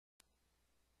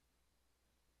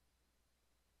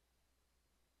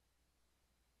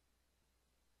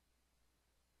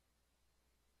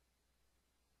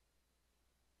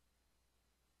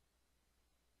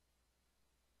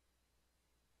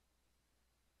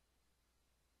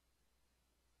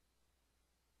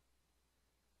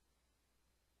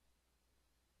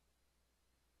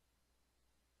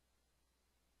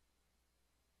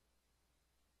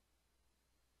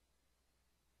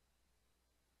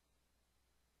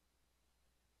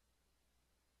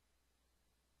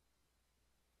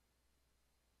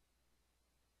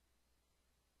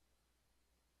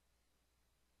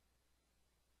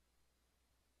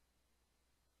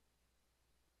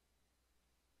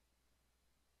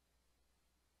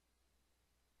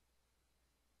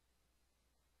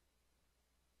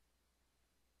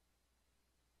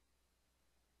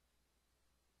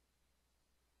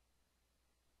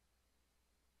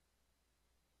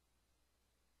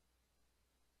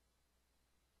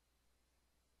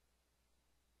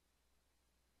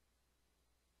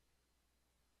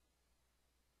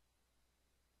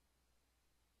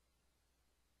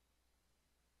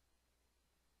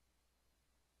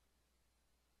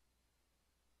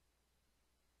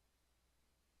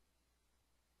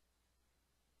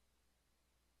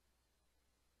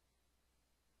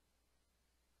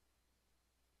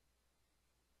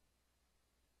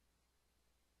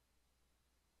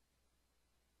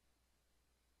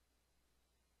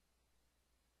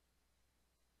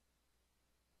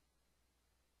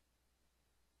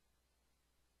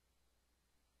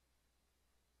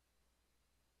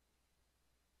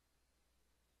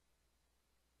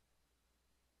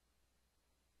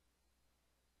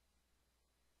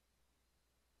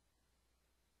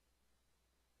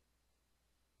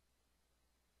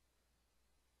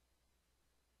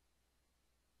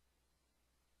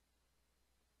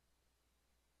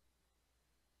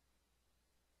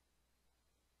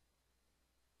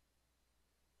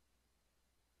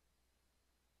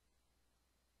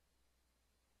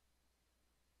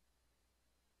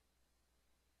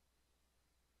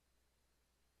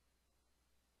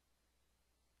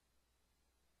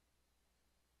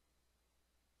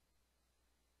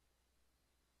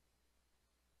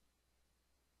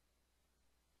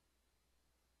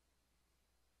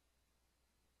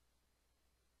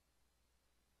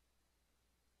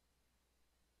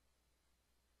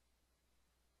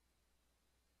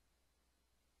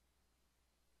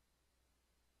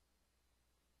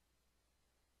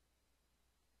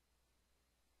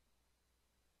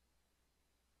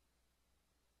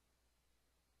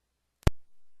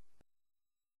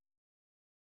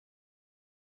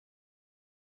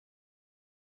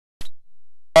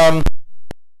Um,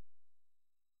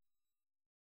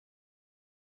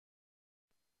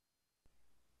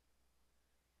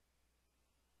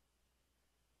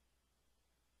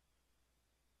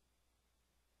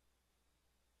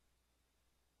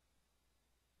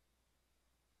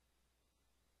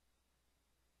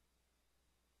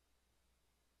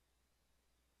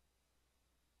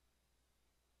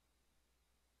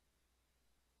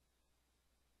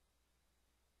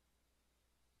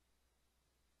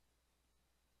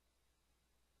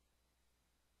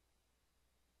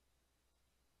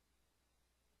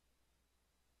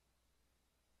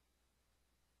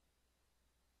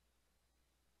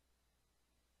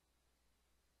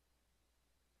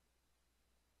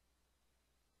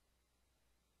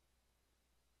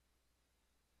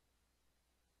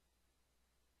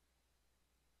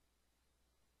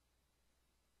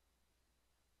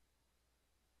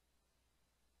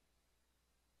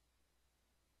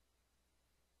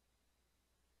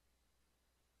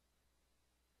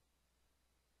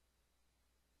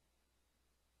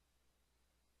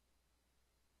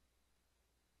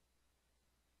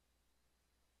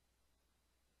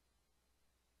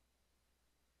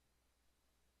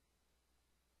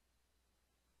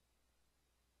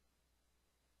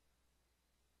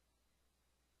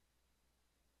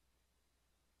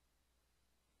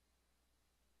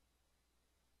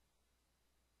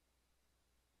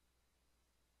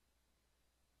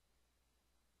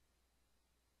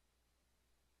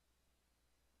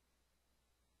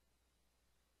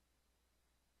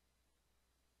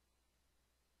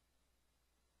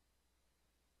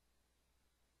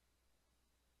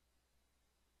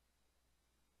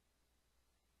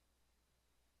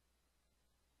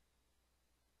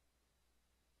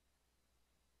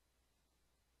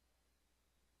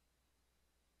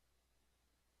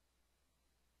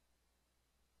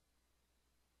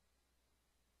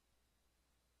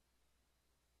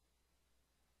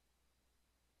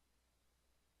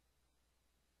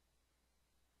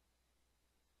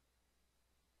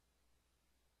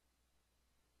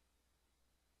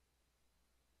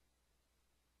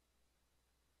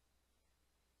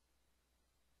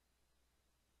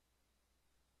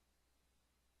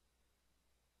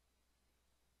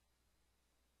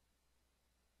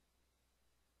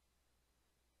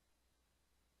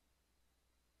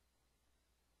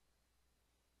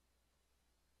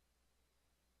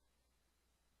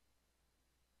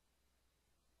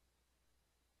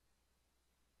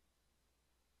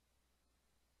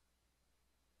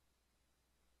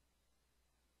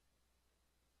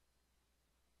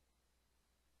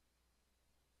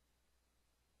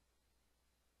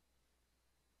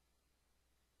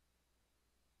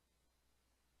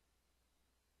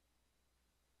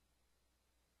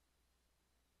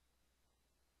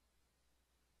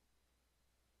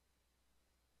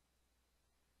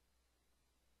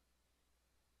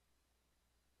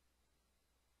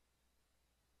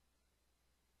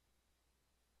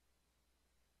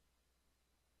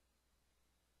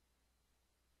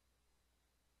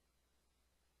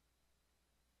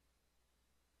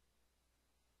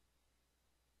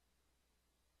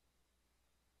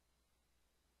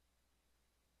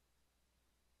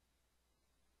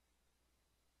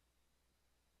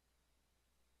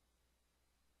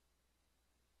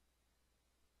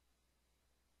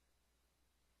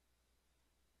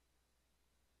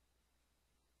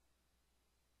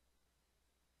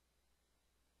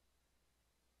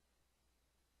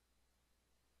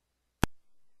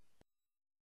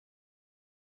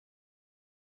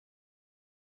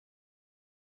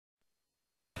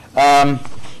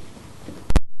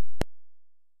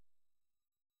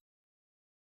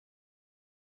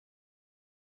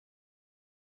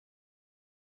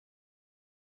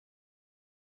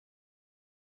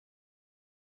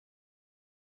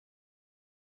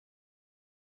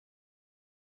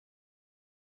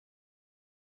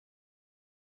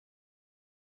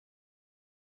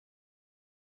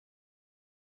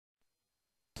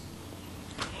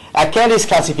 Aqueles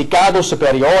classificados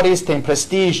superiores têm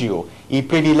prestígio e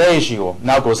privilégio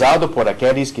não gozado por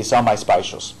aqueles que são mais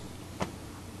baixos.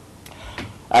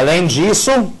 Além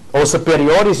disso, os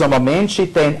superiores normalmente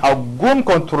têm algum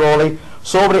controle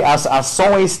sobre as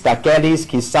ações daqueles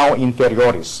que são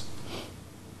inferiores.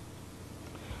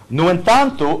 No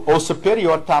entanto, o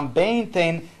superior também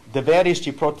tem deveres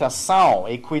de proteção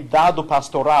e cuidado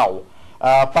pastoral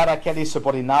para aqueles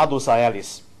subordinados a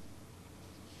eles.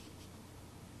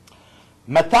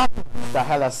 Metáforas da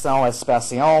relação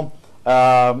espacial,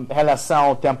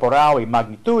 relação temporal e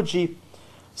magnitude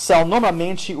são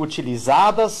normalmente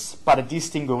utilizadas para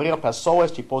distinguir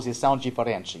pessoas de posição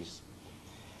diferentes.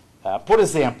 Por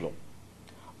exemplo,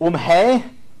 rei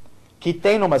que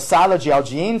tem uma sala de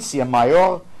audiência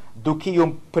maior do que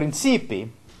um príncipe,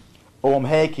 ou um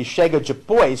rei que chega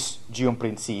depois de um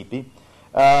príncipe.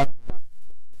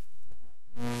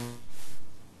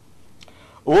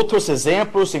 Outros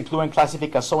exemplos incluem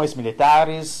classificações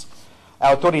militares, a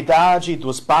autoridade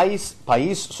dos pais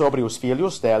sobre os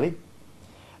filhos dele,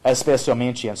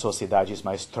 especialmente em sociedades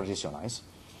mais tradicionais,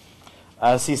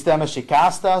 sistemas de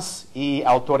castas e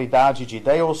autoridade de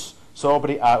Deus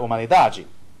sobre a humanidade.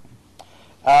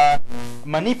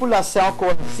 Manipulação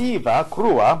coerciva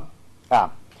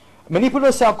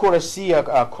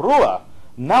crua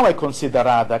não é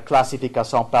considerada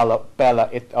classificação pela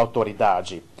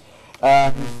autoridade.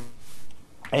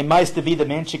 É mais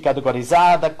devidamente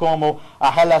categorizada como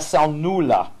a relação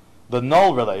nula, the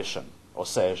null relation, ou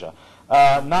seja,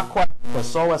 na qual as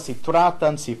pessoas se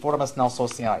tratam de formas não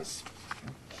sociais.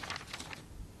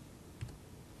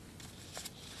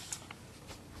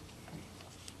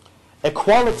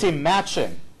 Equality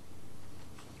matching,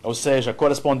 ou seja,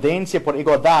 correspondência por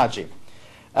igualdade,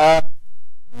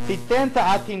 se tenta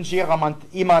atingir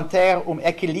e manter um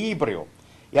equilíbrio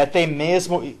e até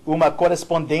mesmo uma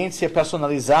correspondência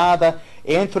personalizada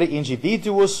entre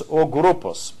indivíduos ou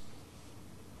grupos.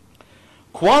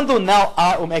 Quando não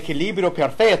há um equilíbrio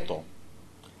perfeito,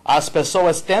 as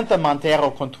pessoas tentam manter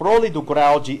o controle do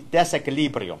grau de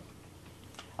desequilíbrio,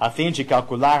 a fim de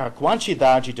calcular a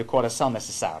quantidade de correção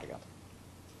necessária.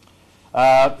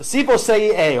 Se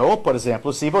você e eu, por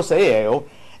exemplo,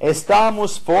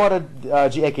 estamos fora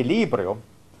de equilíbrio,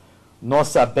 nós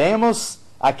sabemos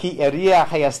a que iria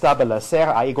reestabelecer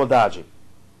a igualdade.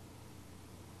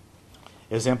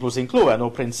 Exemplos incluem no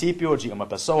princípio de uma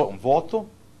pessoa, um voto,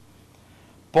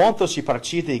 pontos de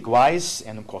partida iguais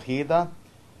em uma corrida,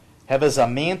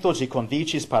 revezamento de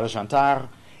convites para jantar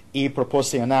e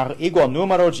proporcionar igual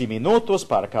número de minutos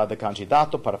para cada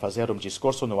candidato para fazer um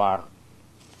discurso no ar.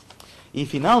 E,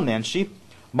 finalmente,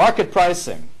 market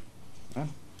pricing.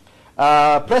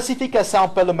 A precificação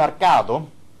pelo mercado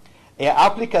é a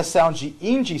aplicação de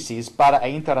índices para a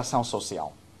interação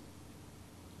social.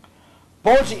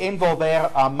 Pode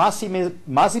envolver a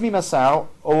maximização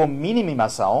ou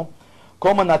minimização,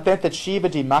 como na tentativa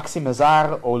de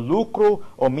maximizar o lucro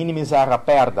ou minimizar a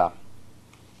perda.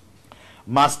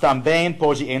 Mas também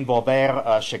pode envolver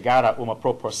chegar a uma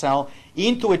proporção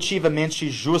intuitivamente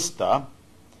justa,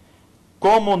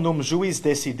 como num juiz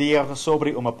decidir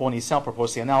sobre uma punição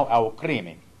proporcional ao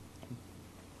crime.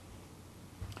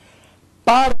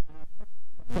 Para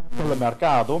o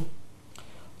mercado,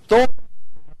 todas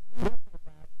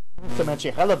as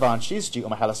relevantes de um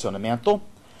relacionamento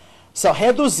são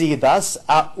reduzidas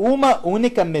a uma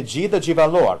única medida de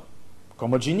valor,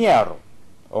 como dinheiro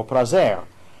ou prazer.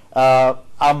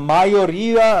 A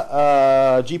maioria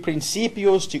de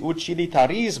princípios de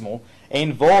utilitarismo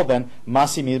envolvem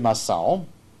maximização.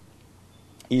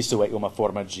 Isso é uma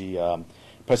forma de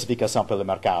precificação pelo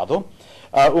mercado.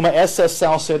 Uma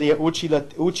exceção seria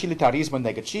utilitarismo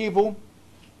negativo,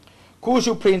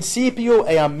 cujo princípio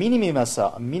é a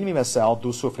minimização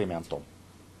do sofrimento.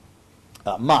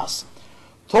 Mas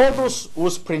todos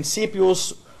os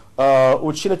princípios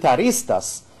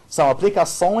utilitaristas são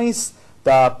aplicações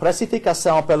da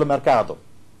precificação pelo mercado.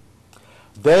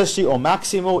 Desde o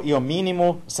máximo e o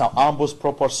mínimo são ambos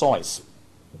proporções.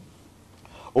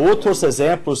 Outros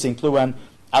exemplos incluem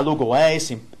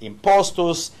aluguéis,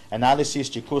 impostos,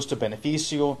 análises de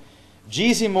custo-benefício,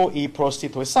 dízimo e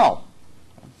prostituição.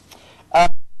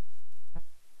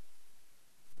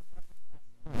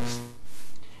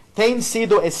 Tem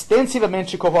sido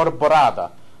extensivamente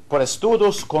corroborada por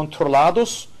estudos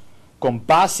controlados com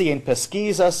base em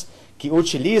pesquisas que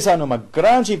utilizam uma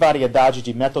grande variedade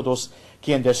de métodos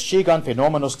que investigam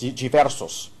fenômenos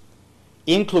diversos,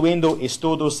 incluindo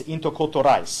estudos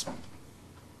interculturais.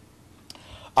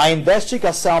 A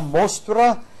investigação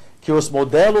mostra que os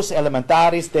modelos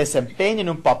elementares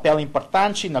desempenham um papel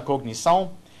importante na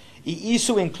cognição, e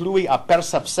isso inclui a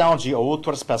percepção de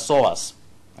outras pessoas.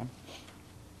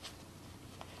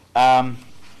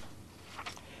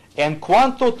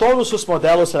 Enquanto todos os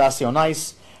modelos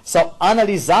relacionais são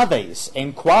analisáveis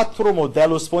em 4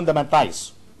 modelos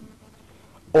fundamentais,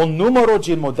 o número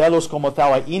de modelos como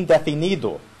tal é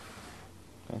indefinido.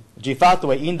 De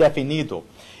fato, é indefinido.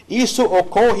 Isso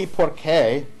ocorre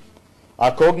porque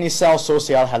a cognição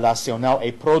social relacional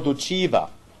é produtiva,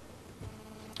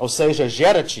 ou seja,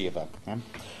 gerativa.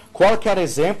 Qualquer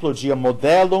exemplo de um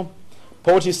modelo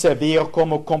pode servir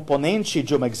como componente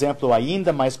de um exemplo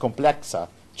ainda mais complexo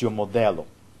de um modelo.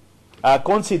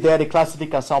 Considere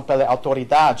classificação pela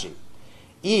autoridade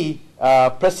e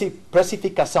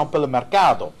precificação pelo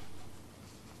mercado.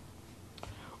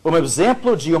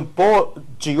 exemplo de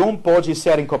pode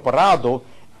ser incorporado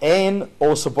em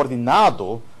ou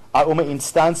subordinado a uma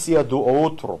instância do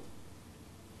outro.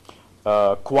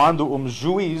 Quando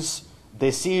juiz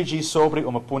decide sobre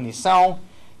uma punição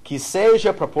que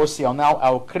seja proporcional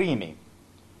ao crime,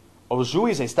 o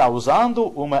juiz está usando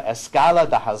uma escala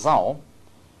da razão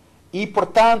e,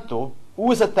 portanto,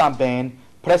 usa também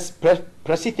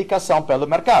precificação pelo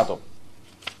mercado.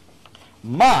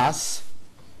 Mas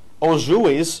o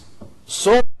juiz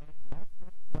só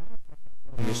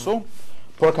isso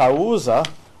por causa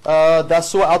da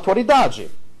sua autoridade,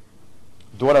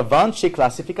 durante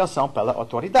classificação pela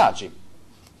autoridade.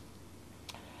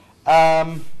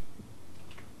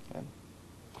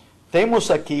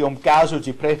 Temos aqui caso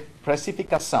de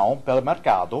precificação pelo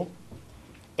mercado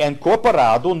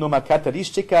incorporado numa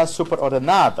característica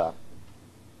superordenada.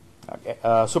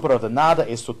 Superordenada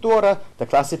estrutura da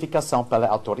classificação pela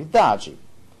autoridade,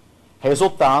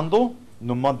 resultando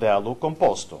no modelo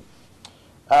composto.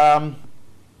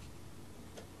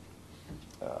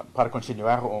 Para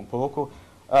continuar pouco,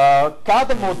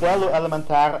 cada modelo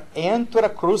elementar entra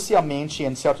crucialmente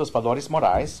em certos valores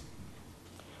morais,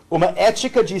 uma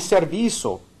ética de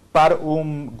serviço para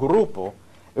grupo,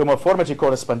 uma forma de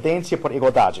correspondência por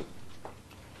igualdade.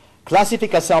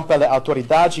 Classificação pela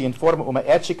autoridade informa uma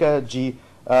ética de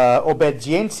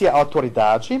obediência à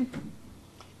autoridade,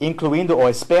 incluindo o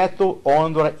respeito,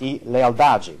 honra e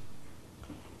lealdade.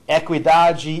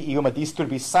 Equidade e uma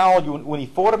distribuição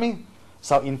uniforme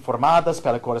são informadas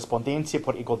pela correspondência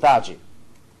por igualdade.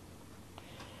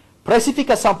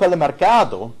 Precificação pelo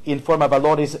mercado informa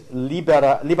valores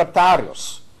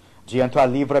libertários, de entrar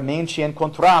livremente em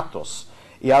contratos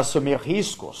e assumir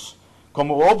riscos,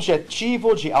 como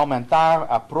objetivo de aumentar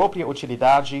a própria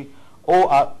utilidade ou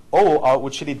a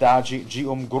utilidade de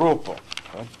grupo.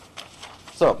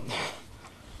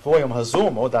 Foi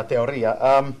resumo da teoria.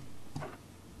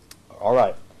 All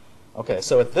right. Okay,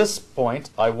 so at this point,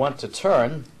 I want to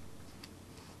turn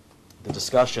the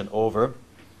discussion over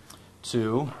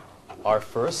to our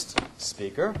first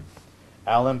speaker,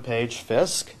 Alan Page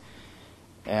Fiske.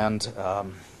 And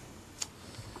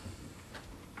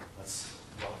let's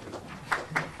welcome.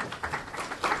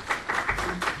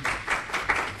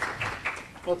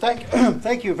 Well,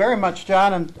 thank you very much,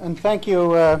 John, and thank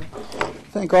you,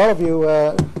 thank all of you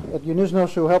at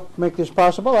Unisinos who helped make this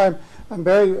possible. I'm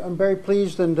very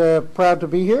pleased and proud to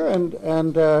be here,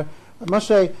 and I must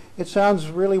say it sounds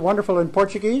really wonderful in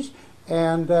Portuguese,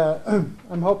 and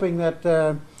I'm hoping that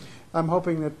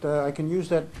I can use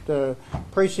that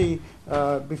précis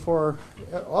before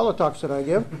all the talks that I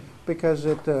give, because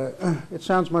it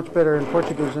sounds much better in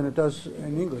Portuguese than it does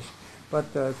in English. But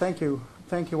thank you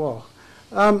all.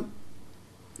 I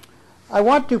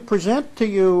want to present to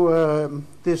you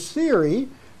this theory.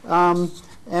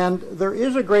 And there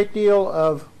is a great deal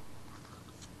of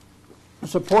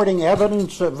supporting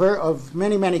evidence of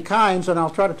many, many kinds, and I'll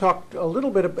try to talk a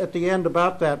little bit at the end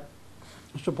about that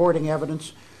supporting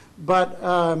evidence. But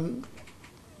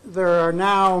there are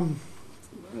now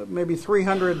maybe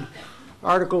 300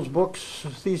 articles, books,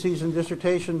 theses, and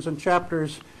dissertations and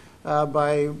chapters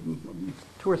by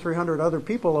 200 or 300 other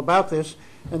people about this.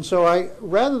 And so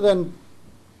rather than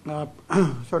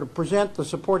sort of present the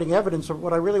supporting evidence,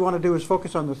 what I really want to do is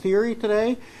focus on the theory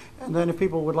today, and then if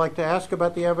people would like to ask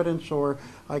about the evidence, or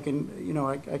I can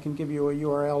give you a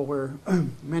URL where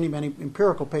many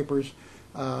empirical papers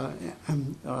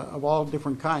of all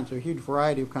different kinds, a huge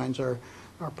variety of kinds, are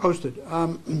posted.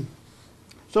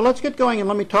 So let's get going, and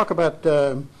let me talk about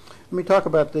the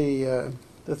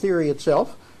theory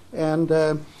itself. And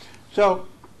so.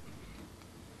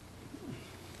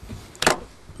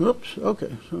 Oops,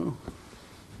 okay, so,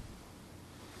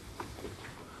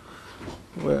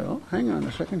 well, hang on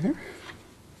a second here.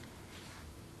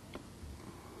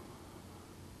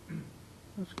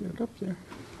 Let's get it up there.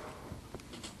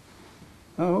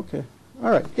 Oh, okay.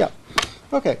 All right, yeah.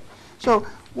 Okay, so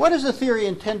what is the theory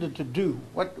intended to do?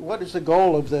 What is the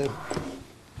goal of the,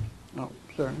 oh,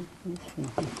 sorry.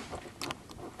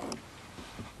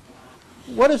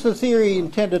 What is the theory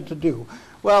intended to do?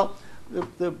 Well,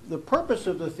 the purpose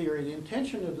of the theory, the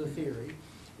intention of the theory,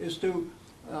 is to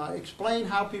explain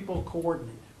how people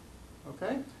coordinate.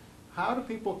 Okay? How do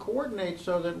people coordinate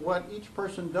so that what each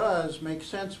person does makes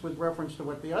sense with reference to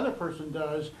what the other person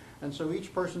does, and so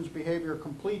each person's behavior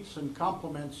completes and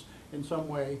complements in some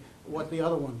way what the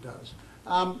other one does.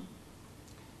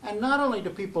 And not only do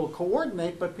people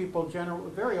coordinate, but people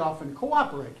very often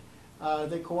cooperate.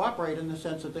 They cooperate in the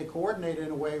sense that they coordinate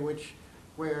in a way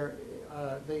where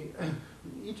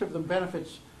each of them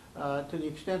benefits to the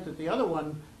extent that the other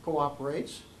one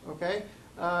cooperates. Okay,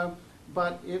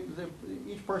 but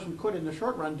each person could, in the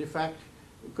short run, defect,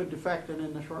 and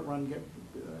in the short run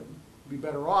be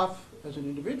better off as an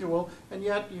individual. And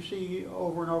yet, you see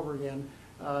over and over again,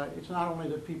 it's not only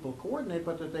that people coordinate,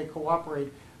 but that they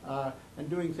cooperate and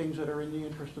doing things that are in the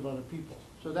interest of other people.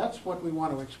 So that's what we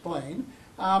want to explain.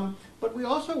 But we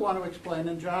also want to explain,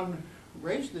 and John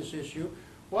raised this issue,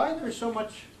 why there's so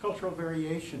much cultural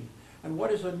variation, and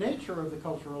what is the nature of the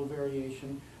cultural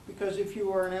variation. Because if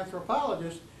you are an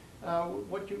anthropologist,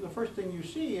 the first thing you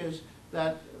see is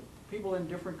that people in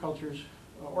different cultures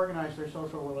organize their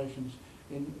social relations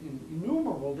in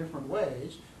innumerable different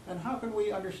ways. And how can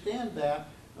we understand that,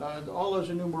 all those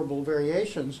innumerable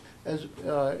variations, as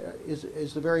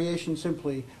is the variation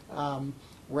simply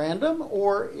random,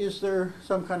 or is there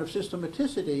some kind of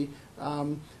systematicity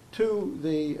to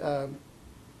the,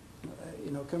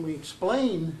 can we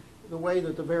explain the way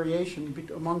that the variation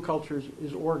among cultures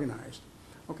is organized?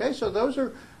 Okay, so those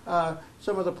are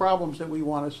some of the problems that we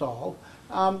want to solve.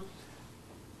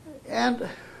 And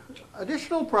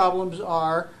additional problems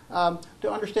are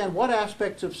to understand what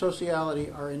aspects of sociality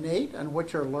are innate and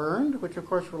which are learned, which of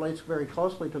course relates very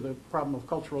closely to the problem of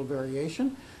cultural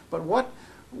variation. But what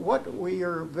we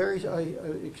are very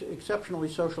exceptionally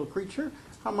social creature,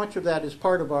 how much of that is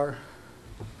part of our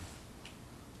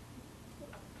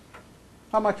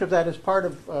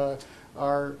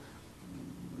our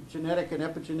genetic and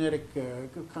epigenetic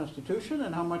constitution,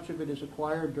 and how much of it is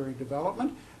acquired during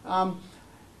development.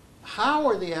 How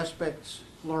are the aspects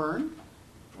learned?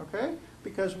 Okay,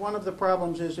 because one of the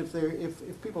problems is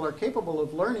if people are capable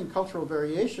of learning cultural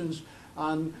variations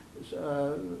on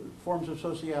forms of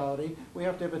sociality, we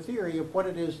have to have a theory of what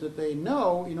it is that they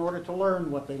know in order to learn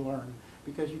what they learn.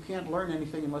 Because you can't learn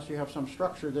anything unless you have some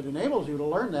structure that enables you to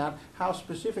learn that. How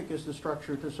specific is the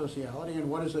structure to sociality, and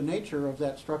what is the nature of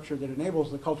that structure that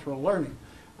enables the cultural learning?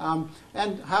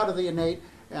 And how do the innate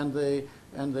and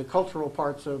the cultural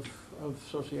parts of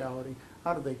sociality,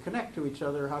 how do they connect to each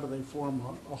other? How do they form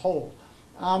a whole?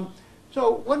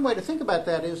 So one way to think about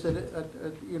that is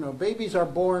that babies are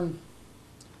born.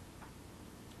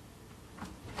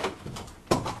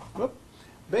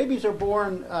 Babies are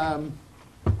born.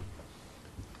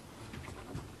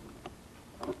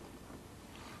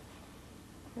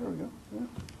 There we go. Yeah.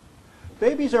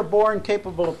 Babies are born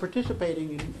capable of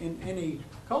participating in any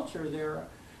culture. They're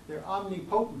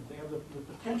omnipotent. They have the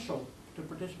potential to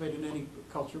participate in any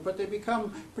culture, but they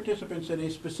become participants in a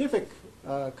specific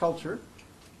culture,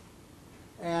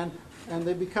 and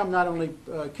they become not only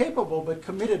capable but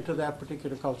committed to that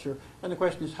particular culture. And the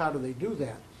question is, how do they do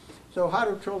that? So how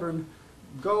do children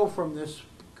go from this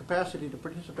capacity to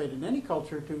participate in any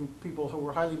culture to people who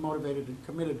are highly motivated and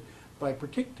committed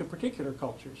to particular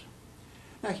cultures?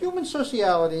 Now, human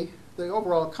sociality, the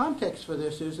overall context for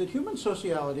this is that human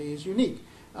sociality is unique.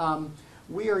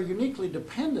 We are uniquely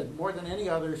dependent, more than any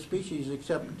other species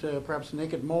except perhaps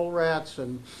naked mole rats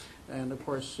and of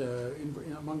course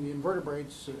among the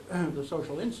invertebrates, the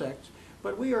social insects.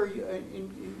 But we are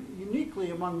uniquely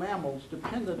among mammals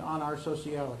dependent on our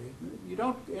sociality. You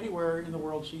don't anywhere in the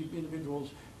world see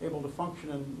individuals able to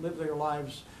function and live their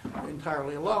lives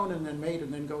entirely alone and then mate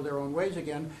and then go their own ways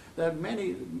again.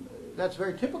 That's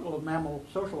very typical of mammals.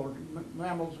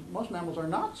 Most mammals are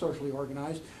not socially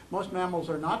organized. Most mammals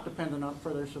are not dependent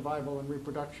for their survival and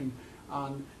reproduction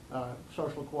on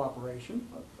social cooperation.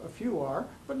 A few are,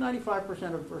 but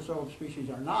 95% or so of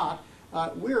species are not.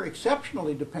 We're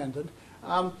exceptionally dependent,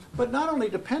 but not only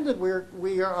dependent,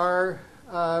 we are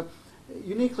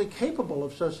uniquely capable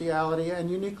of sociality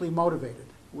and uniquely motivated.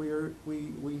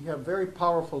 We have very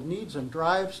powerful needs and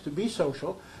drives to be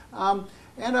social,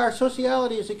 and our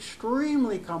sociality is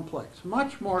extremely complex,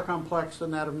 much more complex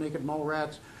than that of naked mole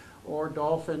rats, or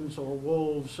dolphins, or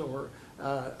wolves, or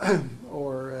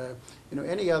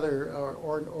any other,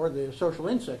 or the social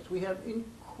insects. We have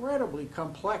incredibly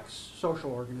complex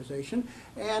social organization,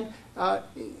 and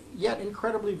yet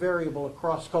incredibly variable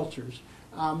across cultures.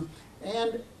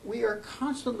 And we are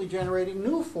constantly generating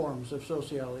new forms of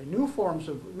sociality, new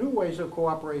ways of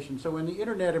cooperation. So when the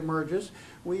internet emerges,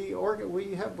 we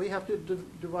have to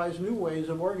devise new ways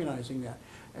of organizing that.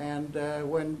 And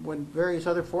when various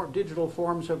other digital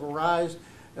forms have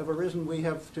arisen, we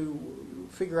have to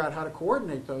figure out how to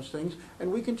coordinate those things,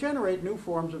 and we can generate new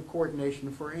forms of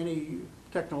coordination for any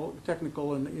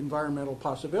technical and environmental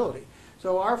possibility.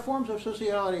 So our forms of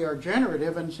sociality are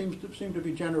generative and seem to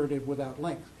be generative without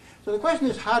length. So the question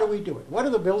is, how do we do it? What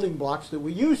are the building blocks that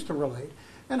we use to relate?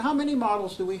 And how many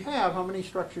models do we have? How many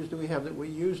structures do we have that we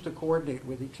use to coordinate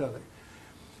with each other?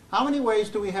 How many ways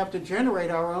do we have to generate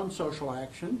our own social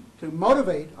action, to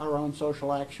motivate our own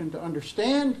social action, to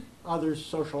understand others'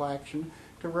 social action,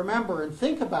 to remember and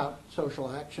think about social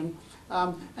action,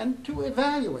 and to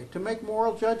evaluate, to make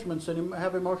moral judgments and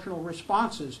have emotional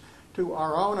responses to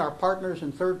our own, our partners,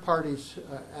 and third parties'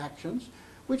 actions,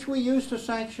 which we use to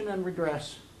sanction and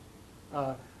redress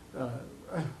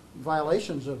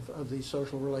violations of these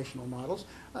social relational models.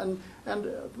 And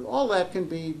all that can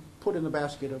be put in the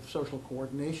basket of social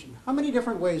coordination. How many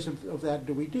different ways of that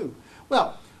do we do?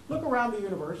 Well, look around the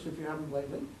universe if you haven't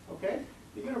lately, okay?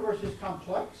 The universe is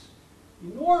complex,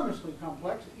 enormously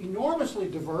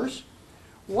diverse.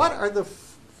 What are the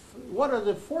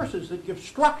forces that give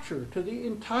structure to the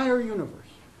entire universe?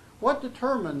 What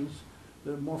determines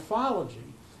the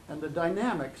morphology and the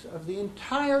dynamics of the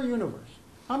entire universe?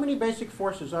 How many basic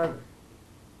forces are there?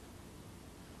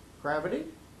 Gravity,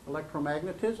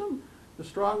 electromagnetism, the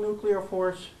strong nuclear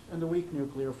force, and the weak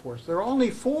nuclear force. There are only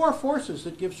 4 forces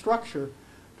that give structure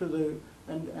to the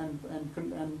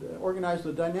and organize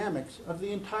the dynamics of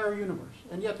the entire universe.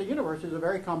 And yet the universe is a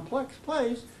very complex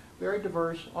place, very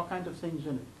diverse, all kinds of things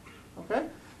in it. Okay?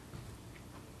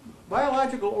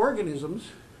 Biological organisms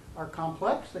are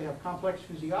complex. They have complex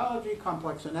physiology,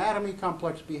 complex anatomy,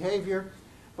 complex behavior.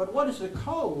 But what is the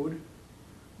code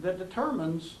that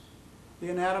determines the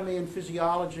anatomy and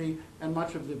physiology and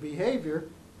much of the behavior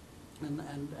and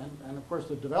of course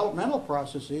the developmental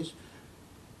processes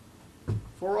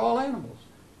for all animals?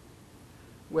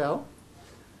 Well,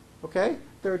 okay,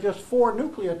 there are just 4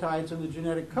 nucleotides in the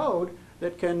genetic code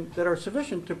that are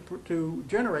sufficient to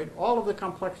generate all of the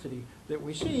complexity that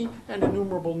we see, and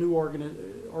innumerable new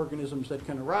organisms that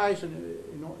can arise, and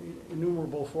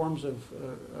innumerable forms of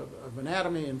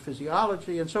anatomy and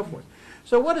physiology and so forth.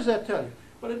 So what does that tell you?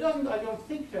 But it doesn't, I don't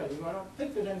think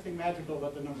there's anything magical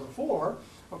about the number 4,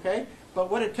 okay?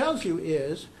 But what it tells you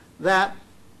is that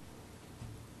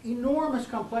enormous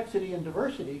complexity and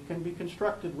diversity can be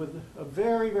constructed with a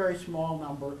very, very small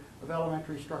number of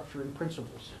elementary structuring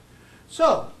principles.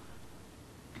 So,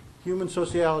 human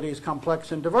sociality is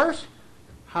complex and diverse.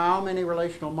 How many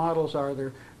relational models are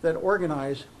there that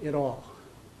organize it all?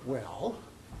 Well,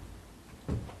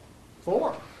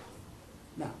 4.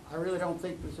 Now, I really don't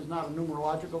think this is not a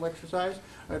numerological exercise.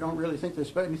 I don't really think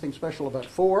there's anything special about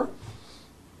 4.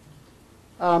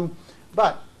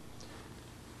 But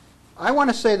I want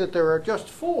to say that there are just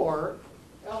 4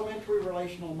 elementary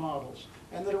relational models,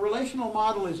 and that a relational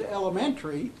model is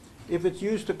elementary if it's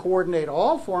used to coordinate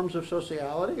all forms of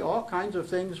sociality, all kinds of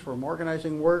things from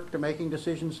organizing work to making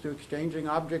decisions to exchanging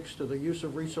objects to the use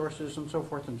of resources and so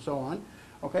forth and so on.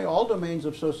 Okay, all domains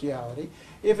of sociality.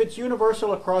 If it's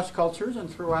universal across cultures and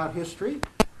throughout history,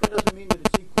 that doesn't mean that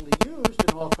it's equally used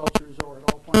in all cultures or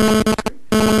at all points in history.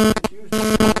 It's used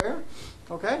everywhere.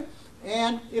 Okay?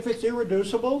 And if it's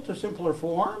irreducible to simpler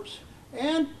forms,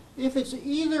 and if it's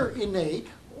either innate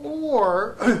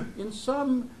or in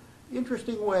some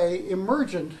interesting way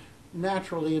emergent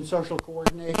naturally in social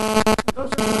coordination,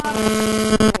 those are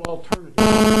not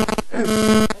alternatives.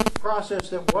 Any process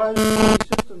that was any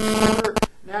system that were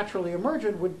naturally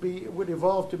emergent would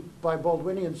evolve by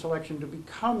Baldwinian selection to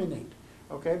become innate.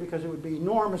 Okay, because it would be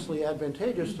enormously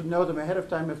advantageous to know them ahead of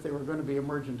time if they were going to be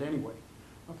emergent anyway.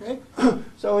 Okay,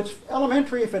 so it's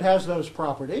elementary if it has those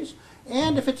properties,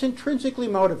 and if it's intrinsically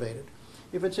motivated,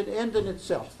 if it's an end in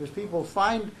itself. If people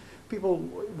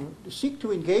seek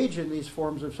to engage in these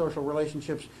forms of social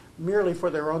relationships merely for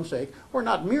their own sake, or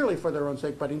not merely for their own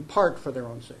sake, but in part for their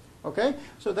own sake. Okay,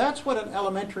 so that's what an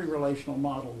elementary relational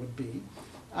model would be,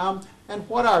 and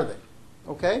what are they?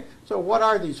 Okay, so what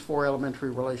are these 4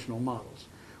 elementary relational models?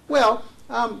 Well,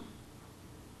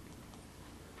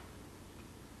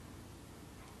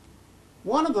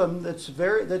 one of them that's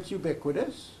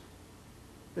ubiquitous,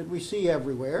 that we see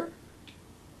everywhere,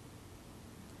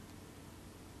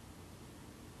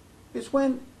 is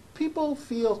when people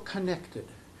feel connected.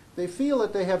 They feel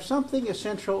that they have something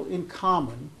essential in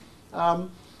common,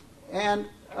 and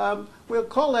we'll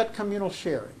call that communal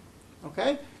sharing.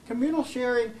 Okay? Communal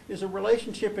sharing is a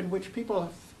relationship in which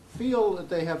people feel that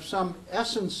they have some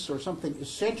essence or something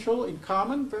essential in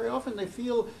common. Very often they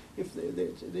feel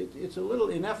it's a little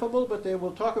ineffable, but they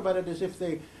will talk about it as if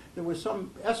there was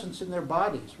some essence in their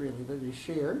bodies, really, that they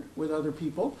shared with other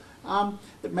people.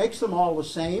 That makes them all the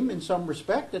same in some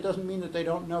respect. That doesn't mean that they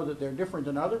don't know that they're different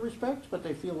in other respects, but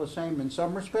they feel the same in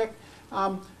some respect.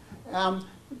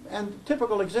 And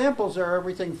typical examples are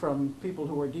everything from people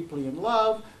who are deeply in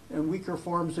love, and weaker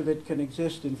forms of it can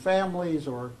exist in families,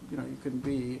 or you can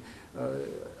be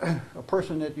a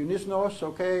person at Unisinos,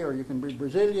 okay, or you can be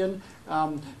Brazilian.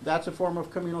 That's a form of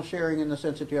communal sharing in the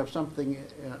sense that you have something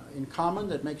in common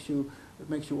that makes you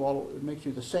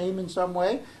the same in some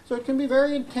way. So it can be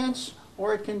very intense,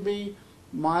 or it can be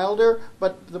milder,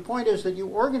 but the point is that you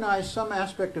organize some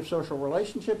aspect of social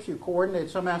relationships, you coordinate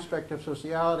some aspect of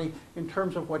sociality in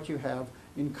terms of what you have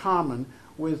in common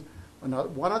with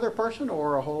one other person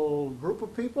or a whole group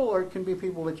of people, or it can be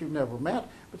people that you've never met,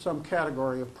 but some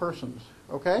category of persons,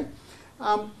 okay?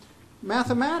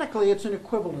 Mathematically, it's an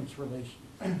equivalence relation.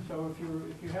 So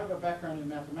if you have a background in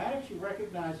mathematics, you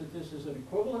recognize that this is an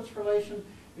equivalence relation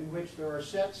in which there are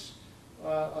sets,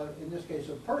 in this case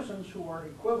of persons, who are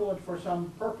equivalent for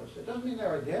some purpose. It doesn't mean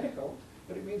they're identical,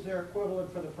 but it means they're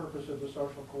equivalent for the purpose of the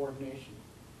social coordination.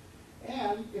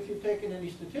 And if you've taken any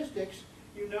statistics,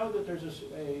 you know that there's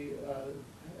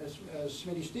as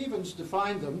Smitty-Stevens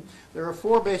defined them, there are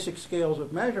 4 basic scales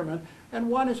of measurement, and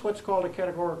one is what's called a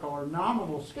categorical or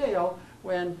nominal scale,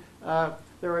 when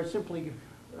there are simply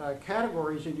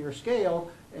categories in your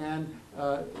scale, and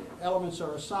elements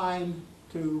are assigned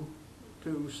to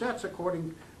sets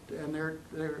according to, and they're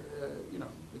you know,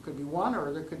 it could be one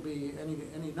or there could be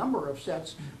any number of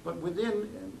sets, but within,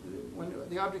 when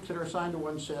the objects that are assigned to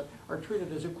one set are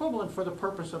treated as equivalent for the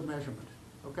purpose of measurement.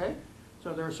 Okay,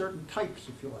 so there are certain types,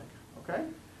 if you like. Okay,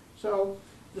 so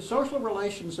the social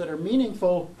relations that are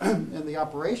meaningful and the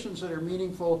operations that are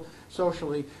meaningful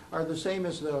socially are the same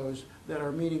as those that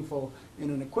are meaningful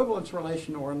in an equivalence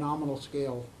relation or a nominal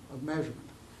scale of measurement.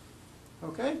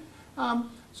 Okay,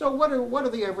 so what are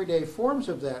the everyday forms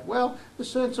of that? Well, the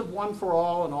sense of one for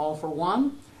all and all for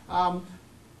one.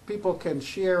 People can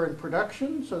share in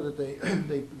production so that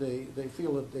they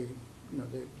feel that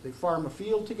they farm a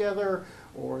field together,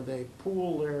 or they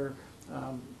pool their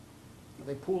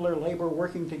labor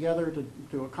working together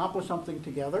to accomplish something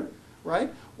together,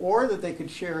 right? Or that they could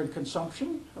share in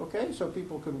consumption, okay? So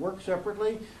people could work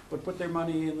separately, but put their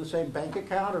money in the same bank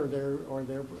account, or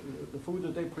the food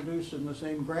that they produce in the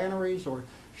same granaries, or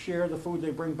share the food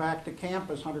they bring back to camp,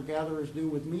 as hunter-gatherers do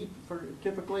with meat.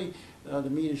 Typically, the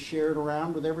meat is shared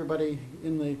around with everybody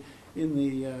in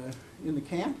the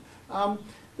camp.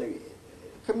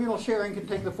 Communal sharing can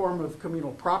take the form of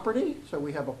communal property. So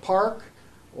we have a park,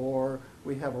 or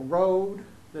we have a road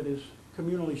that is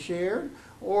communally shared,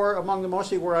 or among the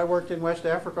mostly where I worked in West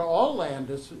Africa, all land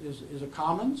is a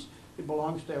commons. It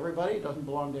belongs to everybody. It doesn't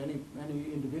belong to any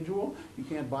individual. You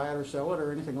can't buy it or sell it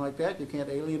or anything like that. You can't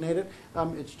alienate it.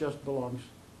 It just belongs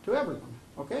to everyone.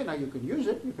 Okay, now you can use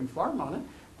it. You can farm on it.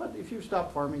 But if you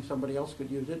stop farming, somebody else could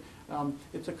use it.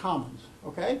 It's a commons,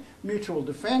 okay? Mutual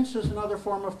defense is another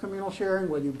form of communal sharing,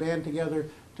 when you band together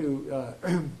to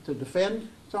defend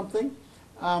something.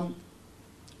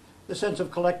 The sense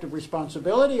of collective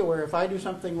responsibility, where if I do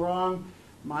something wrong,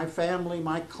 my family,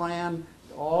 my clan,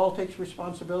 all takes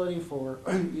responsibility for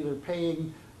either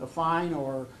paying a fine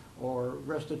or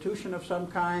restitution of some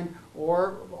kind,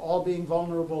 or all being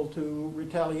vulnerable to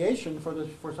retaliation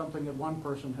for something that one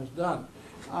person has done.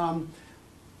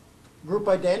 Group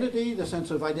identity, the sense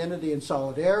of identity and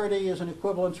solidarity, is an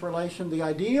equivalence relation. The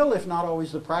ideal, if not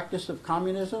always the practice, of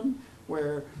communism,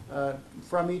 where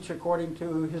from each according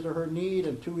to his or her need,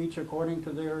 and to each according to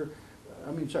their,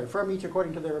 from each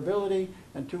according to their ability,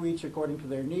 and to each according to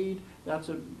their need. That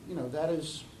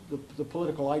is the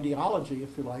political ideology,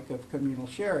 if you like, of communal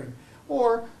sharing.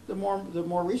 Or the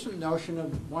more recent notion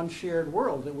of one shared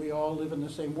world, that we all live in the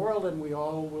same world and we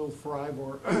all will thrive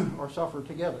or suffer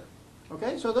together.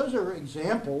 Okay, so those are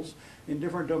examples in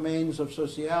different domains of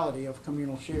sociality of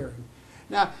communal sharing.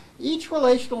 Now, each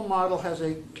relational model has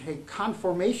a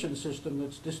conformation system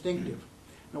that's distinctive.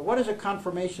 Now, what is a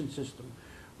conformation system?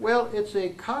 Well, it's a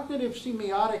cognitive,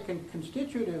 semiotic, and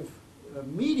constitutive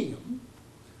medium,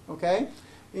 okay,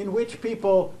 in which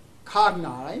people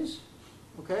cognize,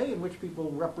 okay, in which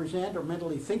people represent or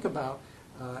mentally think about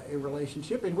a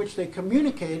relationship, in which they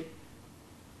communicate.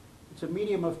 It's a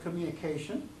medium of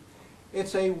communication.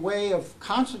 It's a way of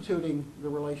constituting the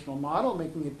relational model,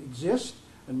 making it exist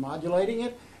and modulating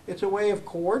it. It's a way of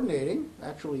coordinating,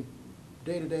 actually,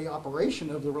 day-to-day operation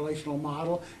of the relational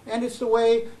model, and it's the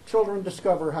way children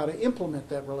discover how to implement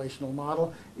that relational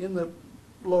model in the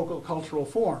local cultural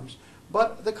forms.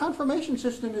 But the conformation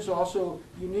system is also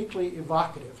uniquely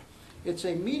evocative. It's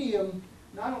a medium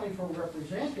not only for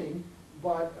representing,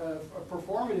 but a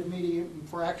performative medium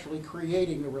for actually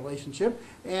creating a relationship.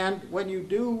 And when you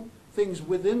do things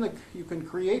within you can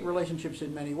create relationships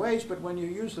in many ways, but when you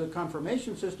use the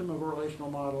conformation system of a relational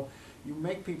model, you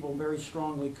make people very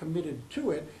strongly committed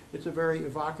to it. It's a very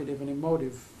evocative and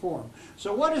emotive form.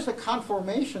 So what is the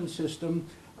conformation system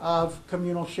of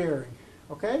communal sharing?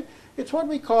 Okay? It's what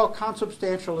we call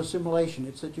consubstantial assimilation.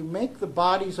 It's that you make the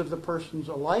bodies of the persons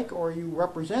alike, or you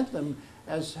represent them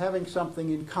as having something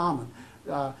in common.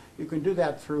 You can do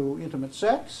that through intimate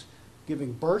sex,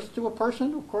 giving birth to a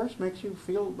person, of course, makes you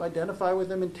identify with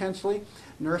them intensely.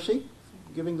 Nursing,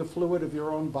 giving the fluid of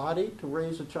your own body to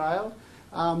raise a child.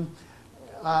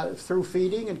 Through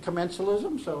feeding and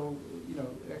commensalism, so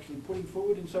actually putting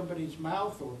food in somebody's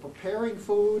mouth, or preparing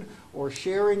food, or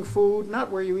sharing food,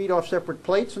 not where you eat off separate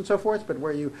plates and so forth, but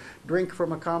where you drink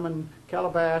from a common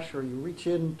calabash, or you reach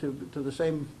into the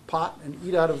same pot and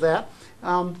eat out of that.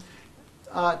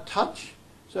 Touch,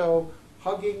 so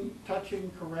hugging,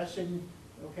 touching, caressing,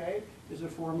 okay, is a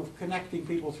form of connecting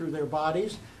people through their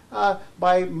bodies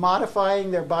by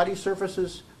modifying their body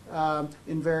surfaces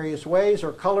in various ways,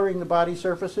 or coloring the body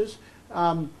surfaces.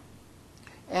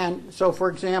 And so, for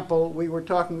example,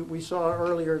 we saw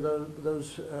earlier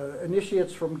those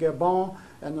initiates from Gabon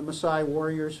and the Maasai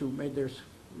warriors who made their,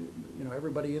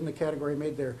 everybody in the category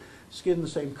made their skin the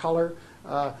same color,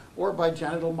 or by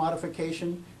genital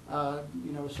modification,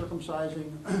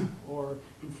 circumcising or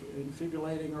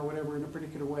infibulating or whatever in a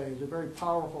particular way. It's a very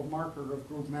powerful marker of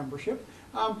group membership.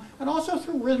 And also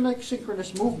through rhythmic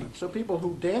synchronous movement. So people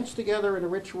who dance together in a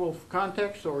ritual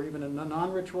context, or even in a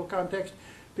non-ritual context,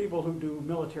 people who do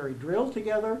military drill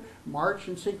together, march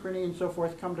in synchrony and so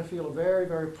forth, come to feel a very,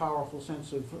 very powerful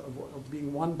sense of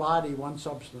being one body, one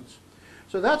substance.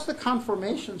 So that's the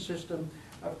conformation system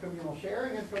of communal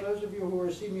sharing. And for those of you who are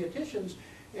semioticians,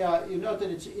 you note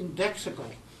that it's indexical,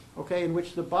 okay, in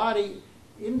which the body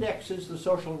indexes the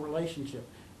social relationship.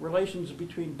 Relations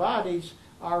between bodies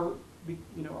are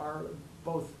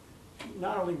both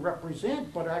not only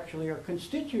represent, but actually are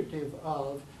constitutive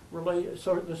of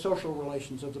the social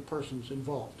relations of the persons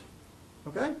involved.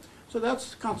 Okay? So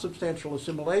that's consubstantial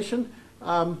assimilation.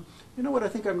 You know what I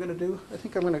think I'm going to do? I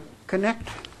think I'm going to connect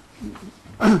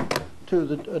to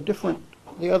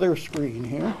the other screen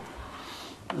here,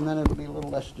 and then it'll be a little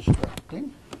less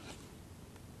distracting.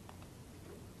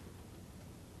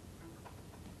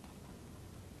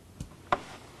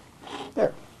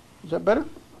 There. Is that better?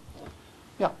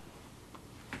 Yeah.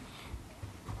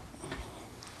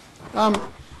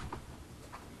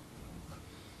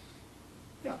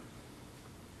 Yeah.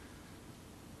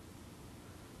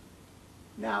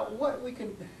 Now, what we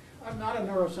can, I'm not a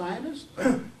neuroscientist,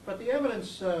 but the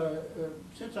evidence,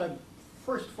 since I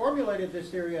first formulated this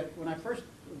theory, when I first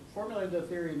formulated the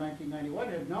theory in 1991,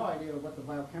 I had no idea what the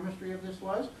biochemistry of this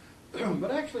was.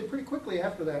 But actually, pretty quickly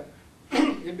after that,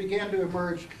 it began to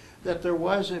emerge that there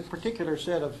was a particular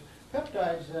set of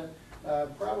peptides that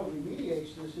probably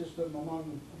mediates the system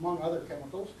among other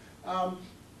chemicals.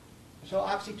 So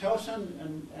oxytocin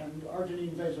and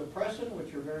arginine vasopressin,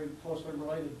 which are very closely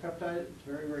related peptides,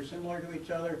 very, very similar to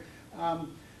each other.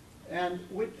 And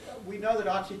we know that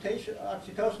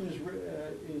oxytocin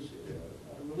is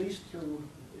released through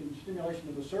stimulation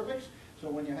of the cervix. So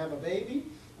when you have a baby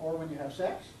or when you have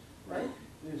sex, right,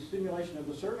 the stimulation of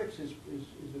the cervix is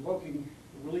evoking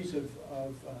the release of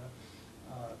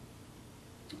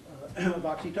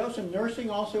oxytocin.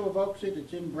 Nursing also evokes it.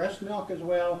 It's in breast milk as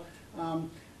well.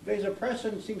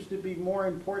 Vasopressin seems to be more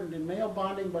important in male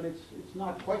bonding, but it's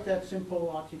not quite that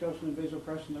simple. Oxytocin and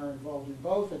vasopressin are involved in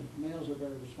both, and males are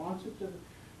very responsive to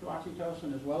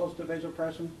oxytocin as well as to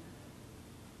vasopressin.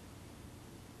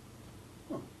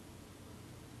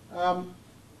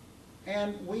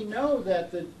 And we know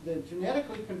that the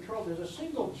genetically controlled, there's a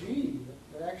single gene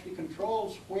that actually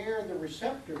controls where the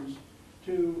receptors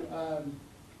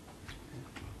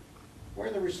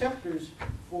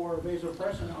for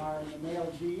vasopressin are in the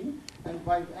male gene, and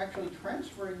by actually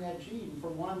transferring that gene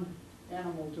from one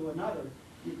animal to another,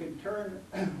 you can turn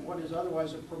what is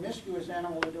otherwise a promiscuous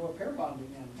animal into a pair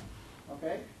bonding animal.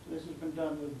 Okay, so this has been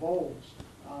done with voles.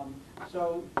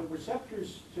 So the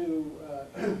receptors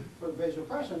for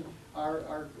vasopressin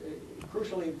are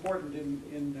crucially important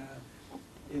in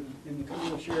the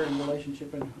communal sharing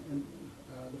relationship and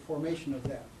the formation of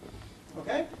that.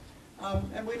 Okay?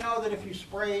 And we know that if you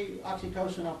spray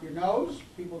oxytocin up your nose,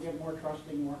 people get more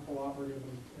trusting, more cooperative,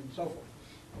 and so forth.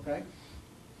 Okay?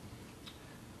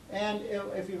 And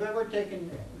if you've ever taken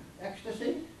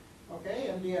ecstasy, okay,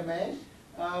 MDMA,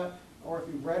 or if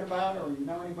you've read about or you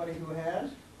know anybody who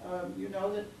has, you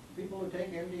know that people who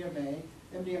take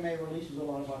MDMA releases a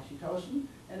lot of oxytocin,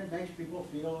 and it makes people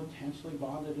feel intensely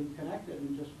bonded and connected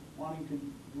and just wanting to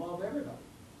love everybody.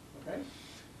 Okay?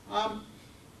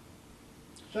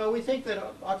 So we think that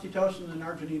oxytocin and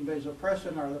arginine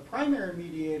vasopressin are the primary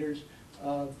mediators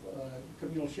of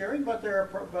communal sharing, but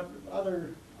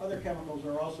other chemicals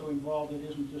are also involved. It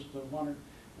isn't just one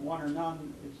or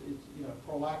none. It's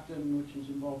prolactin, which is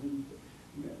involved in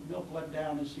milk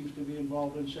letdown, seems to be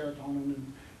involved in serotonin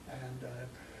and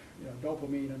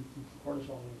dopamine and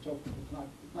cortisol and so forth.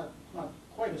 It's not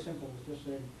quite as simple as just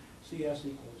saying CS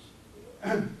equals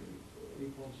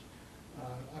equals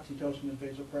oxytocin and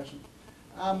vasopressin.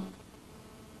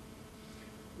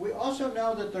 We also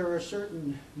know that there are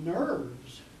certain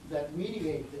nerves that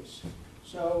mediate this.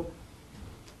 So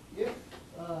if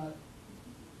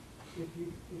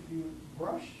you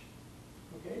brush,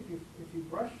 okay, if you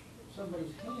brush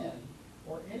somebody's hand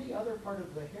or any other part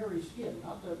of the hairy skin,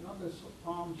 not the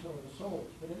palms or the soles,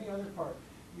 but any other part,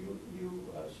 you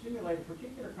stimulate a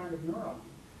particular kind of neuron,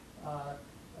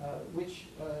 which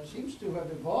seems to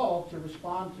have evolved to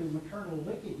respond to maternal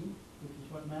licking, which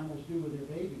is what mammals do with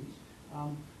their babies,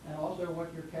 and also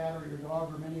what your cat or your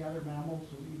dog or many other mammals,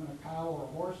 or even a cow or a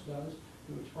horse does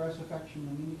to express affection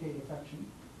and indicate affection.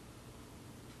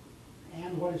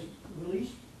 And what is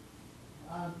released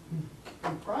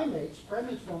in primates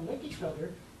don't lick each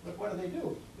other, but what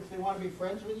do? If they want to be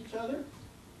friends with each other,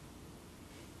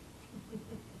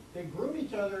 they groom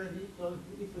each other and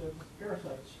eat the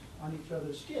parasites on each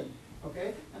other's skin.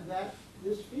 Okay, and that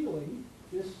this feeling,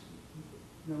 this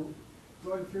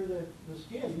going through the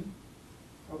skin,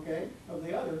 okay, of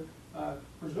the other,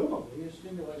 presumably is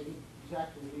stimulating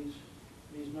exactly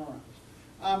these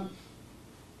neurons.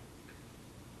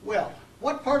 Well,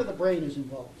 what part of the brain is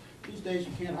involved? These days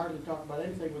you can't hardly talk about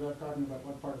anything without talking about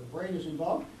what part of the brain is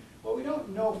involved. Well, we don't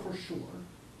know for sure,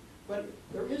 but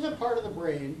there is a part of the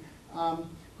brain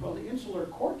called the insular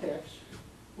cortex,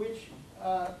 which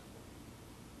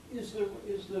is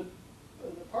the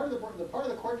part of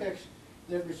the cortex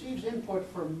that receives input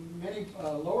from many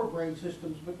lower brain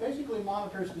systems, but basically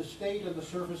monitors the state and the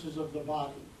surfaces of the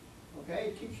body. Okay,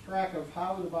 it keeps track of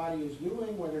how the body is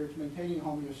doing, whether it's maintaining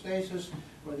homeostasis,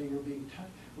 whether you're being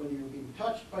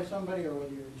touched by somebody, or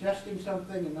whether you're ingesting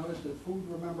something. And notice that food,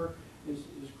 remember, is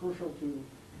crucial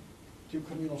to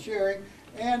communal sharing.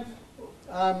 And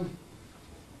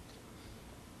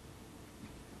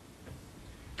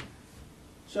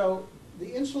so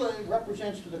the insula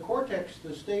represents to the cortex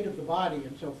the state of the body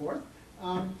and so forth.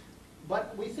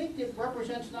 But we think it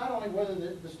represents not only whether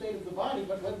the state of the body,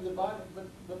 but whether the body,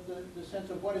 but the sense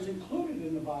of what is included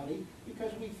in the body,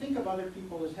 because we think of other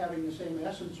people as having the same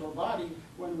essence or body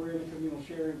when we're in a communal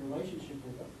sharing relationship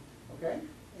with them. Okay,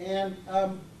 and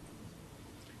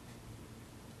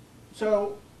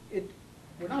so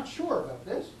we're not sure about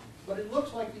this, but it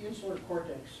looks like the insular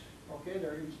cortex. Okay,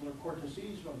 there are insular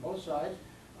cortices on both sides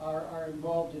are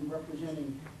involved in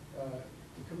representing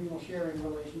the communal sharing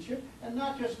relationship, and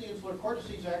not just the insular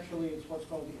cortices. Actually, it's what's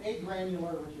called the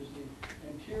agranular, which is the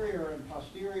anterior and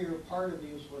posterior part of the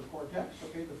insular cortex.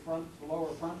 Okay, the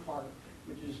lower front part,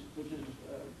 which is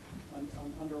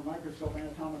under a microscope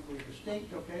anatomically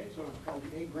distinct. Okay, so it's called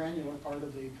the agranular part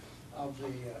of the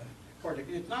cortex.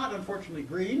 It's not, unfortunately,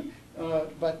 green,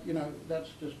 but that's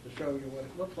just to show you what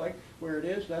it looks like. Where it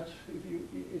is,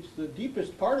 it's the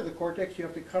deepest part of the cortex. You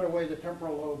have to cut away the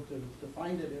temporal lobe to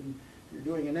find it in. You're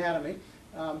doing anatomy.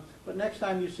 But next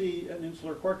time you see an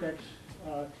insular cortex,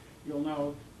 you'll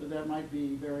know that might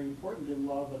be very important in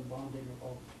love and bonding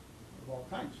of all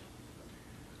kinds.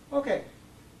 Okay,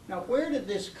 now where did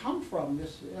this come from,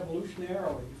 this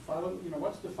evolutionarily?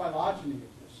 What's the phylogeny of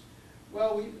this?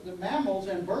 Well, the mammals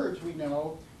and birds, we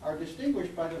know, are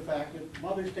distinguished by the fact that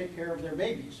mothers take care of their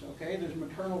babies. Okay, there's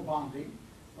maternal bonding.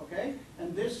 Okay,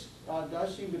 and this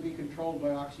does seem to be controlled by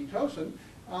oxytocin.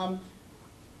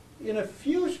 In a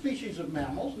few species of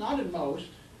mammals, not in most,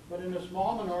 but in a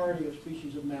small minority of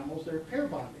species of mammals, they're pair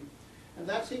bonding. And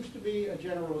that seems to be a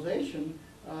generalization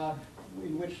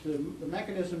in which the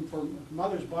mechanism for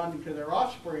mothers bonding to their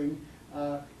offspring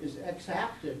is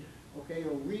exapted, okay,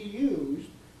 or reused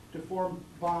to form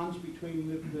bonds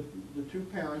between the two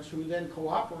parents, who then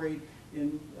cooperate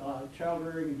in child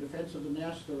rearing in defense of the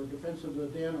nest or defense of the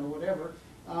den or whatever.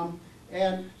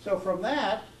 And so from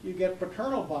that, you get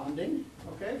paternal bonding,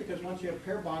 okay, because once you have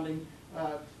pair bonding,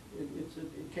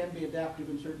 it can be adaptive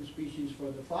in certain species for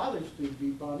the fathers to be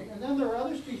bonding. And then there are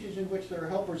other species in which there are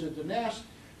helpers at the nest,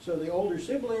 so the older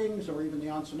siblings or even the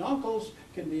aunts and uncles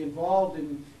can be involved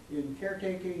in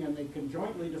caretaking, and they can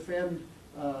jointly defend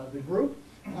the group.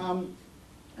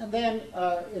 And then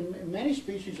in many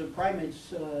species of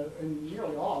primates, in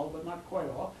nearly all, but not quite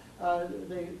all,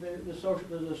 there's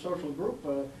a social group,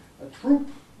 a troop,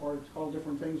 or it's called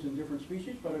different things in different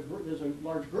species, but there's a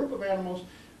large group of animals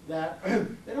that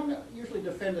they don't usually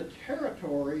defend a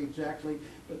territory exactly,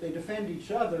 but they defend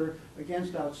each other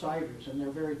against outsiders, and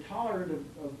they're very tolerant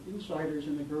of insiders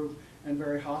in the group, and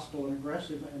very hostile and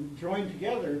aggressive, and join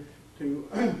together to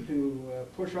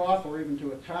push off or even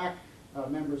to attack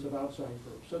members of outside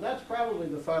groups. So that's probably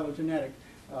the phylogenetic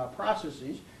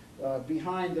processes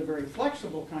behind the very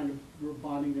flexible kind of group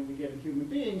bonding that we get in human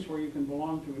beings, where you can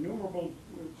belong to innumerable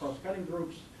cross-cutting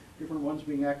groups different ones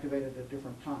being activated at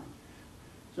different times.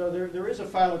 So there is a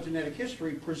phylogenetic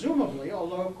history, presumably,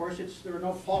 although, of course, there are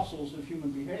no fossils of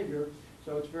human behavior,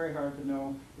 so it's very hard to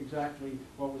know exactly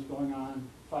what was going on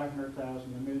 500,000,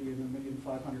 a million,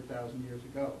 500,000 years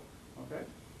ago. Okay?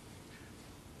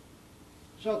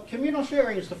 So communal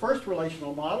sharing is the first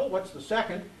relational model. What's the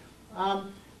second?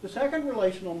 The second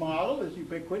relational model is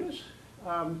ubiquitous,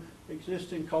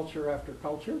 exists in culture after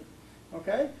culture.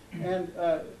 Okay? And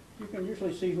you can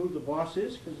usually see who the boss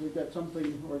is because they've got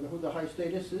something, or who the high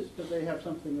status is, because they have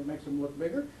something that makes them look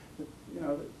bigger.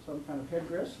 Some kind of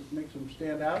headdress that makes them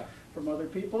stand out from other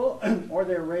people, or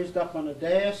they're raised up on a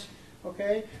dais,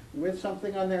 okay, with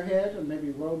something on their head, and maybe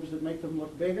robes that make them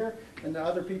look bigger, and the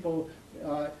other people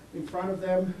in front of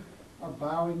them are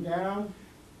bowing down,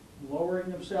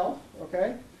 lowering themselves,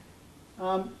 okay?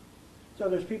 So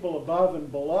there's people above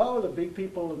and below, the big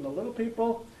people and the little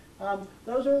people.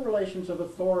 Those are relations of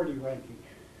authority ranking,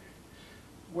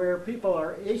 where people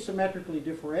are asymmetrically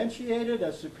differentiated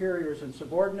as superiors and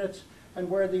subordinates, and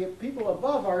where the people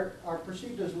above are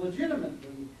perceived as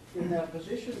legitimately in that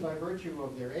position by virtue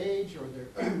of their age or their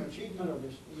achievement or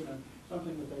this,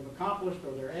 something that they've accomplished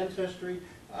or their ancestry.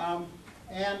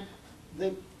 And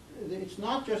it's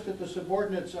not just that the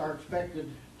subordinates are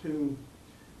expected to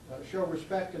show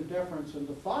respect and deference and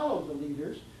to follow the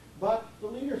leaders, but the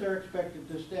leaders are expected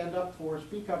to stand up for,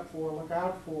 speak up for, look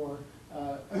out for,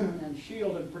 and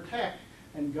shield and protect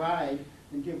and guide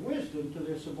and give wisdom to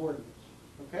their subordinates.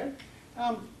 Okay?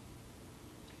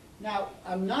 Now,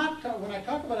 when I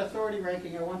talk about authority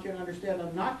ranking, I want you to understand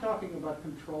I'm not talking about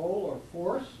control or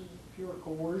force, pure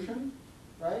coercion,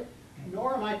 right?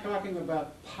 Nor am I talking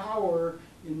about power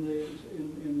in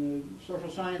the social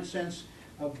science sense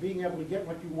of being able to get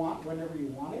what you want whenever you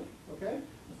want it, okay?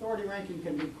 Authority ranking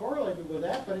can be correlated with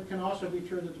that, but it can also be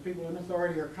true that the people in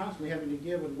authority are constantly having to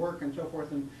give and work and so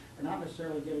forth and are not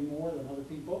necessarily getting more than other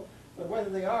people. But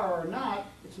whether they are or not,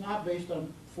 it's not based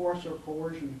on force or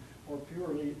coercion or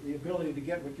purely the ability to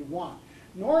get what you want.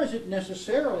 Nor is it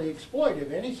necessarily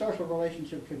exploitive. Any social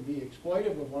relationship can be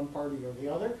exploitive of one party or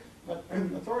the other, but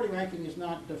authority ranking is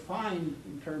not defined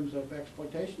in terms of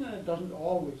exploitation, and it doesn't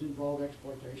always involve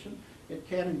exploitation. It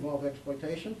can involve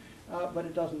exploitation, but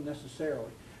it doesn't necessarily.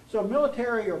 So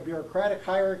military or bureaucratic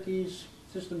hierarchies,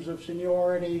 systems of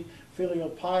seniority, filial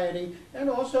piety, and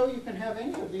also you can have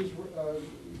any of these,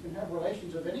 you can have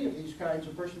relations of any of these kinds. A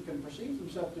person can perceive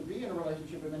himself to be in a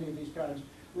relationship of any of these kinds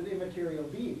with immaterial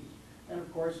beings. And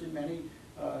of course, in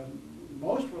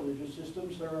most religious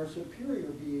systems, there are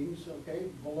superior beings, okay,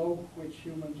 below which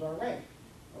humans are ranked.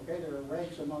 Okay, there are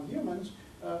ranks among humans,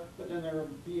 but then there are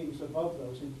beings above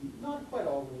those, in not quite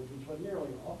all religions, but nearly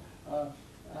all.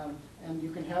 And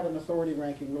you can have an authority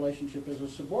ranking relationship as a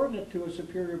subordinate to a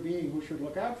superior being who should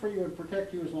look out for you and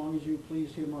protect you as long as you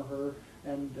please him or her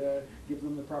and give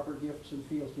them the proper gifts and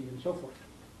fealty and so forth.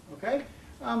 Okay?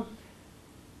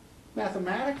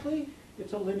 Mathematically,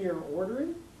 it's a linear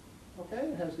ordering. Okay?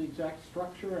 It has the exact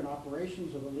structure and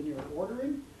operations of a linear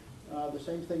ordering. The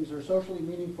same things are socially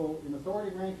meaningful in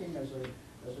authority ranking as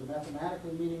are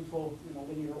mathematically meaningful in a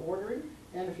linear ordering.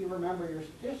 And if you remember your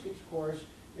statistics course,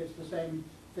 it's the same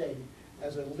thing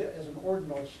as an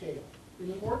ordinal scale.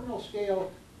 In an ordinal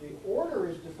scale, the order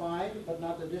is defined, but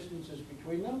not the distances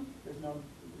between them. There's no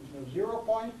 0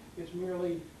 point. It's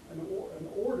merely an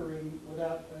ordering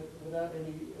without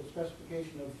any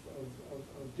specification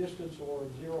of distance or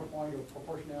 0 point or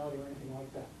proportionality or anything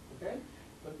like that. Okay,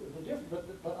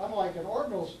 but unlike an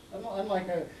ordinal, unlike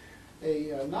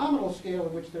a nominal scale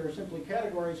in which there are simply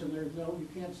categories and you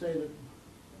can't say that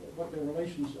what their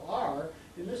relations are.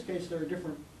 In this case, there are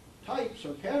different types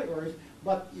or categories,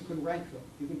 but you can rank them.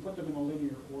 You can put them in a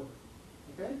linear order.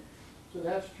 Okay? So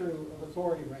that's true of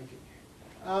authority ranking.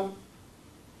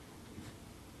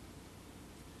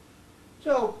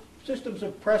 So systems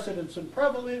of precedence and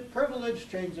privilege,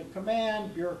 chains of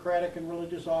command, bureaucratic and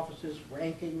religious offices,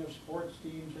 ranking of sports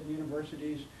teams and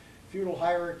universities, feudal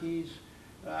hierarchies,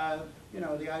 the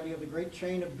idea of the great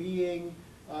chain of being.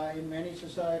 In many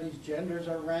societies, genders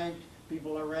are ranked.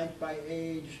 People are ranked by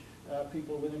age.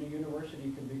 People within a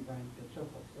university can be ranked, and so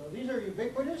forth. So these are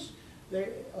ubiquitous.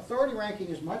 Authority ranking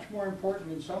is much more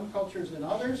important in some cultures than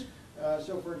others.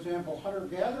 So, for example,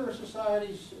 hunter-gatherer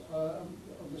societies of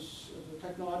the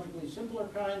technologically simpler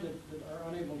kind that are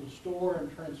unable to store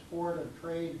and transport and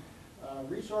trade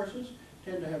resources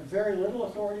tend to have very little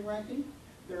authority ranking.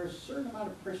 There is a certain amount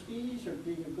of prestige of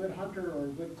being a good hunter or a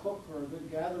good cook or a good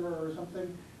gatherer or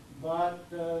something, but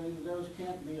those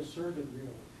can't be asserted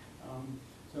really.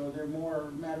 So they're more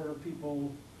a matter of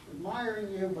people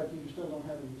admiring you, but you still don't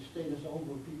have any status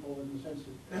over people in the sense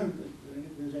that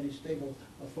there's any stable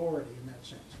authority in that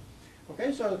sense.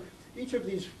 Okay, so each of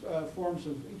these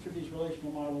each of these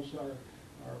relational models are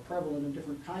prevalent in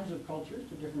different kinds of cultures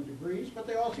to different degrees, but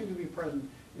they all seem to be present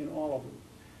in all of them.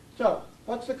 So,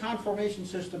 what's the conformation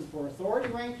system for authority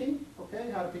ranking?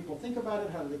 Okay, how do people think about it?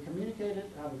 How do they communicate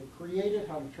it? How do they create it?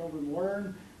 How do children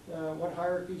learn what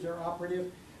hierarchies are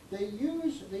operative?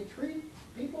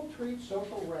 People treat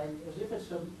social rank as if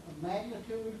it's a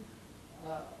magnitude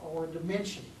or a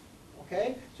dimension.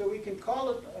 Okay, so we can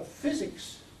call it a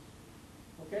physics.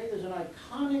 Okay, there's an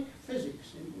iconic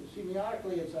physics.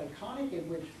 Semiotically, it's iconic in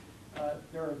which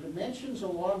there are dimensions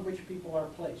along which people are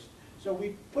placed. So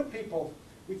we put people,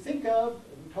 we think of,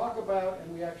 we talk about,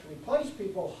 and we actually place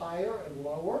people higher and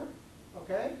lower.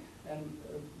 Okay, and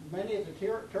many of the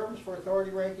terms for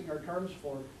authority ranking are terms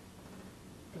for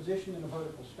position in a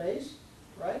vertical space,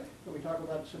 right? So we talk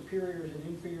about superiors and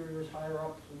inferiors, higher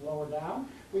up and lower down.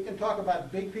 We can talk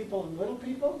about big people and little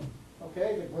people,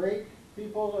 okay, the great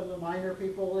people and the minor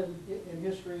people in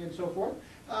history and so forth.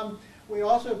 We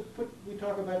also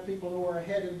talk about people who are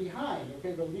ahead and behind,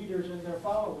 okay, the leaders and their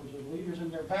followers, the leaders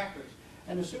and their backers.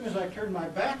 And as soon as I turn my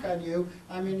back on you,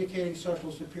 I'm indicating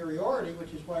social superiority,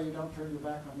 which is why you don't turn your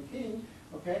back on the king,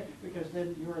 okay, because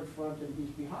then you're in front and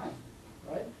he's behind,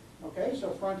 right? Okay, so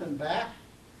front and back.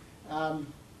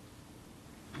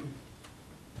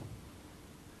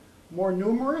 More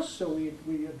numerous, so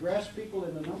we address people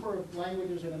in a number of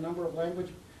languages, in a number of language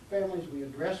families. We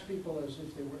address people as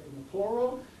if they were in the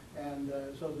plural, and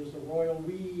so there's the royal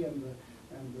we and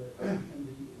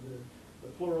the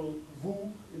plural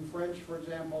vous in French, for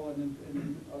example, and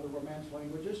in other Romance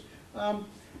languages.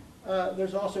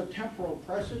 There's also temporal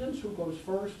precedence, who goes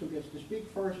first, who gets to speak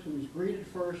first, who is greeted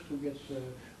first, who gets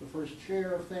the first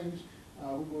share of things,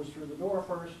 who goes through the door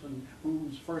first, and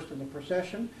who's first in the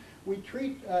procession. We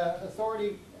treat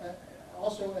authority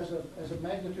also as a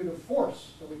magnitude of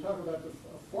force. So we talk about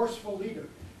a forceful leader.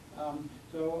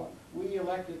 So we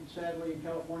elected, sadly, in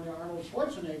California, Arnold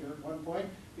Schwarzenegger at one point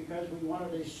because we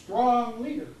wanted a strong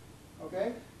leader.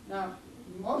 Okay? Now,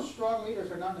 most strong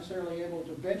leaders are not necessarily able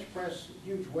to bench press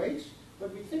huge weights,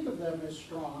 but we think of them as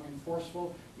strong and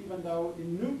forceful, even though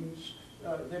in Newton's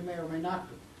they may or may not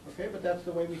be. Okay? But that's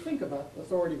the way we think about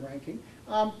authority ranking.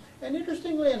 And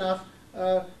interestingly enough,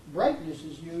 brightness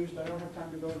is used. I don't have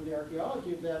time to go into the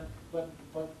archaeology of that, but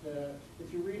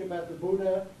if you read about the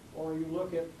Buddha, or you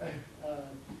look at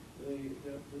the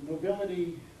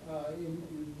nobility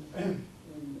in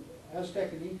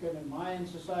Aztec and Incan and Mayan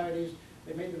societies,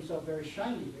 they made themselves very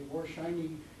shiny. They wore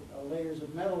shiny layers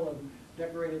of metal and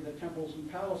decorated the temples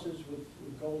and palaces with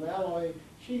gold alloy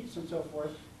sheets and so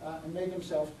forth, and made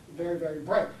themselves very, very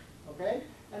bright. Okay?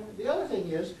 And the other thing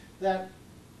is that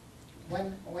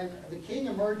when the king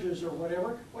emerges or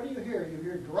whatever, what do you hear? You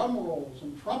hear drum rolls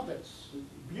and trumpets, and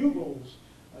bugles,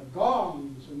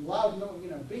 gongs, and loud,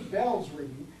 big bells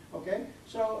ringing. Okay,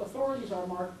 so authorities are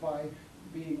marked by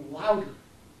being louder.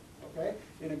 Okay,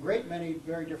 in a great many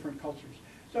very different cultures.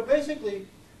 So basically,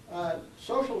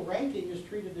 social ranking is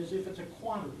treated as if it's a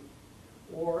quantity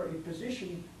or a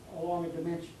position along a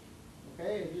dimension.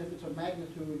 Okay, as if it's a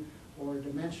magnitude or a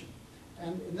dimension,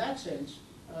 and in that sense,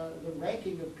 the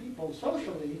ranking of people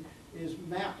socially is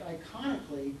mapped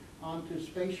iconically onto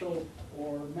spatial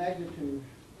or magnitude,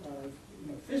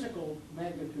 physical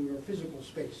magnitude or physical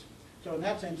space. So in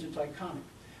that sense, it's iconic.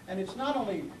 And it's not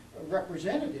only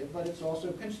representative, but it's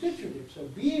also constitutive. So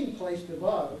being placed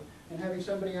above and having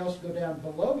somebody else go down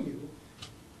below you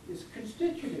is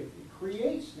constitutive. It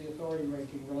creates the authority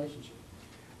ranking relationship.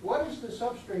 What is the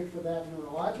substrate for that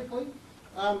neurologically?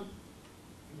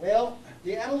 Well,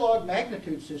 the analog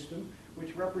magnitude system,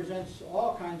 which represents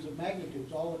all kinds of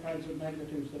magnitudes, all the kinds of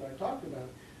magnitudes that I talked about,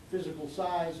 physical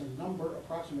size and number,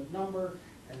 approximate number,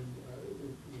 and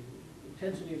the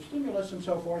intensity of stimulus and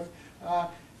so forth,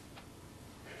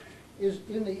 is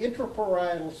in the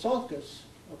intraparietal sulcus,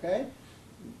 okay?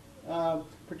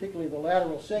 Particularly the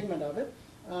lateral segment of it.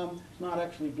 It's not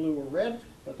actually blue or red,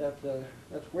 but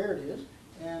that's where it is.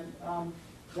 And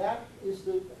that is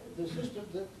the system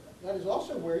that is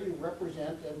also where you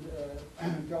represent,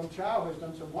 and Joan Chow has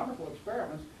done some wonderful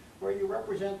experiments, where you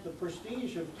represent the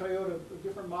prestige of Toyota,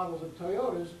 different models of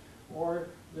Toyotas, or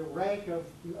the rank of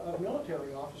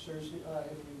military officers. If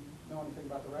you know anything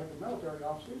about the rank of military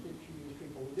officers, these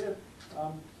people who did,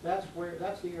 that's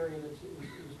the area that is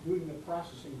doing the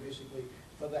processing basically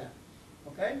for that.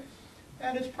 Okay?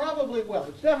 And it's probably, well,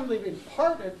 it's definitely in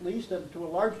part at least, and to a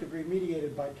large degree,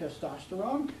 mediated by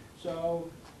testosterone. So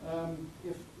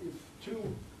if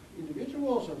two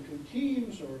individuals or two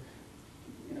teams or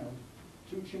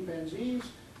two chimpanzees.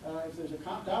 If there's a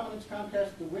dominance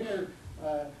contest, the winner's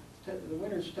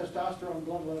testosterone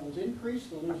blood levels increase,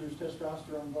 the loser's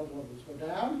testosterone blood levels go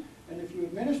down, and if you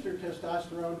administer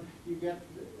testosterone, you get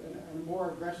a more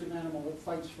aggressive animal that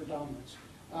fights for dominance.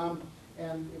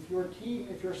 And if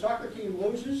your soccer team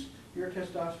loses, your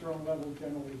testosterone level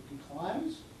generally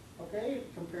declines, okay,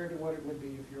 compared to what it would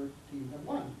be if your team had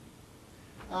won.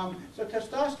 So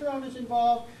testosterone is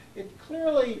involved. It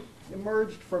clearly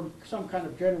emerged from some kind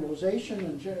of generalization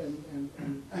and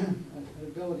an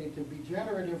ability to be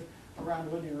generative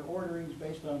around linear orderings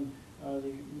based on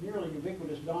the nearly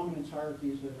ubiquitous dominance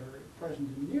hierarchies that are present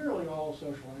in nearly all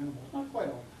social animals. Not quite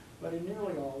all, but in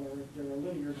nearly all there are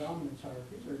linear dominance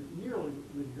hierarchies. They're nearly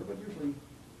linear, but usually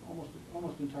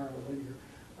almost entirely linear.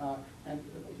 And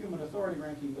human authority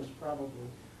ranking was probably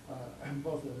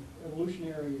both an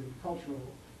evolutionary and cultural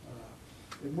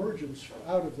emergence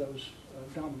out of those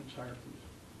dominance hierarchies.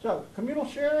 So, communal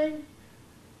sharing,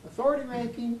 authority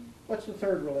ranking. What's the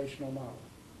third relational model?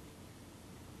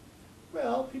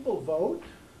 Well, people vote.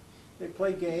 They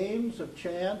play games of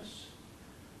chance.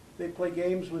 They play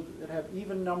games that have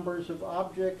even numbers of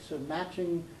objects and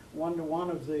matching one-to-one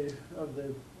of the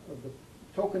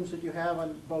tokens that you have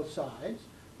on both sides.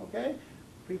 Okay,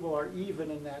 people are even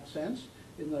in that sense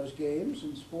in those games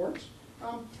and sports.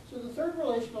 So the third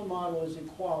relational model is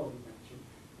equality matching.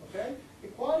 Okay,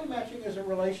 equality matching is a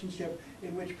relationship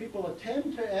in which people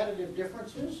attend to additive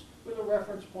differences with a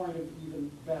reference point of even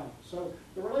balance. So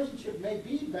the relationship may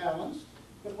be balanced,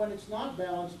 but when it's not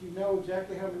balanced, you know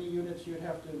exactly how many units you'd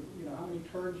have to, how many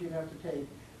turns you'd have to take,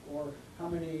 or how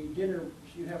many dinners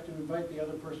you'd have to invite the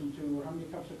other person to, or how many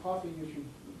cups of coffee you should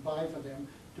buy for them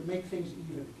to make things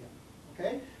even again.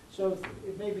 Okay? So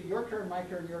it may be your turn, my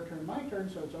turn, your turn, my turn,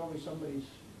 so it's always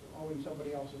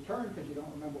somebody else's turn because you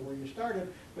don't remember where you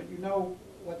started, but you know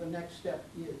what the next step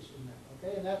is in that.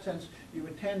 Okay? In that sense, you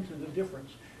attend to the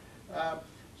difference.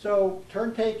 So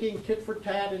turn-taking,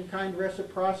 tit-for-tat, in kind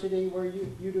reciprocity, where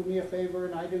you do me a favor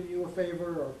and I do you a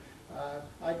favor, or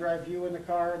I drive you in the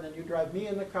car and then you drive me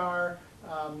in the car.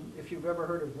 If you've ever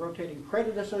heard of rotating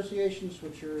credit associations,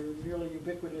 which are nearly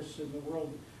ubiquitous in the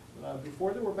world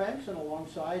before there were banks and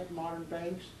alongside modern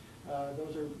banks,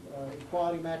 those are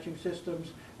equality matching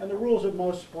systems, and the rules of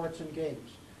most sports and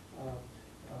games.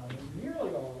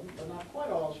 Nearly all, but not quite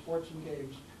all, sports and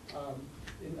games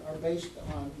are based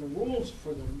on, the rules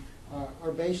for them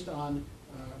are based on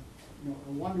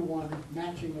a one-to-one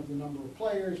matching of the number of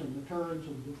players and the turns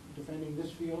and defending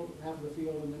this field, half of the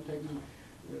field, and then taking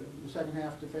the second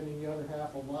half, defending the other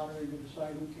half, a lottery to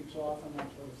decide who kicks off, and that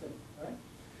sort of thing. Right?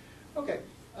 Okay.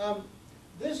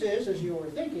 This is, as you were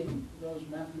thinking, those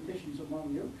mathematicians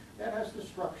among you, that has the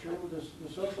structure. The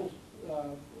social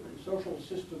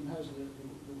system has the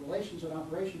relations and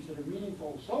operations that are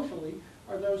meaningful socially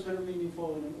are those that are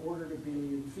meaningful in an ordered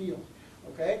abelian field.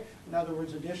 Okay? In other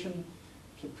words, addition,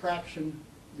 subtraction,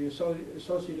 the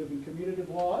associative and commutative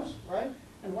laws, right?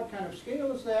 And what kind of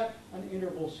scale is that? An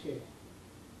interval scale.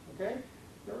 Okay?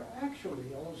 There are actually,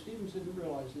 although Stevens didn't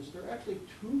realize this, there are actually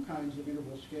two kinds of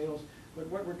interval scales, but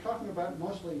what we're talking about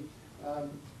mostly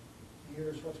here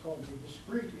is what's called the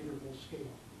discrete interval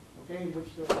scale, okay, in which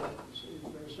there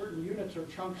are certain units or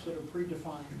chunks that are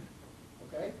predefined,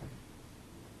 okay?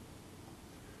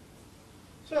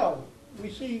 So, we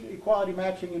see equality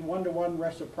matching in one-to-one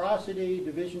reciprocity,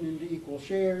 division into equal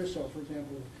shares. So, for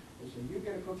example, they say you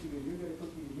get a cookie, and you get a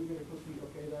cookie, and you get a cookie,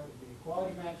 okay, that would be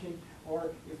equality matching.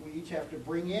 Or if we each have to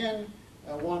bring in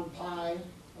one pie,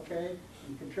 okay,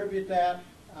 and contribute that.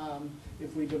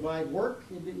 If we divide work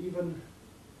into even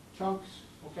chunks,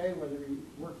 okay, whether we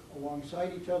work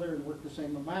alongside each other and work the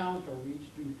same amount, or we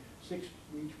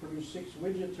each produce 6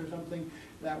 widgets or something,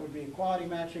 that would be equality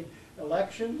matching.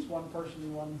 Elections, one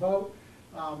person, one vote.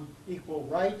 Equal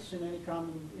rights in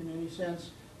any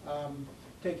sense.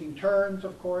 Taking turns,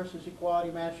 of course, is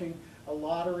equality matching. A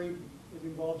lottery, it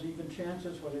involves even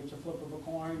chances, whether it's a flip of a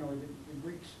coin or the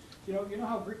Greeks. You know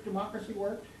how Greek democracy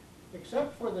worked?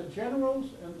 Except for the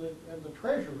generals and the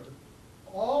treasurer,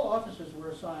 all offices were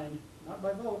assigned not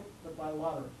by vote, but by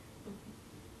lottery.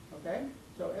 Okay?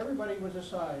 So everybody was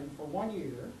assigned for 1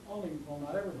 year, well,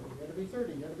 not everybody. You had to be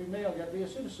 30, you had to be male, you had to be a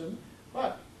citizen,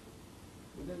 but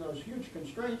within those huge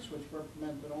constraints, which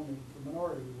meant that only the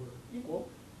minority were equal,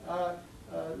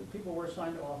 people were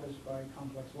assigned to office by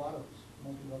complex lotteries,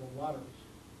 multi-level lotteries.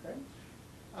 Okay?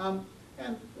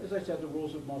 And as I said, the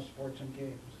rules of most sports and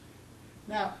games.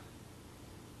 Now,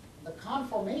 the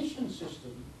conformation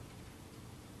system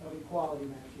of equality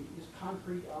matching is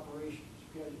concrete operations.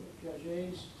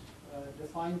 Piaget's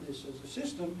defined this as a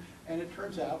system, and it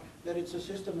turns out that it's a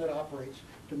system that operates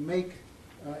to make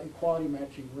equality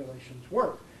matching relations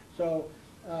work. So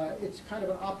it's kind of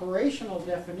an operational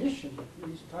definition.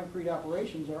 These concrete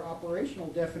operations are operational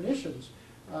definitions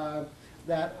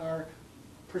that are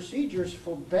procedures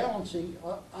for balancing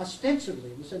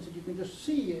ostensibly, in the sense that you can just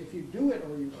see if you do it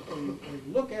or you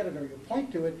look at it or you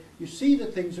point to it, you see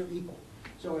that things are equal.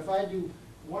 So if I do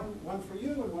one for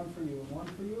you and one for you and one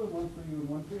for you and one for you and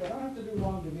one for you, I don't have to do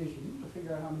long division to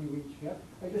figure out how many we each get.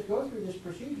 I just go through this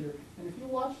procedure, and if you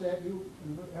watch that, you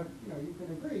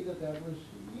can agree that that was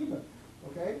even,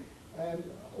 okay? And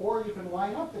or you can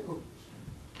line up the cookies.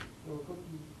 So a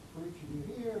cookie for each of you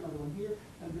here, another one here,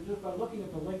 and just by looking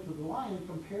at the length of the line and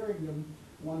comparing them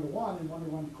one-to-one and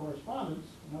one-to-one correspondence,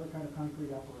 another kind of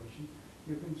concrete operation,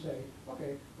 you can say,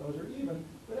 okay, those are even,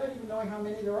 without even knowing how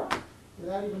many there are,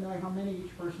 without even knowing how many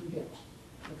each person gets.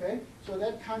 Okay? So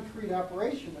that concrete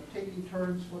operation of taking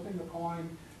turns, flipping the coin,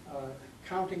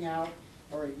 counting out,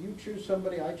 all right, you choose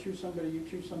somebody, I choose somebody, you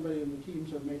choose somebody, and the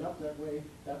teams are made up that way,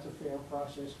 that's a fair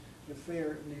process, a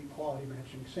fair in the equality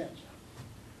matching sense.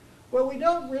 Well, we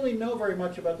don't really know very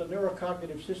much about the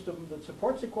neurocognitive system that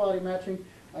supports equality matching.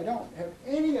 I don't have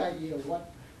any idea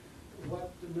what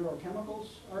the neurochemicals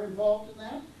are involved in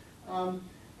that.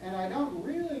 And I don't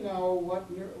really know what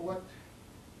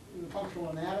the functional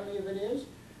anatomy of it is.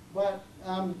 But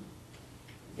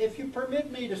if you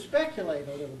permit me to speculate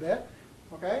a little bit,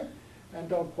 okay, and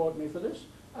don't quote me for this,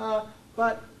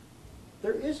 but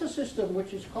there is a system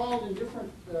which is called in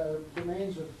different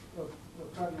domains of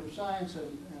cognitive science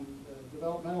and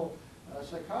developmental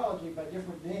psychology by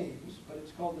different names, but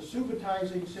it's called the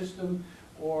subitizing system,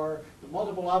 or the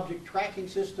multiple object tracking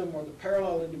system, or the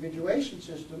parallel individuation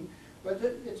system. But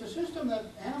it's a system that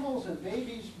animals and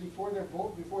babies before they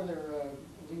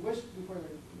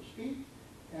speak,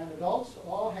 and adults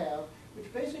all have,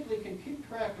 which basically can keep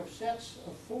track of sets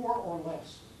of 4 or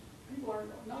less. People are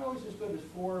not always as good as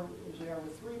 4 as they are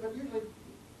with 3, but usually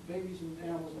babies and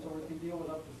animals and so on can deal with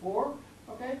up to 4,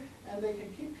 okay? And they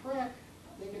can keep track,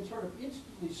 they can sort of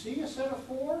instantly see a set of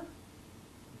 4,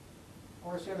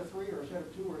 or a set of 3, or a set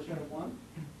of 2, or a set of 1,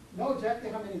 know exactly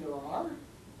how many there are,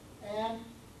 and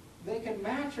they can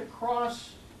match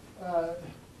across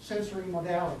sensory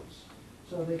modalities.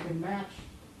 So they can match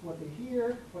what they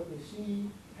hear, what they see,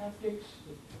 haptics,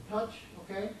 the touch,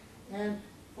 okay? And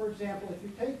for example, if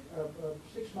you take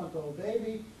a 6-month-old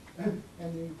baby and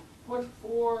you put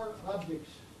 4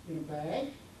 objects in a bag,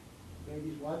 the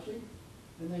baby's watching,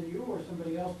 and then you or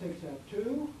somebody else takes out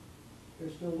 2, they're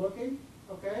still looking,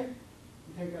 okay?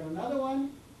 You take out another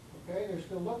one, okay, they're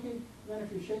still looking, then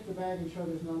if you shake the bag and show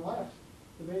there's none left,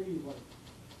 the baby's like,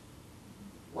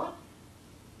 what?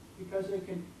 Because they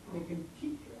can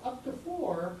keep up to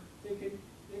 4, they can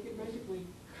basically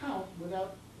count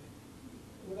without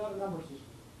a number system.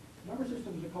 Number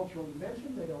system is a cultural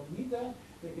invention. They don't need that.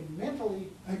 They can mentally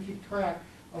keep track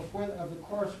of the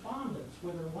correspondence,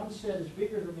 whether one set is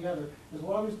bigger than the other, as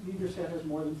long as neither set has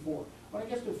more than 4. When it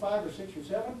gets to 5 or 6 or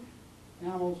 7,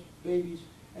 animals, babies,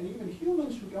 and even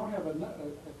humans who don't have a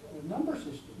number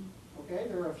system, okay,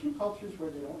 there are a few cultures where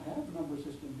they don't have a number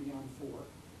system beyond 4.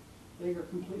 They are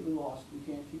completely lost. You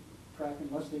can't keep track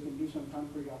unless they can do some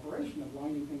concrete operation of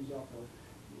lining things up, or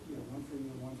one for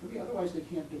you and one for me. Otherwise, they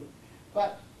can't do it.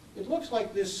 But it looks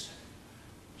like this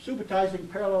subitizing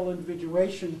parallel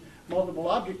individuation multiple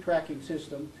object tracking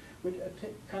system, which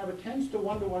kind of attends to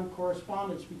one-to-one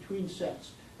correspondence between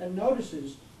sets, and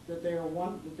notices that they are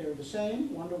the same,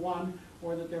 1-to-1,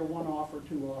 or that they're 1 off or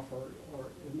 2 off, or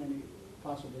as many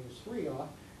possibly as 3 off.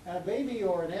 And a baby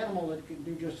or an animal that can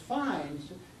do just fine,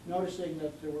 noticing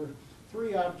that there were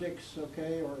 3 objects,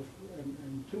 okay,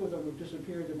 and 2 of them have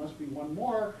disappeared, there must be 1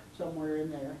 more somewhere in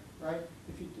there, right?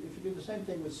 If you do the same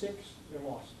thing with 6, they're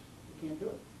lost. You can't do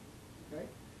it, okay?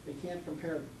 They can't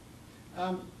compare them.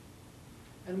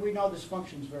 And we know this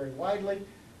functions very widely.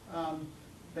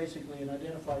 Basically, it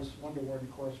identifies one-to-one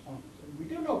correspondence. And we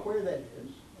do know where that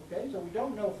is, okay? So we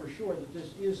don't know for sure that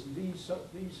this is the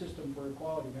system for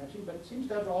equality matching, but it seems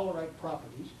to have all the right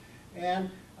properties. And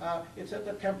it's at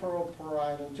the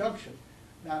temporal-parietal junction.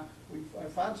 Now, I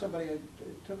found somebody, it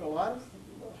took a lot of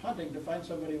hunting to find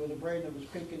somebody with a brain that was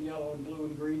pink and yellow and blue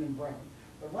and green and brown.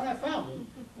 But when I found them,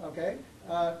 okay,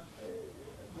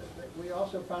 we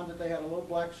also found that they had a little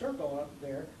black circle up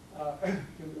there, an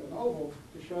oval,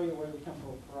 to show you where the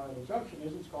temporal-parietal junction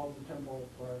is. It's called the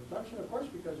temporal-parietal junction, of course,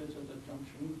 because it's at the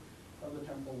junction of the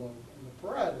temporal lobe and the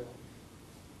parietal lobe.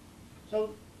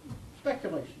 So,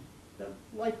 speculation. They're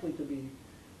likely to be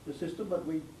the system, but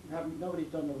nobody's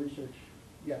done the research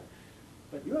yet.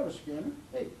 But you have a scanner.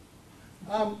 Hey.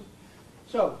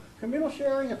 So, communal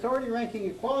sharing, authority ranking,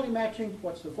 equality matching.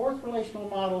 What's the 4th relational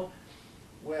model?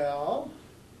 Well,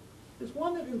 is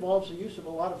one that involves the use of a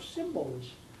lot of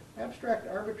symbols, abstract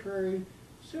arbitrary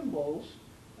symbols.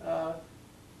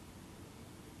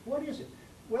 What is it?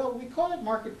 Well, we call it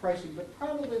market pricing, but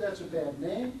probably that's a bad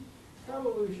name.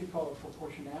 Probably we should call it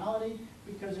proportionality,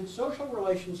 because it's social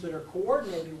relations that are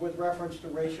coordinated with reference to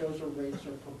ratios or rates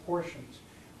or proportions.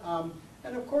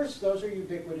 And of course, those are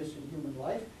ubiquitous in human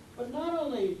life, but not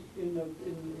only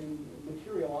in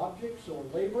material objects or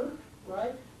labor,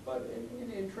 right, but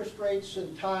in interest rates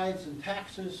and tithes and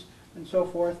taxes and so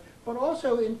forth, but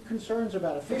also in concerns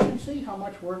about efficiency, how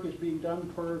much work is being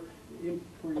done per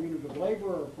unit of labor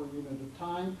or per unit of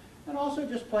time, and also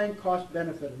just plain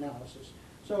cost-benefit analysis.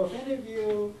 So if any of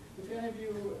you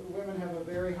women have a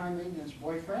very high maintenance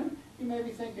boyfriend, you may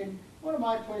be thinking, what am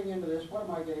I putting into this? What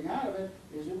am I getting out of it?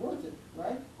 Is it worth it,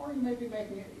 right? Or you may be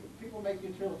people make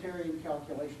utilitarian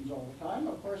calculations all the time,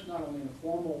 of course, not only in a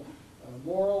formal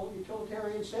moral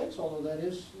utilitarian sense, although that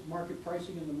is market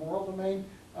pricing in the moral domain,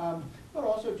 but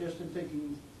also just in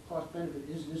thinking cost-benefit.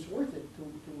 Is this worth it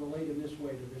to relate in this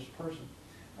way to this person?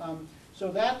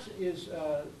 So that is,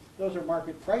 those are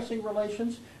market pricing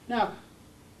relations. Now,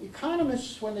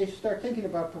 economists, when they start thinking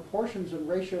about proportions and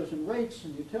ratios and rates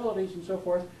and utilities and so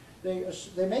forth,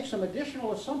 they make some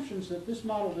additional assumptions that this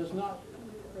model does not,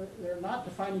 they're not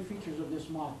defining features of this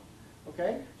model.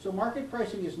 Okay? So market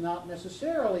pricing is not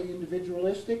necessarily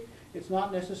individualistic, it's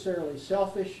not necessarily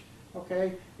selfish,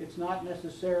 okay? It's not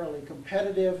necessarily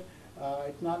competitive,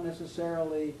 it's not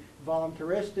necessarily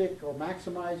voluntaristic or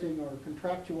maximizing or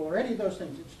contractual or any of those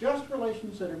things. It's just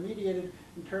relations that are mediated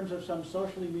in terms of some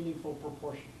socially meaningful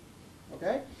proportion.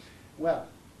 Okay? Well,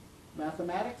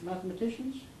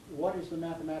 mathematicians, what is the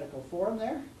mathematical form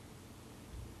there?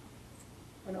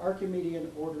 An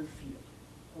Archimedean ordered field.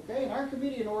 Okay? An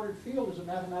Archimedean ordered field is a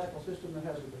mathematical system that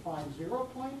has a defined 0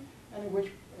 point, and in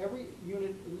which every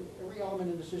unit, every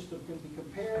element in the system can be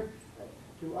compared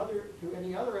to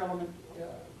any other element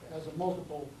as a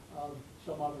multiple of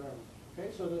some other element.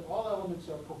 Okay, so that all elements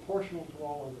are proportional to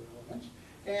all other elements,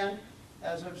 and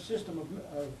as a system of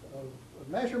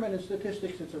measurement and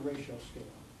statistics, it's a ratio scale.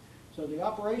 So the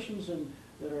operations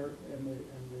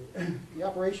the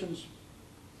operations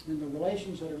and the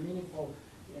relations that are meaningful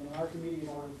in an Archimedean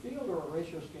ordered field or a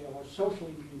ratio scale are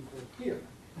socially meaningful here,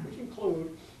 which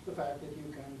include the fact that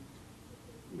you can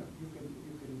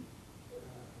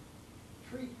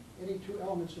treat any two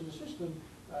elements in the system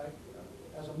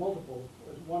as a multiple,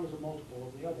 as one is a multiple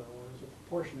of the other, or as a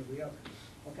proportion of the other.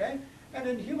 Okay? And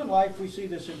in human life, we see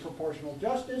this in proportional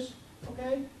justice.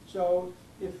 Okay? So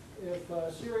if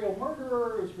a serial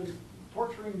murderer has been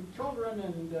torturing children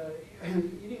and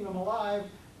eating them alive,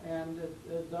 and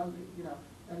done,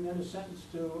 and then is sentenced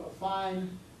to a fine,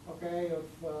 okay, of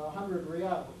 100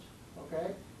 reals.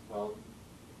 Okay? Well,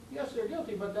 yes, they're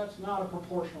guilty, but that's not a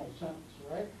proportional sentence,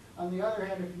 right? On the other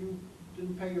hand, if you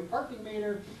didn't pay your parking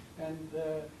meter and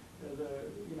the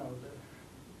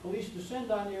police descend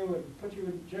on you and put you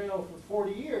in jail for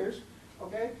 40 years,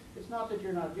 okay, it's not that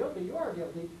you're not guilty, you are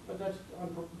guilty, but that's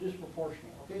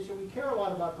disproportional. Okay, so we care a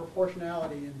lot about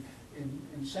proportionality in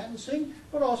sentencing,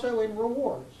 but also in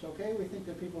rewards. Okay, we think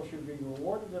that people should be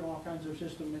rewarded in all kinds of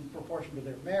systems in proportion to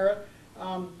their merit.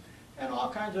 And all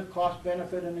kinds of cost,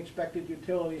 benefit, and expected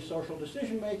utility, social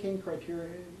decision-making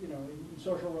criteria. In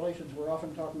social relations, we're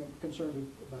often concerned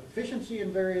about efficiency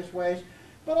in various ways,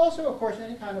 but also, of course,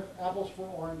 any kind of apples for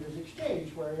oranges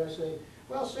exchange, where you say,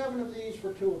 well, 7 of these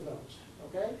for 2 of those,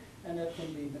 okay? And that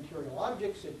can be material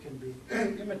objects, it can be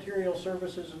immaterial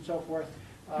services, and so forth.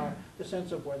 The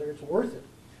sense of whether it's worth it.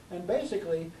 And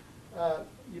basically,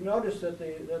 you notice that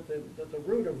the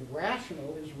root of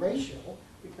rational is racial,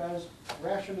 because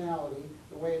rationality,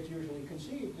 the way it's usually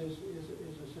conceived, is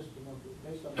a system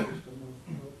based on a system of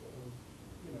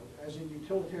as in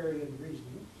utilitarian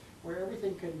reasoning, where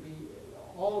everything can be,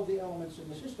 all of the elements in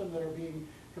the system that are being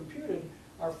computed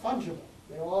are fungible.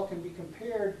 They all can be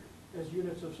compared as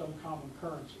units of some common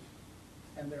currency,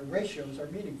 and their ratios are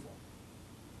meaningful.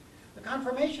 The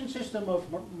confirmation system of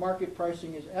market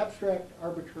pricing is abstract,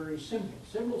 arbitrary symbols.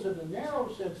 Symbols in the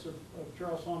narrow sense of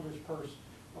Charles Saunders' purse,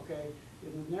 okay,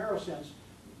 in the narrow sense,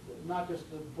 not just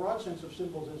the broad sense of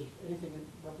symbols as anything that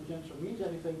represents or means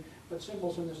anything, but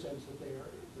symbols in the sense that they are,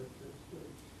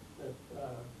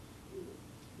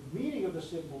 the meaning of the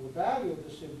symbol, the value of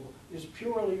the symbol, is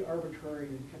purely arbitrary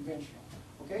and conventional.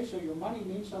 Okay, so your money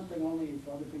means something only if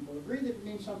other people agree that it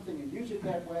means something and use it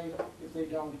that way. If they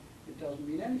don't, it doesn't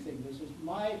mean anything. This is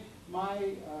my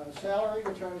salary,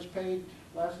 which I was paid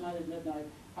last night at midnight.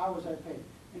 How was I paid?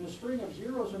 In a string of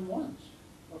zeros and ones,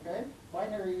 okay?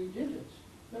 Binary digits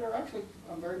that are actually,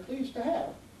 I'm very pleased to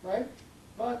have, right?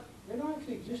 But they don't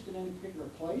actually exist in any particular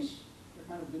place. They're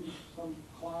kind of in some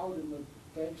cloud in the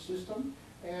bank system,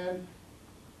 and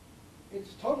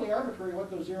it's totally arbitrary what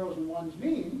those zeros and ones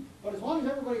mean, but as long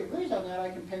as everybody agrees on that, I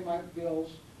can pay my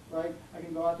bills, right? I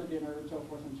can go out to dinner and so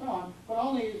forth and so on, but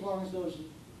only as long as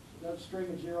that string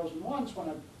of zeros and ones, when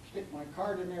I stick my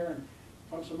card in there and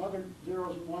put some other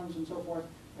zeros and ones and so forth,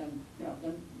 and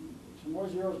then some more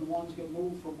zeros and ones get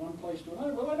moved from one place to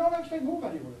another. Well, they don't actually move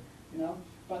anywhere,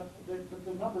 but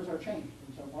the numbers are changed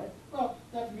in some way. Well,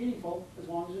 that's meaningful as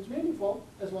long as it's meaningful,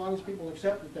 as long as people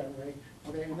accept it that way,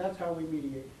 okay? And that's how we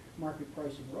mediate market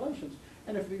pricing relations.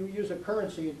 And if you use a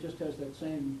currency, it just has that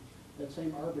same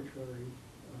arbitrary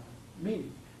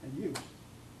meaning and use.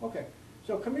 Okay,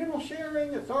 so communal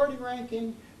sharing, authority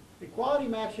ranking, equality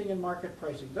matching, and market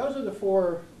pricing. Those are the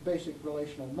four basic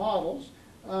relational models.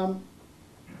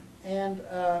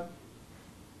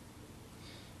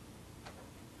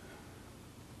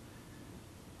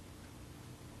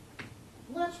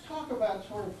 Let's talk about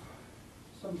sort of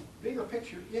some bigger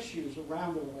picture issues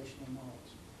around the relational models.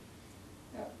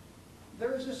 Now,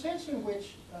 there is a sense in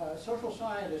which social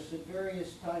scientists at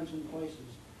various times and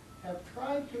places have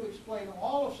tried to explain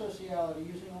all of sociality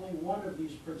using only one of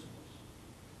these principles.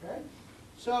 Okay?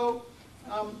 So,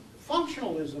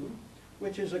 functionalism,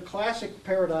 which is a classic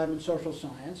paradigm in social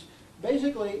science,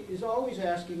 basically is always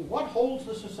asking what holds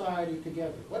the society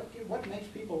together? What makes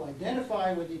people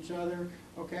identify with each other?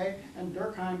 Okay? And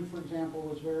Durkheim, for example,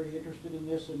 was very interested in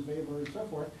this, and Weber and so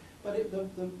forth. But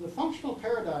the functional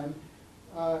paradigm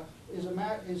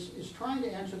is trying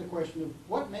to answer the question of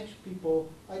what makes people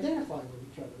identify with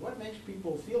each other? What makes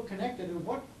people feel connected, and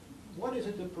what is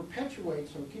it that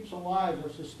perpetuates or keeps alive or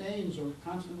sustains or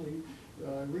constantly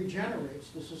regenerates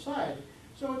the society?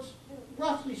 So it's,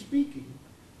 roughly speaking,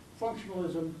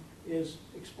 functionalism is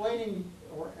explaining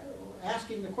or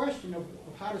asking the question of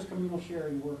how does communal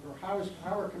sharing work, or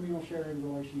how are communal sharing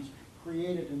relations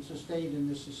created and sustained in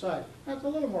this society. That's a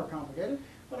little more complicated,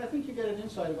 but I think you get an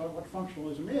insight about what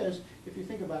functionalism is if you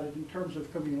think about it in terms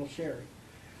of communal sharing.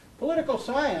 Political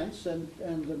science and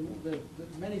the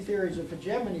many theories of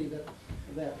hegemony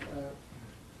that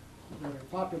are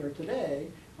popular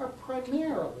today are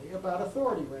primarily about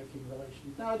authority ranking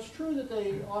relations. Now, it's true that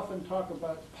they often talk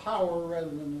about power rather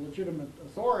than legitimate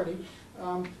authority,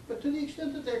 but to the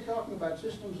extent that they're talking about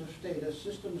systems of status,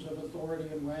 systems of authority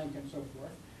and rank and so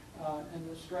forth, and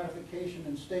the stratification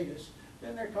and status,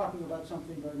 then they're talking about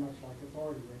something very much like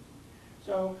authority ranking.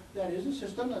 So that is a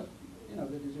system that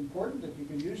that is important, that you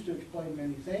can use to explain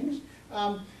many things.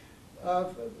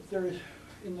 There is,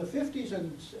 in the 50s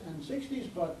and 60s,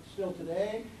 but still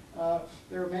today,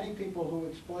 there are many people who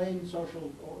explain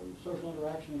social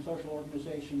interaction and social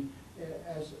organization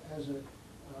as a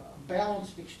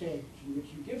balanced exchange, in which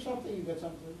you give something, you get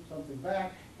something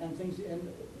back, and things. And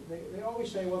they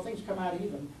always say, well, things come out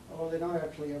even, although they don't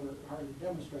actually ever hardly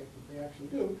demonstrate that they actually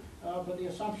do. But the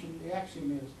assumption, the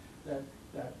axiom is that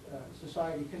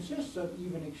society consists of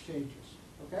even exchanges.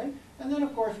 Okay, and then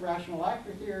of course rational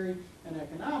actor theory and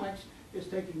economics is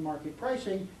taking market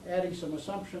pricing, adding some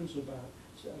assumptions about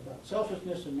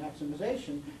selfishness and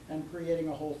maximization, and creating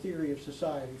a whole theory of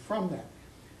society from that.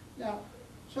 Now,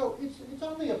 so it's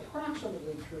only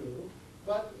approximately true,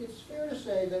 but it's fair to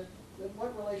say that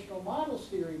what relational models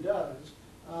theory does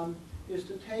is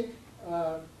to take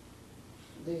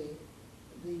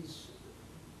these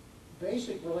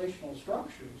basic relational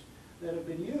structures that have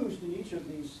been used in each of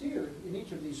these theories, in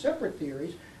each of these separate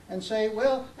theories, and say,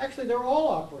 well, actually they're all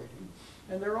operating,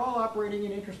 and they're all operating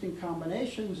in interesting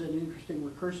combinations and interesting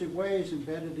recursive ways,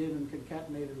 embedded in and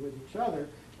concatenated with each other.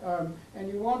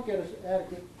 And you won't get an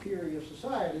adequate theory of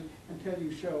society until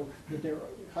you show that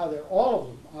how they're all of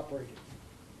them operating.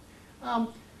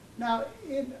 Now,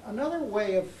 in another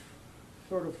way of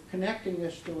sort of connecting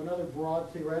this to another broad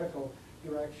theoretical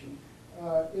direction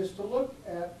is to look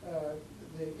at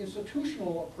the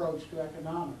institutional approach to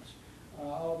economics.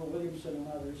 Oliver Williamson and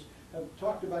others have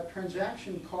talked about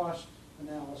transaction cost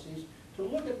analyses to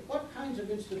look at what kinds of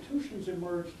institutions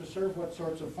emerge to serve what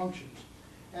sorts of functions.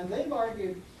 And they've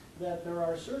argued that there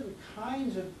are certain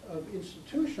kinds of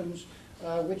institutions,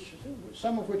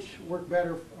 some of which work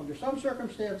better under some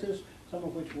circumstances, some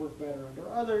of which work better under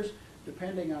others,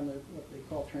 depending on what they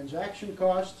call transaction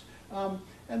costs.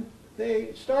 And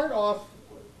they start off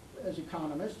as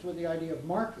economists with the idea of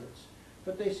markets,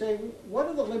 but they say, what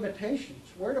are the limitations?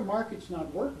 Where do markets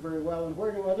not work very well, and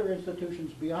where do other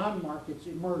institutions beyond markets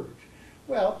emerge?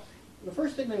 Well, the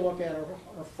first thing they look at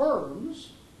are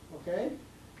firms, okay,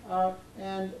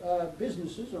 and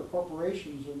businesses or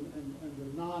corporations and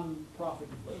the non-profit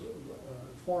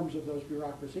forms of those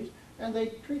bureaucracies. And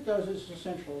they treat those as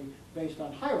essentially based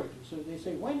on hierarchy. So they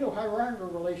say, when do hierarchical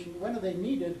relations, when are they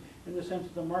needed in the sense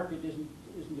that the market isn't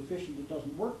efficient, it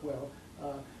doesn't work well,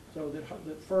 so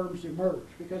that firms emerge.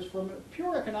 Because from a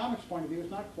pure economics point of view,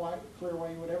 it's not quite clear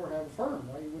why you would ever have a firm,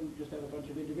 why you wouldn't just have a bunch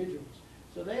of individuals.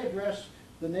 So they address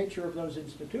the nature of those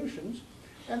institutions,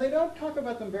 and they don't talk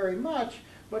about them very much,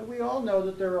 but we all know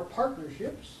that there are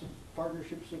partnerships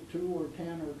of 2 or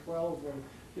 10 or 12, or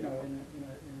in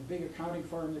a big accounting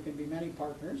firm there can be many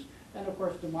partners, and of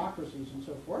course democracies and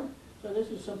so forth. So this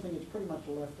is something that's pretty much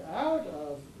left out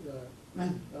of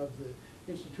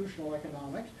the institutional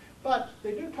economics. But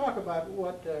they do talk about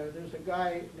what, there's a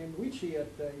guy named Weechee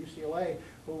at UCLA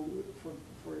who,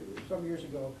 for some years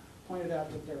ago, pointed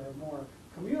out that there are more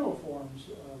communal forms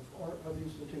of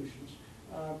institutions.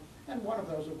 And one of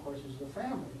those, of course, is the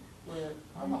family, where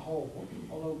on the whole,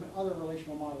 although other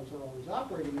relational models are always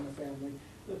operating in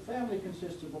the family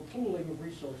consists of a pooling of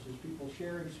resources, people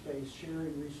sharing space,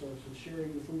 sharing resources,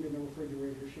 sharing the food in the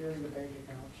refrigerator, sharing the bank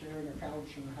account, sharing a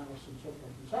couch in the house, and so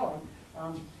forth and so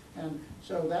on. And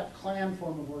so that clan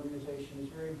form of organization is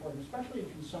very important, especially in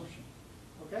consumption.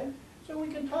 Okay? So we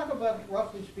can talk about,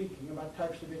 roughly speaking, about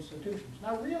types of institutions.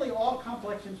 Now really all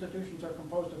complex institutions are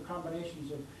composed of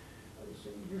combinations of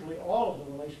usually all of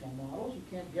the relational models. You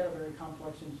can't get a very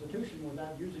complex institution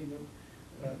without using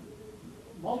the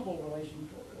multiple relational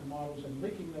models and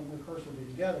linking them recursively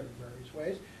together in various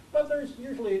ways. But there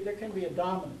can be a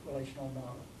dominant relational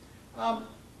model.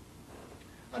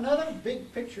 Another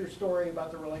big picture story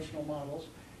about the relational models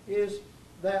is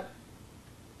that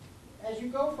as you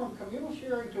go from communal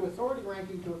sharing to authority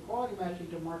ranking to equality matching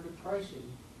to market pricing,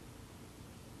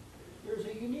 there's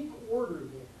a unique order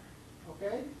there,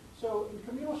 okay? So in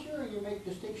communal sharing, you make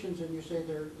distinctions and you say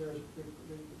there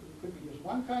could be just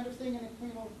one kind of thing in a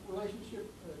communal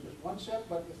relationship, just one set,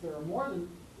 but if there are more than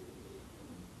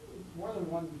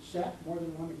one set, more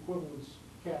than one equivalence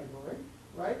category,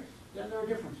 right, then there are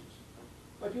differences.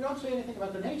 But you don't say anything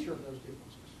about the nature of those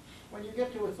differences. When you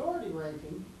get to authority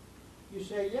ranking, you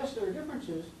say, yes, there are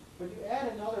differences, but you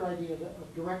add another idea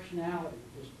of directionality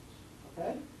of distance,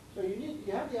 okay? So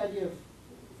you have the idea of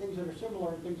things that are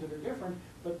similar and things that are different,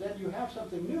 but then you have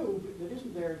something new that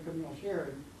isn't there in communal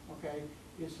sharing, okay?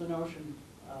 It's the notion,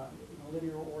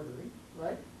 linear ordering,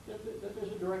 right? That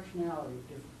there's a directionality of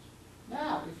difference.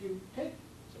 Now, if you take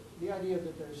the idea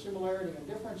that there's similarity and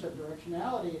difference and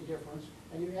directionality and difference,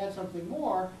 and you add something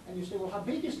more, and you say, well, how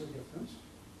big is the difference?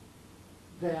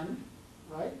 Then,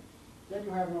 right? Then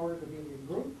you have an order Abelian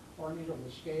group, or an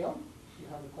interval scale. You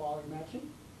have equality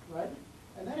matching, right?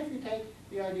 And then if you take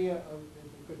the idea of,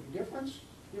 there could be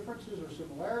differences or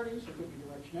similarities, there could be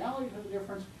directionality to the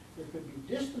difference, there could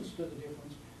be distance to the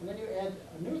difference, and then you add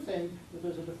a new thing, that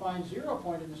there's a defined 0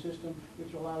 point in the system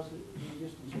which allows the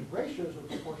distance of ratios or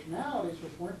proportionalities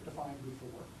which weren't defined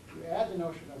before. You add the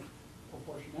notion of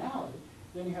proportionality,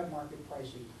 then you have market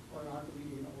pricing or an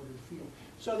Archimedean ordered field.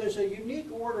 So there's a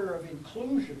unique order of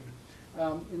inclusion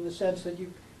in the sense that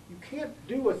you can't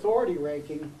do authority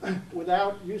ranking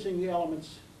without using the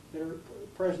elements that are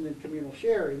present in communal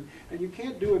sharing, and you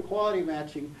can't do equality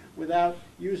matching without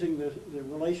using the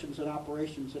relations and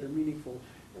operations that are meaningful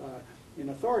in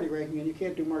authority ranking, and you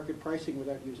can't do market pricing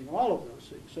without using all of those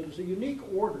things. So there's a unique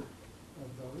order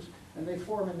of those, and they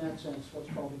form in that sense what's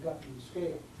called the Gutman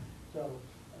scale. So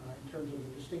in terms of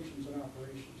the distinctions and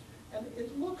operations. And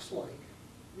it looks like,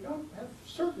 we don't have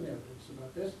certain evidence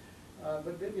about this,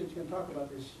 but Vivian's going to talk about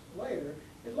this later.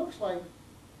 It looks like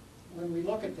when we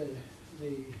look at the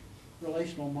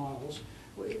relational models,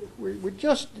 we're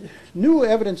just, new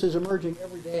evidence is emerging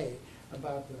every day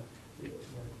about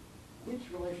which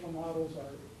relational models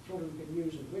our children can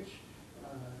use at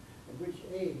which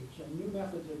age, and new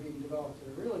methods are being developed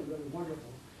that are really, really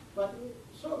wonderful. But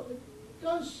so it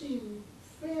does seem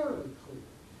fairly clear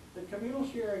that communal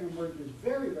sharing emerges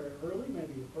very, very early,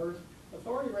 maybe at birth.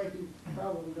 Authority ranking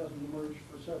probably doesn't emerge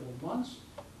for several months.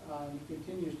 It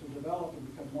continues to develop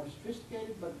and become more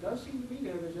sophisticated, but it does seem to be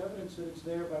there. There's evidence that it's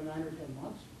there by 9 or 10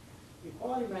 months.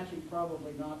 Equality matching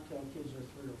probably not till kids are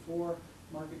 3 or 4.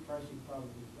 Market pricing probably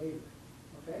later.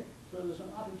 Okay? So there's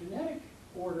an autogenetic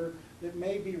order that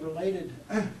may be related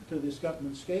to this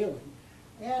Gutman scaling.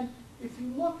 And if you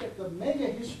look at the mega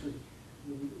history,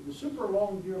 the super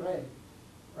longue durée,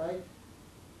 right?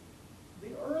 The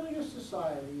earliest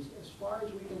societies, as far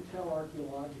as we can tell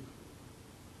archaeologically,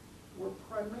 were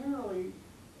primarily,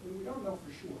 and we don't know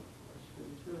for sure, of course,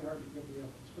 because it's really hard to get the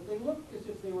evidence, but they looked as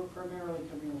if they were primarily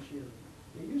communal sharing.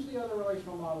 They used the other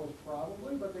relational models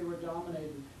probably, but they were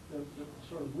dominated, the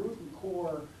sort of root and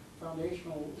core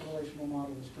foundational relational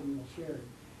model is communal sharing.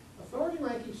 authority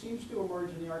ranking seems to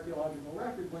emerge in the archaeological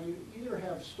record when you either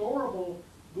have storable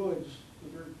goods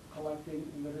that you're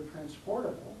collecting and that are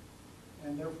transportable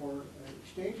and therefore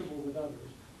exchangeable with others,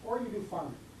 or you do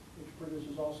farming, which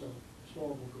produces also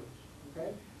storable goods.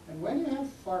 Okay? And when you have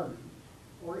farming,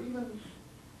 or even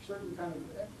certain kind of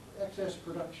excess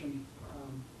production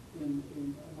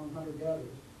among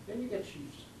hunter-gatherers, then you get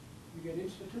chiefs. You get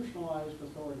institutionalized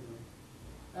authority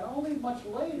ranking. And only much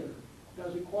later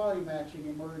does equality matching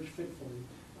emerge fitfully,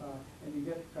 and you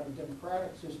get kind of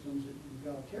democratic systems and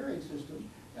egalitarian systems.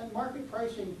 And market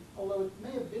pricing, although it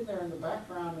may have been there in the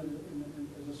background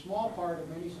as a small part of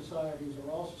many societies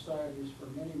or all societies for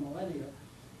many millennia,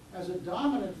 as a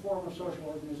dominant form of social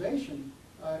organization,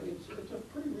 it's a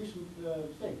pretty recent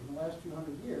thing in the last few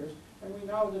hundred years. And we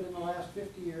know that in the last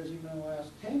 50 years, even in the last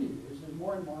 10 years, there's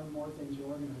more and more and more things are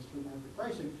organized through market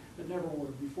pricing that never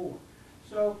were before.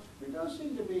 So there does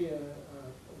seem to be a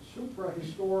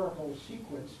supra-historical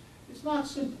sequence. It's not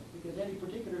simple, because any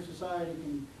particular society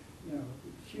can,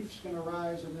 chiefs can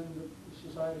arise and then the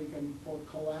society can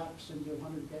collapse into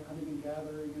hunting and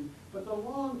gathering. But the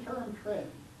long-term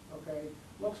trend, okay,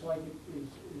 looks like it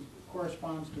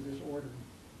corresponds to this order.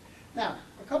 Now,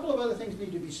 a couple of other things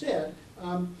need to be said.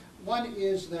 One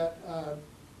is that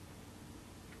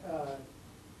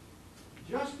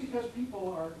just because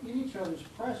people are in each other's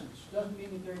presence doesn't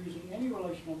mean that they're using any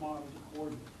relational model to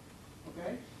coordinate.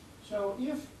 Okay? So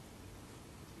if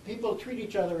people treat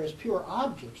each other as pure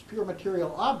objects, pure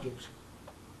material objects,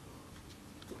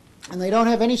 and they don't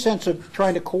have any sense of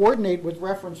trying to coordinate with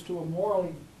reference to a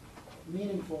morally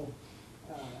meaningful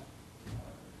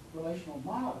relational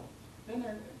model, then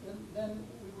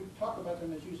we would talk about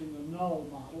them as using the null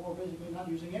model, or basically not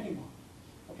using any model.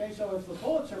 Okay, so if the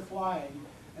bullets are flying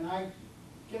and I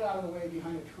get out of the way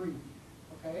behind a tree,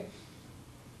 okay,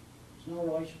 there's no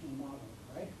relational model,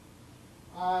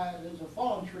 right? There's a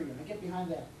fallen tree and I get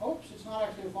behind that. Oops, it's not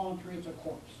actually a fallen tree, it's a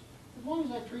corpse. As long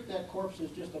as I treat that corpse as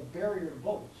just a barrier to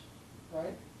bullets,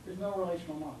 right, there's no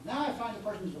relational model. Now I find the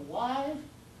person's alive,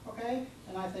 okay,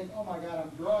 and I think, oh my God,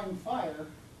 I'm drawing fire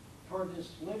toward this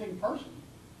living person,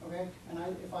 okay, and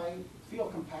if I feel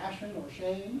compassion or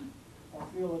shame, or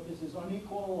feel that this is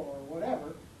unequal or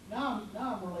whatever, now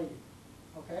I'm related,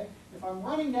 okay? If I'm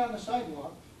running down the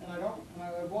sidewalk and I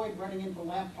avoid running into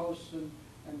lampposts and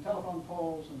telephone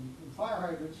poles and fire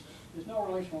hydrants, there's no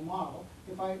relational model.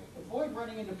 If I avoid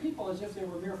running into people as if they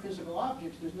were mere physical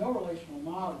objects, there's no relational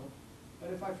model.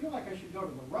 But if I feel like I should go to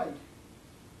the right,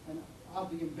 and I'll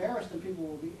be embarrassed and people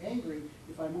will be angry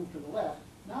if I move to the left,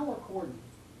 now we're coordinated,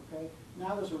 okay?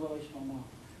 Now there's a relational model.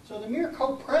 So the mere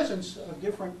co-presence of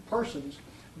different persons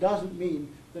doesn't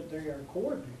mean that they are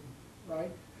coordinated,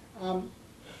 right?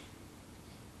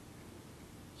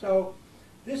 So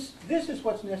this is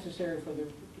what's necessary for there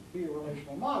to be a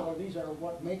relational model, or these are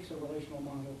what makes a relational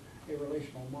model a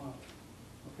relational model,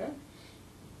 okay?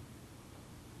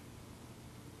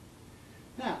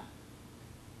 Now,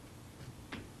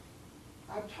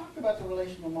 I've talked about the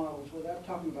relational models without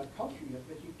talking about culture yet,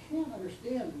 but you can't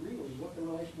understand really what the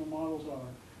relational models are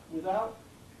without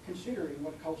considering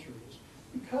what culture is.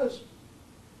 Because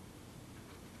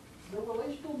the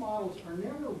relational models are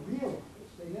never realized,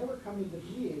 they never come into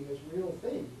being as real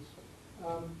things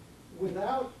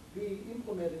without being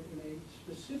implemented in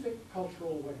a specific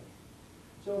cultural way.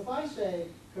 So if I say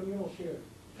communal sharing,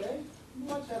 okay,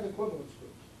 let's have equivalence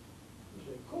groups.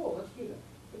 You say, cool, let's do that.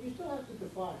 But you still have to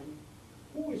define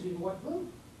who is in what group,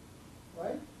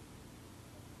 right?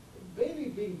 The baby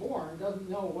being born doesn't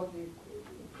know what it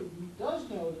does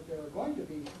know that there are going to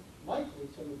be likely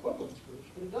some equivalence groups,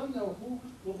 but it doesn't know who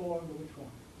will belong to which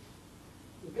one.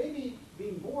 The baby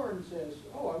being born says,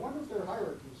 oh, I wonder if there are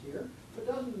hierarchies here, but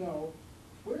doesn't know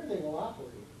where they will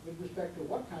operate with respect to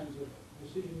what kinds of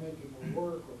decision-making or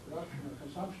work or production or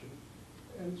consumption,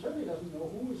 and certainly doesn't know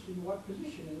who is in what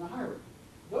position in the hierarchy.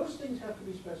 Those things have to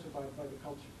be specified by the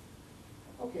culture.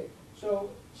 Okay, so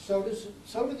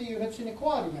do the units in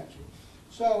equality matching.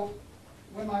 So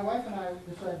when my wife and I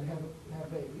decided to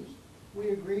have babies, we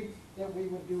agreed that we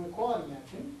would do equality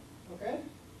matching, okay,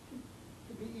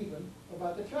 to be even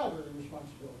about the child-rearing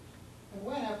responsibilities. And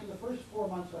when, after the first 4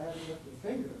 months I hadn't lifted a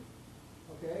finger,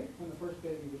 okay, when the first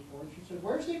baby was born, she said,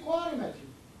 where's the equality matching?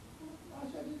 I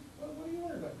said, well, what are you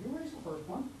worried about? You raise the first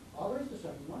one, I'll raise the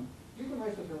second one, you can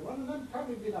raise the third one, and that'd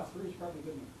probably be enough. 3 is probably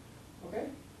good enough, okay?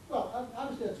 Well,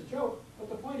 obviously that's a joke, but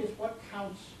the point is what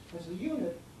counts as the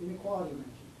unit in equality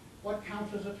matching? What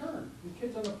counts as a turn? The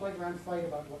kids on the playground fight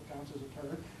about what counts as a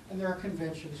turn, and there are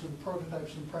conventions and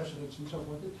prototypes and precedents and so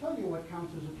forth that tell you what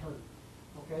counts as a turn,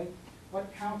 okay?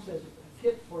 What counts as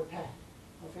hit for tat,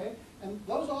 okay? And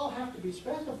those all have to be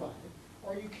specified,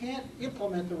 or you can't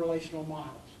implement the relational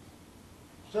models.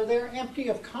 So they're empty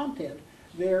of content.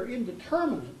 They're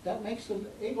indeterminate. That makes them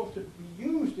able to be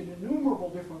used in innumerable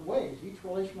different ways. Each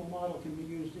relational model can be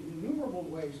used in innumerable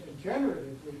ways and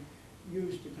generatively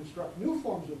used to construct new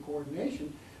forms of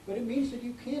coordination, but it means that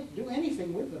you can't do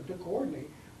anything with them to coordinate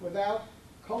without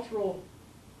cultural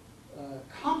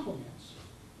complements.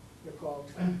 They're called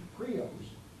prios,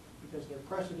 because they're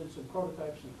precedents and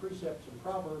prototypes and precepts and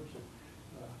proverbs and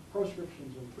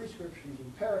proscriptions and prescriptions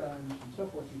and paradigms and so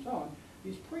forth and so on.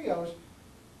 These prios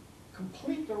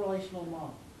complete the relational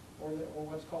model, or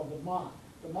what's called the mod.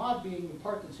 The mod being the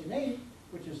part that's innate,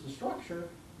 which is the structure,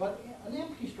 but an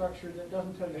empty structure that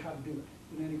doesn't tell you how to do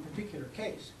it in any particular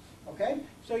case. Okay?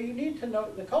 So you need to know,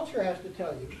 the culture has to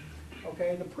tell you,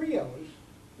 okay, the prios,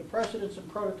 the precedents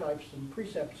and prototypes and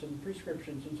precepts and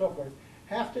prescriptions and so forth,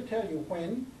 have to tell you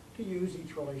when to use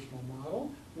each relational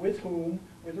model, with whom,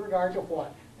 with regard to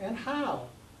what, and how.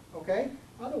 Okay?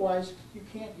 Otherwise, you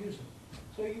can't use it.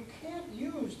 So you can't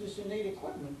use this innate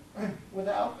equipment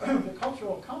without the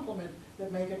cultural complement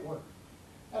that make it work.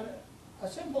 And a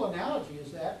simple analogy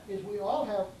is we all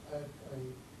have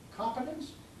a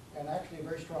competence and actually a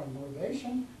very strong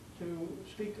motivation to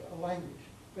speak a language.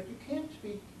 But you can't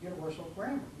speak universal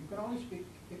grammar. You can only speak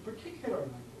a particular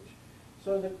language.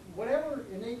 So that whatever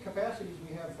innate capacities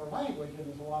we have for language, and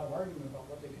there's a lot of argument about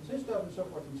what they consist of and so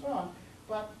forth and so on,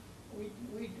 but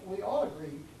we all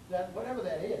agree that whatever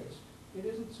that is, it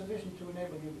isn't sufficient to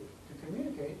enable you to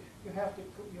communicate. You have to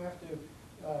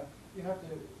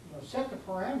set the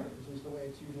parameters, is the way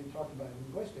it's usually talked about in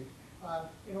linguistics,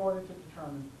 in order to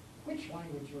determine which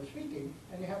language you're speaking,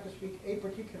 and you have to speak a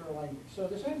particular language. So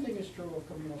the same thing is true of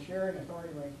communal sharing,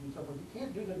 authority ranking, and so forth. You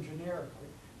can't do them generically.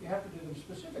 You have to do them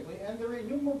specifically, and there are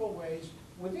innumerable ways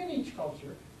within each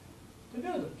culture to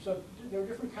do them. So there are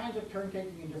different kinds of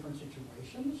turn-taking in different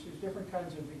situations. There's different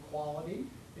kinds of equality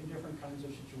in different kinds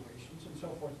of situations, and so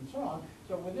forth and so on.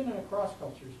 So within and across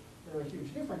cultures, there are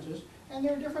huge differences, and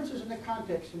there are differences in the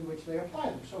context in which they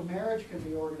apply them. So marriage can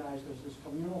be organized as this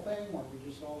communal thing, where we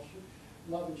just all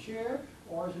love and share,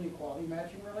 or as an equality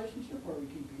matching relationship, where we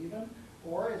keep even,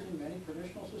 or as in many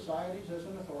traditional societies, as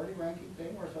an authority ranking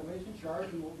thing, where somebody's in charge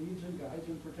and leads and guides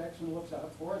and protects and looks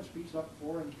out for and speaks up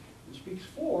for and speaks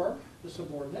for the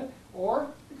subordinate, or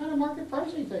the kind of market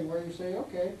pricing thing, where you say,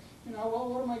 okay, well,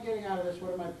 what am I getting out of this?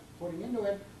 What am I putting into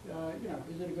it?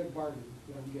 Is it a good bargain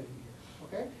that I'm getting here?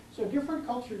 Okay? So different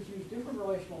cultures use different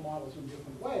relational models in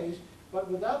different ways, but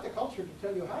without the culture to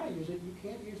tell you how to use it, you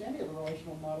can't use any of the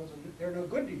relational models, and they're no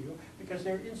good to you because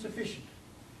they're insufficient.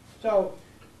 So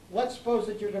let's suppose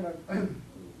that you're going to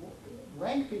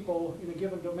rank people in a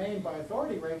given domain by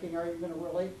authority ranking. Are you going to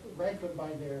rank them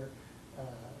by their,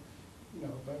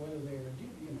 by whether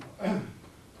they're,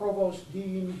 provost,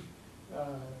 dean,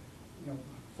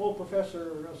 full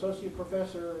professor, associate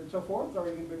professor, and so forth? Or are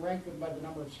you going to rank them by the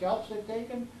number of scalps they've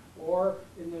taken? Or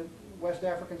in the West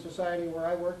African society where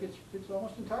I work, it's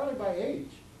almost entirely by age.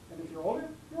 And if you're older,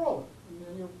 and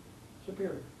then you're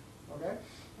superior. Okay?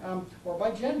 Or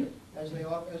by gender, as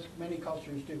many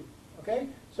cultures do. Okay?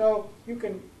 So you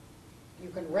can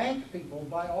rank people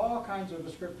by all kinds of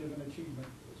descriptive and achievement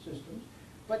systems,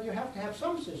 but you have to have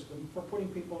some system for putting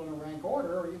people in a rank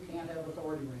order, or you can't have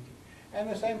authority ranking. And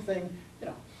the same thing,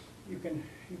 you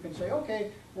can say,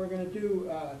 okay, we're going to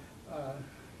do,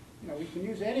 we can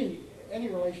use any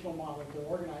relational model to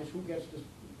organize who gets to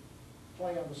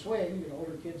play on the swing.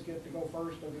 Older kids get to go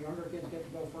first, or the younger kids get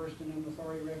to go first in an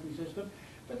authority ranking system.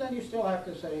 But then you still have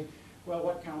to say, well,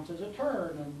 what counts as a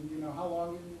turn, and how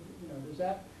long, does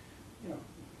that,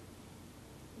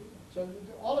 So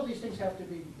all of these things have to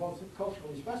be both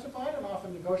culturally specified and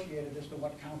often negotiated as to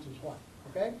what counts as what.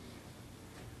 Okay.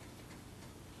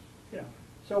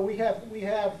 So we have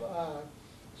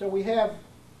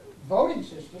voting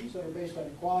systems that are based on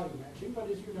equality matching, but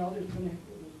as you know, there's been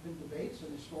debates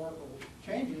and historical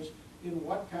changes in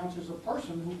what counts as a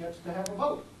person who gets to have a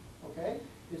vote. Okay?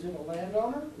 Is it a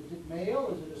landowner? Is it male?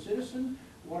 Is it a citizen?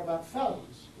 What about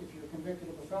felons? If you're convicted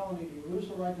of a felony, do you lose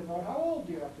the right to vote? How old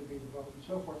do you have to be to vote? And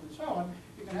so forth and so on.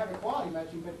 You can have equality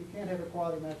matching, but you can't have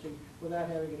equality matching without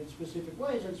having it in specific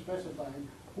ways and specifying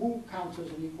who counts as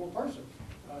an equal person.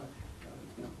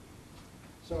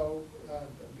 So a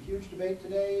huge debate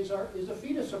today is a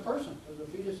fetus a person? Does a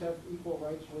fetus have equal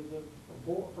rights with a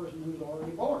person who's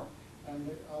already born? And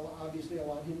obviously a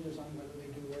lot hinges on whether they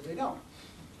do or they don't.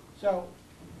 So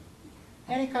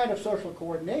any kind of social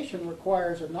coordination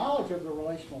requires a knowledge of the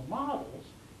relational models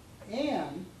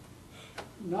and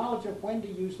knowledge of when to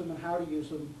use them and how to use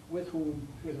them, with whom,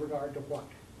 with regard to what,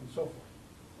 and so forth.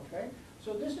 Okay?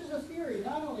 So this is a theory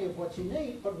not only of what's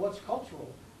innate, but what's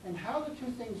cultural, and how the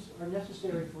two things are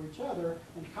necessary for each other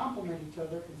and complement each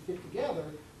other and fit together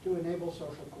to enable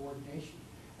social coordination.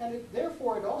 And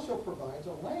therefore, it also provides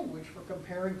a language for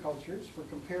comparing cultures, for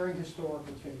comparing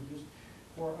historical changes,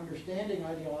 for understanding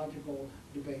ideological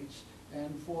debates,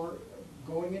 and for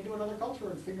going into another culture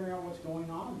and figuring out what's going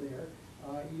on there,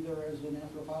 either as an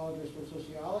anthropologist or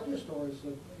sociologist, or as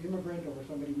an immigrant, or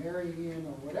somebody marrying in,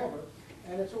 or whatever.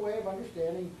 And it's a way of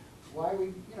understanding why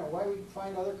we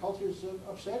find other cultures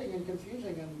upsetting and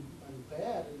confusing and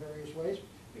bad in various ways.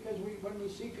 Because when we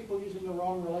see people using the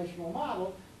wrong relational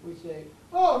model, we say,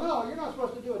 "Oh no, you're not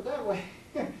supposed to do it that way,"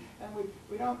 and we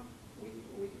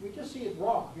just see it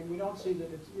wrong, and we don't see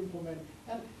that it's implemented.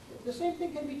 And the same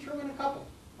thing can be true in a couple.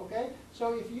 Okay,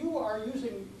 so if you are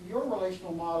using your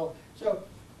relational model, so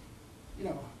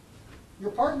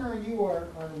your partner and you are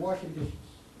washing dishes.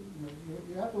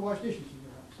 You have to wash dishes in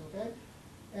your house. Okay,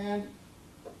 and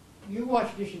you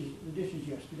washed the dishes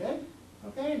yesterday.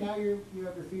 Okay, now you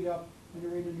have your feet up and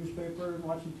you're reading the newspaper and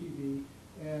watching TV,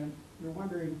 and you're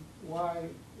wondering why.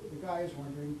 The guy is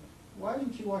wondering, why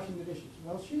isn't she washing the dishes?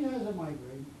 Well, she has a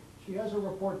migraine. She has a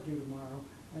report due tomorrow,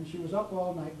 and she was up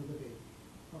all night with the baby.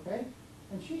 Okay.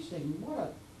 And she's thinking, what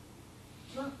a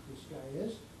jerk this guy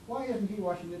is. Why isn't he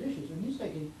washing the dishes? And he's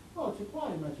thinking, oh, it's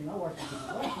equality matching. I washed the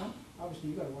dishes last night. Obviously,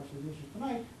 you got to wash the dishes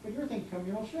tonight. But you're thinking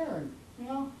communal sharing.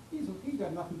 He's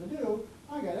got nothing to do.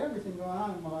 I got everything going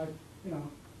on in my life.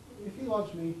 If he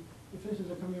loves me, if this is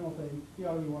a communal thing, he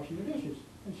ought to be washing the dishes.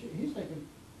 And he's thinking,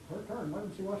 her turn. Why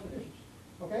didn't she wash the dishes?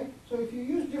 Okay. So if you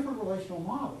use different relational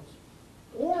models,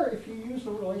 or if you use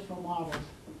the relational models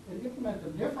and implement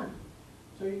them differently.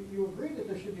 So you agree that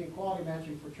there should be equality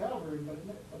matching for child rearing, but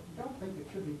you don't think it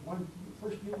should be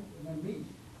first you and then me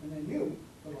and then you,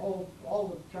 but all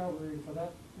the child rearing for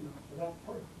that that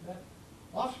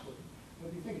offspring.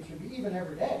 But you think it should be even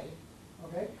every day,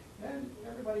 okay? Then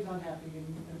everybody's unhappy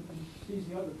and sees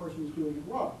the other person is doing it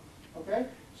wrong, okay?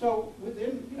 So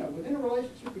within a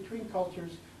relationship between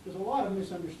cultures, there's a lot of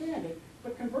misunderstanding,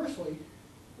 but conversely,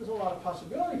 there's a lot of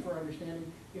possibility for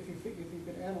understanding if you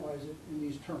can analyze it in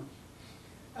these terms.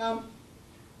 Now,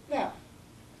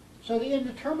 so the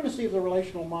indeterminacy of the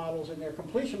relational models and their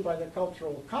completion by the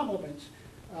cultural complements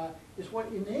is what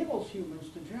enables humans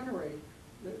to generate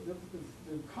the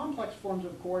complex forms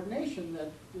of coordination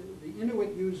that the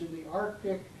Inuit use in the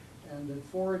Arctic, and that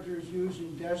foragers use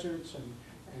in deserts,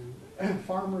 and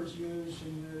farmers use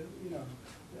in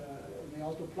the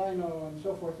Altiplano and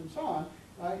so forth and so on.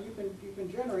 You can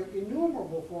generate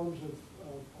innumerable forms of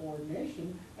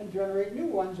coordination and generate new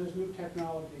ones as new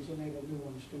technologies enable new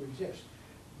ones to exist.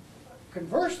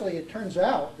 Conversely, it turns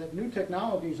out that new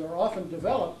technologies are often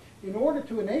developed in order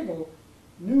to enable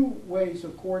new ways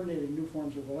of coordinating new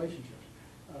forms of relationships.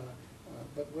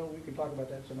 But we can talk about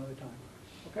that some other time.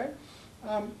 Okay?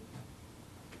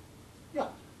 Yeah.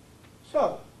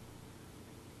 So,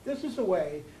 this is a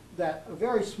way that a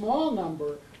very small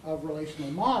number of relational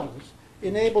models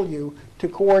enable you to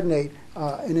coordinate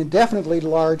an indefinitely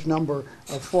large number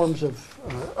of forms of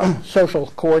social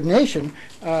coordination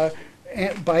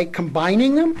by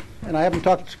combining them. And I haven't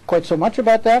talked quite so much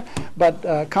about that, but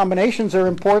combinations are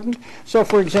important. So,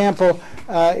 for example,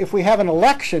 if we have an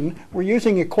election, we're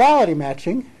using equality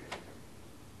matching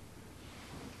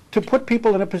to put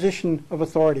people in a position of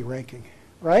authority ranking,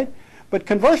 right? But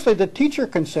conversely, the teacher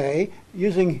can say,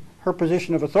 using her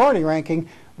position of authority ranking,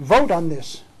 vote on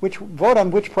this. Vote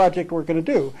on which project we're going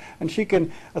to do,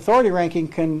 and authority ranking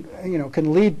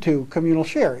can lead to communal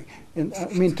sharing,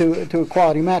 to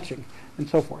equality matching, and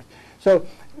so forth. So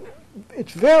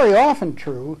it's very often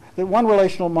true that one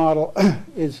relational model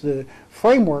is the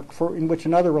framework in which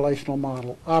another relational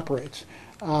model operates.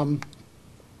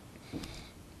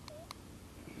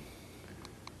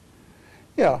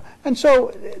 Yeah, and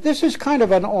so this is kind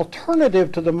of an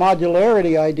alternative to the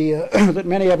modularity idea that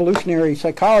many evolutionary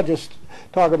psychologists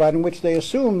talk about, in which they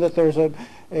assume that there's a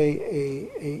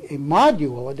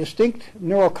module, a distinct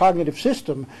neurocognitive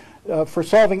system for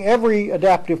solving every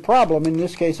adaptive problem, in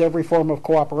this case every form of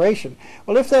cooperation.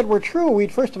 Well, if that were true,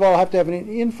 we'd first of all have to have an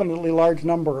infinitely large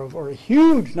number or a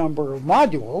huge number of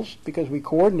modules, because we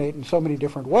coordinate in so many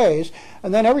different ways,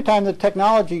 and then every time the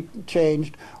technology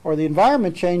changed or the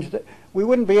environment changed, we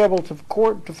wouldn't be able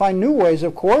to find new ways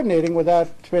of coordinating without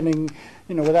spending,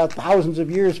 without thousands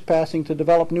of years passing to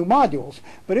develop new modules.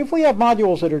 But if we have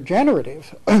modules that are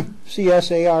generative,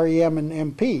 CS, AREM, and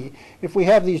MP, if we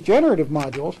have these generative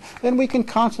modules, then we can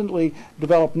constantly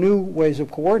develop new ways of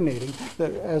coordinating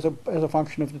as a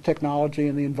function of the technology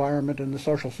and the environment and the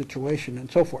social situation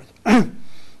and so forth.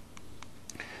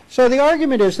 So the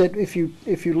argument is that if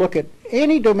you look at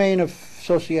any domain of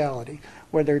sociality,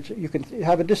 whether it's, you can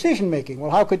have a decision making.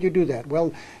 Well, how could you do that?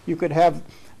 Well, you could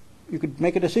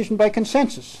make a decision by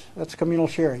consensus. That's communal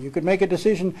sharing. You could make a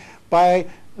decision by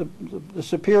the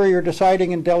superior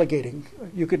deciding and delegating.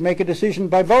 You could make a decision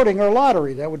by voting or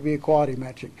lottery. That would be equality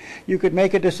matching. You could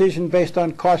make a decision based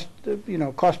on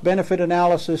cost-benefit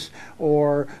analysis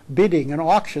or bidding and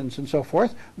auctions and so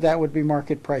forth. That would be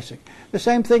market pricing. The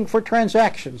same thing for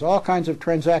transactions. All kinds of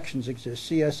transactions exist: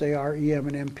 CSAR, EM,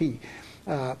 and MP.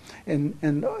 And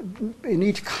in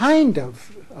each kind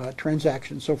of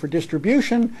transaction. So for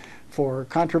distribution, for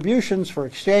contributions, for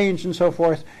exchange, and so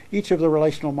forth, each of the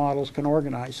relational models can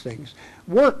organize things.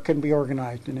 Work can be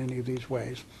organized in any of these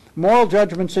ways. Moral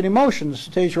judgments and emotions.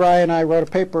 Tejrai and I wrote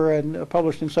a paper and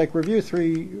published in Psych Review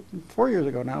 4 years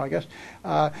ago now, I guess,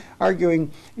 arguing,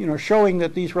 showing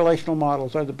that these relational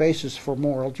models are the basis for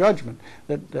moral judgment,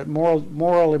 that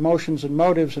moral emotions and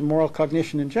motives and moral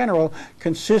cognition in general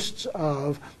consists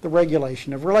of the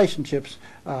regulation of relationships,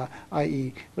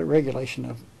 i.e. the regulation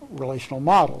of relational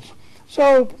models.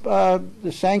 So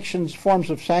the forms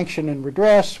of sanction and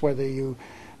redress, whether you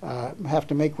have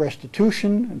to make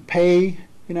restitution and pay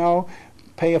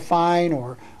a fine,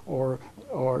 or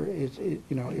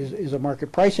is a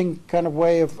market pricing kind of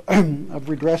way of of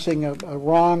redressing a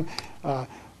wrong.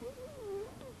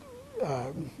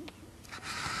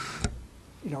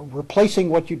 Replacing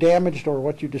what you damaged or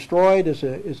what you destroyed is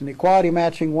an equality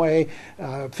matching way.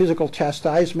 Physical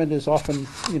chastisement is often,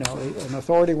 an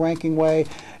authority ranking way.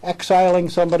 Exiling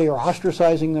somebody or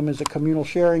ostracizing them is a communal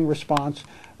sharing response,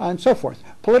 and so forth.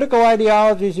 Political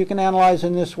ideologies you can analyze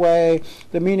in this way: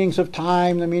 the meanings of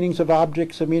time, the meanings of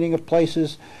objects, the meaning of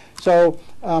places. So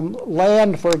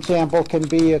land, for example, can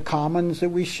be a commons that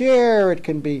we share. It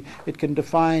can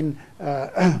define in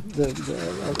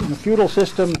a feudal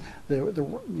system. There's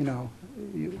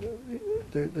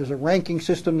a ranking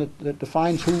system that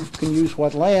defines who can use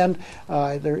what land.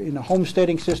 In a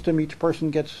homesteading system, each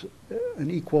person gets an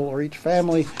equal, or each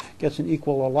family gets an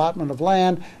equal allotment of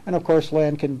land. And of course,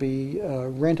 land can be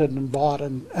rented and bought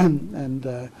and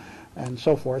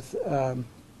so forth in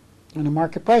a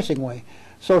market pricing way.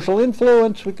 Social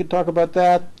influence, we could talk about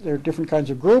that. There are different kinds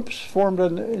of groups formed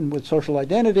with social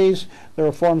identities. There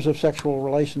are forms of sexual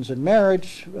relations in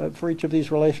marriage for each of these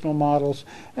relational models,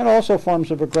 and also forms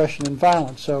of aggression and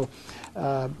violence. So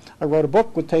I wrote a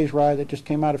book with Tejrai that just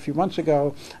came out a few months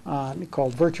ago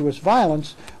called Virtuous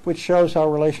Violence, which shows how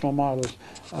relational models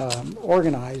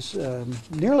organize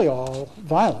nearly all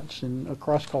violence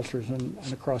across cultures and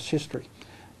across history.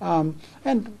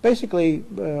 And basically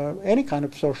any kind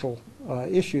of social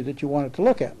issue that you wanted to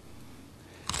look at.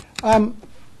 I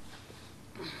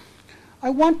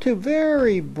want to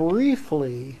very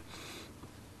briefly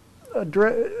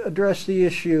address the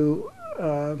issue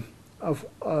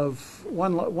of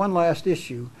one last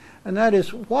issue, and that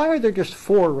is, why are there just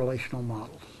 4 relational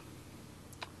models?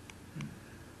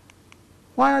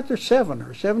 Why aren't there 7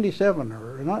 or 77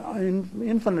 or an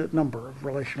infinite number of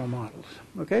relational models?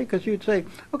 Okay, because you'd say,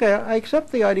 okay, I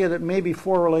accept the idea that maybe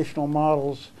 4 relational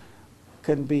models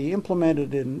can be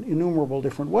implemented in innumerable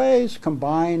different ways,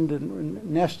 combined and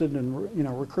nested and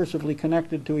recursively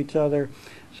connected to each other,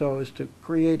 so as to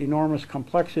create enormous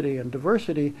complexity and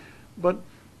diversity. But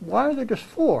why are there just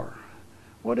 4?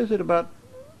 What is it about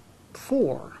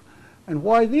 4? And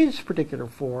why these particular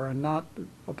 4 and not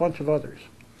a bunch of others?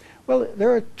 Well, there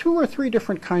are 2 or 3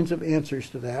 different kinds of answers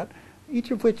to that,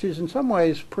 each of which is in some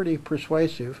ways pretty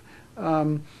persuasive,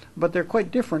 but they're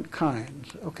quite different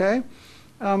kinds, okay?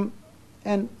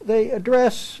 And they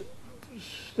address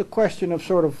the question of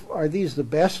sort of, are these the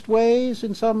best ways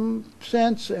in some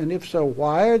sense? And if so,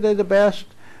 why are they the best?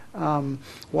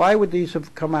 Why would these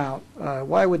have come out?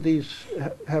 Why would these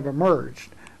have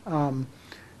emerged?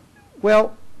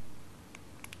 Well,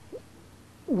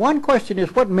 one question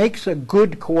is, what makes a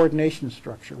good coordination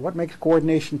structure? What makes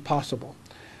coordination possible?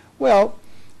 Well,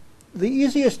 the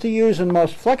easiest to use and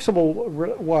most flexible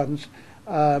ones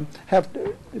have,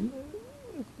 the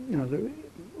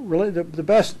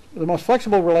most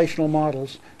flexible relational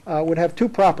models would have 2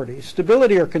 properties: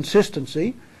 stability or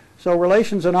consistency. So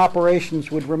relations and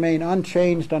operations would remain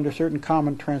unchanged under certain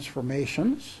common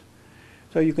transformations.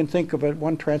 So you can think of it,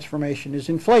 one transformation is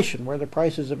inflation, where the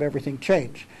prices of everything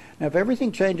change. Now, if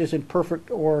everything changes in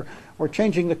perfect or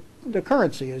changing the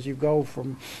currency as you go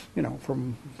from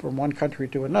one country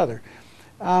to another.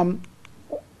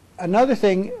 Another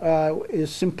thing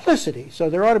is simplicity. So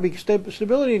there ought to be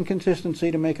stability and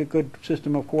consistency to make a good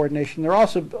system of coordination. There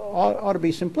also ought to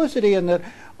be simplicity in that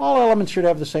all elements should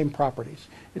have the same properties.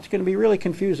 It's going to be really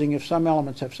confusing if some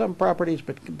elements have some properties,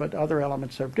 but other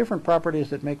elements have different properties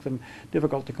that make them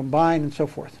difficult to combine, and so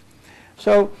forth.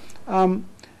 So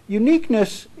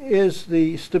uniqueness is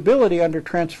the stability under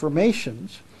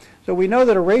transformations. So we know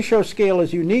that a ratio scale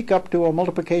is unique up to a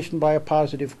multiplication by a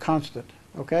positive constant,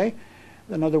 okay?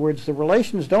 In other words, the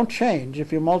relations don't change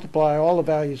if you multiply all the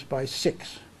values by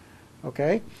 6,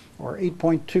 okay, or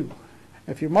 8.2.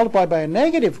 If you multiply by a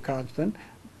negative constant,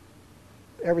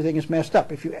 everything is messed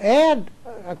up. If you add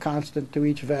a constant to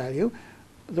each value,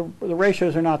 the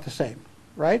ratios are not the same,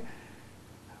 right?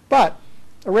 But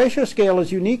a ratio scale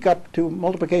is unique up to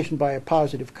multiplication by a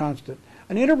positive constant.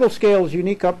 An interval scale is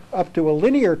unique up to a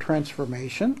linear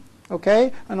transformation,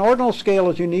 okay? An ordinal scale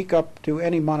is unique up to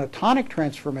any monotonic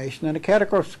transformation, and a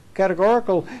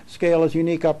categorical scale is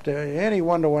unique up to any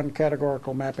one-to-one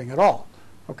categorical mapping at all,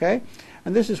 okay?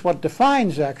 And this is what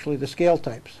defines, actually, the scale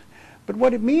types. But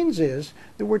what it means is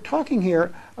that we're talking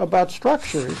here about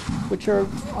structures which are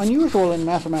unusual in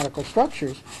mathematical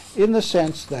structures in the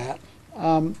sense that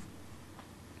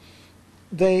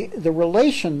the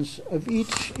relations of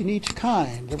each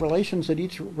kind, the relations that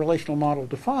each relational model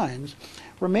defines,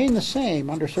 remain the same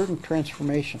under certain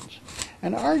transformations.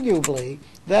 And arguably,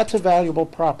 that's a valuable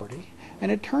property.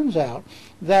 And it turns out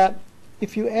that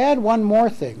if you add one more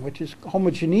thing, which is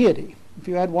homogeneity, if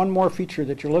you add one more feature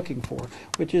that you're looking for,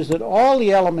 which is that all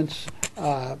the elements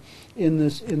all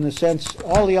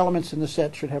the elements in the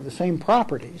set should have the same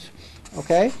properties,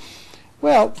 okay?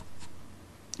 Well,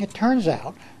 it turns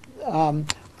out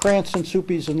Krantz and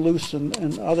Suppies and Luce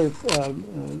and other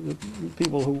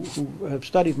people who have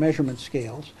studied measurement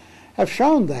scales have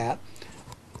shown that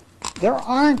there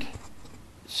aren't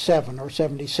 7 or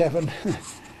 77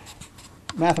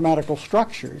 mathematical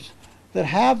structures that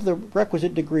have the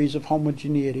requisite degrees of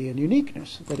homogeneity and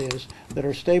uniqueness, that is, that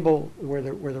are stable, where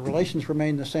the relations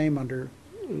remain the same under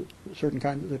certain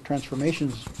kinds of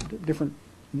transformations, different,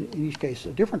 in each case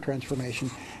a different transformation,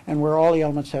 and where all the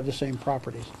elements have the same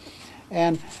properties.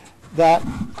 And that,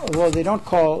 although they don't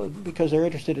call, because they're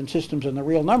interested in systems and the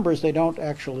real numbers, they don't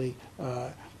actually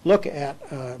look at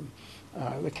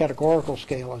the categorical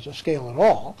scale as a scale at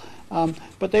all.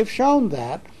 But they've shown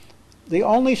that the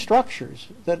only structures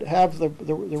that have the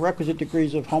requisite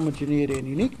degrees of homogeneity and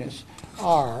uniqueness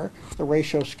are the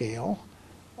ratio scale,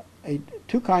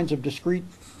 two kinds of discrete,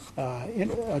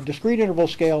 a discrete interval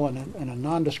scale and a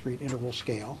non-discrete interval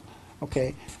scale,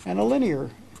 okay, and a linear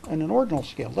and an ordinal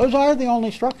scale. Those are the only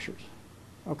structures,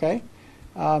 okay,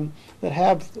 that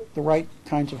have the right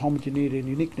kinds of homogeneity and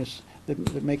uniqueness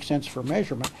that make sense for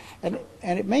measurement. And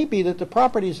it may be that the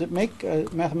properties that make a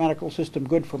mathematical system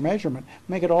good for measurement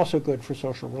make it also good for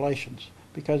social relations,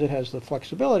 because it has the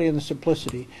flexibility and the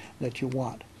simplicity that you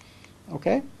want.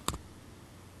 Okay?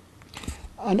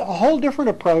 And a whole different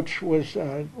approach was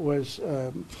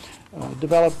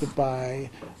developed by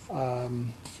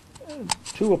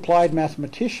two applied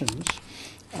mathematicians.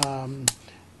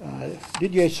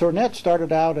 Didier Sornet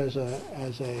started out as a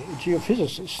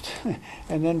geophysicist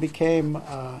and then became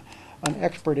an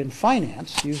expert in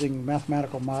finance using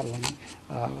mathematical modeling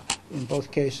in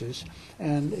both cases.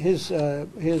 And his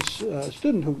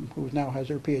student, who now has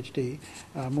her PhD,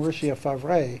 Mauricia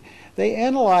Favre, they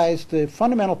analyzed the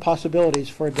fundamental possibilities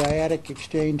for dyadic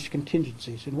exchange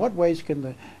contingencies. In what ways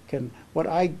can what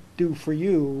I do for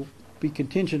you be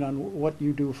contingent on what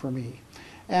you do for me?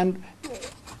 And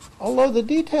although the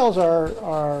details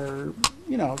are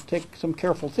take some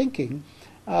careful thinking,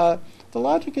 the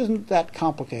logic isn't that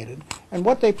complicated. And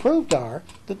what they proved are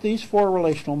that these four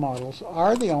relational models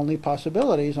are the only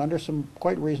possibilities under some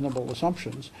quite reasonable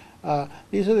assumptions.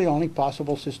 These are the only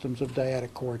possible systems of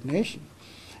dyadic coordination.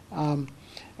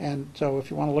 And so if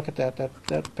you want to look at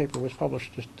that paper was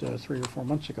published just 3 or 4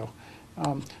 months ago.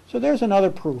 So there's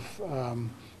another proof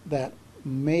that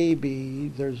maybe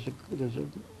there's a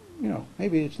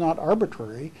maybe it's not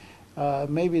arbitrary.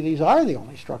 Maybe these are the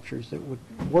only structures that would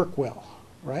work well,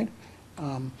 right?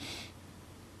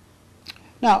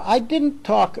 Now, I didn't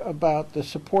talk about the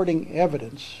supporting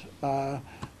evidence,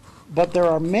 but there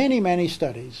are many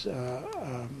studies,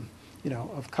 of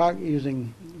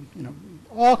using,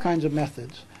 all kinds of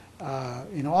methods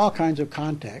in all kinds of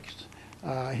contexts,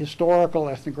 historical,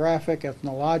 ethnographic,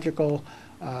 ethnological,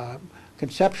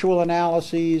 conceptual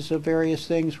analyses of various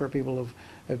things where people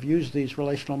have used these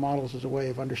relational models as a way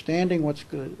of understanding what's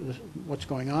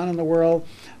going on in the world,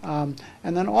 and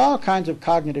then all kinds of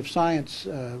cognitive science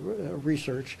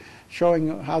research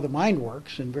showing how the mind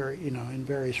works in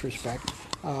various respects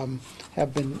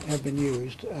have been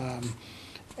used,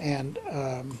 and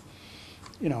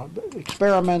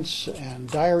experiments and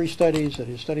diary studies, that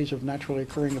is, studies of naturally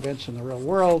occurring events in the real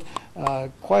world.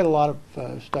 Quite a lot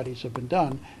of studies have been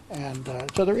done, and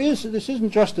so this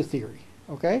isn't just a theory.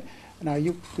 Okay? Now,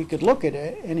 we could look at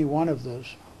any one of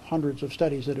those hundreds of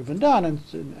studies that have been done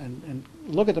and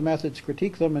look at the methods,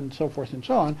 critique them, and so forth and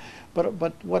so on. But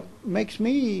what makes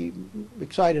me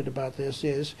excited about this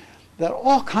is that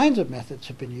all kinds of methods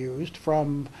have been used,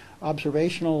 from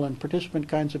observational and participant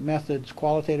kinds of methods,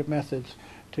 qualitative methods,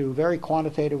 to very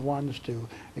quantitative ones, to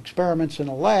experiments in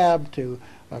a lab, to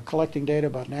collecting data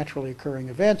about naturally occurring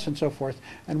events, and so forth.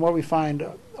 And what we find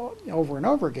over and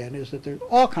over again is that there's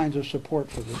all kinds of support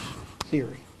for this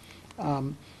theory.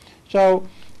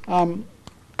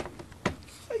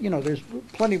 You know, there's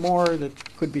plenty more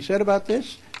that could be said about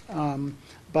this,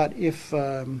 but if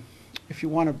you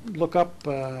want to look up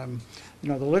you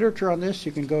know, the literature on this,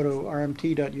 you can go to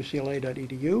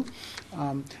rmt.ucla.edu,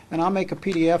 and I'll make a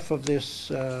PDF of this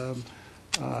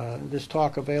this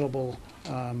talk available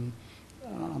on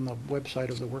the website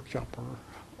of the workshop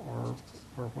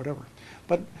or whatever.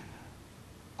 But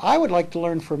I would like to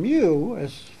learn from you,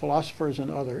 as philosophers and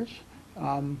others,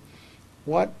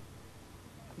 what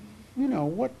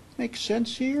makes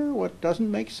sense here, what doesn't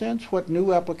make sense, what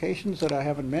new applications that I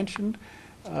haven't mentioned.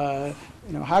 You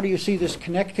know, how do you see this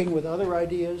connecting with other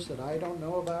ideas that I don't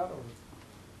know about, or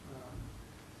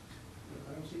that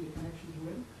I don't see the connections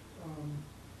with?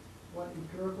 What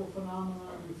empirical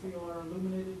phenomena do you feel are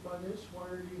illuminated by this?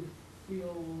 Where do you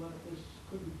feel that this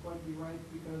couldn't quite be right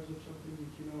because of something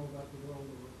that you know about the world,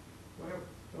 or whatever?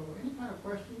 So any kind of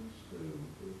questions to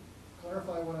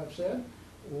clarify what I've said,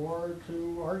 or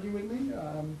to argue with me,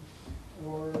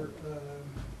 or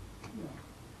you know,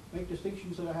 make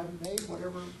distinctions that I haven't made,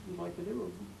 whatever you'd like to do.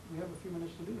 We have a few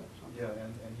minutes to do that. So. Yeah,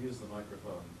 and use the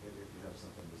microphone if you have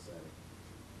something to say.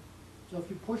 So if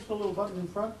you push the little button in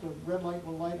front, the red light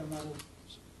will light, and that'll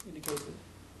indicate that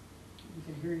we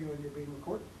can hear you and you're being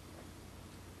recorded.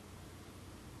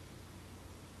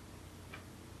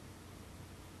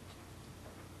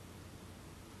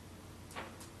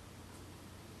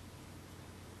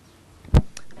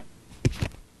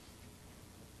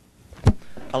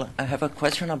 I have a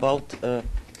question about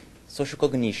social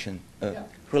cognition. Yeah.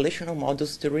 Relational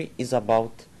models theory is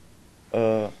about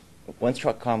once to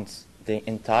account the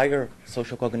entire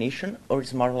social cognition, or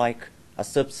it's more like a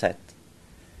subset?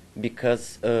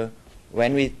 Because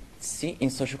when we see in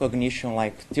social cognition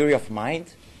like theory of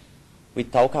mind, we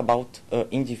talk about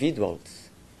individuals,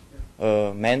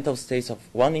 mental states of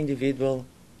one individual,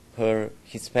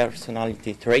 his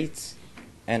personality traits,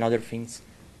 and other things.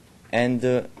 And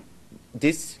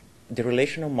the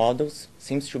relational models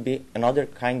seems to be another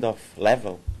kind of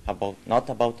level, not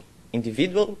about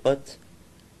individual, but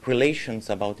relations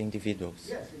about individuals.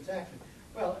 Yes, exactly.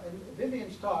 Well, and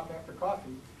Vivian's talk after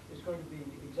coffee is going to be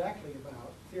exactly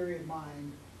about theory of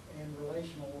mind and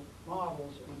relational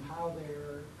models and how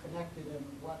they're connected and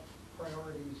what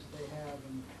priorities they have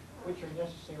and which are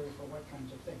necessary for what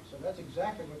kinds of things. So that's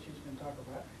exactly what she's going to talk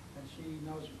about, and she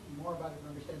knows more about it and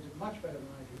understands it much better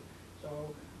than I do.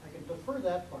 So I can defer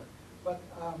that part, but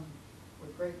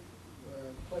with great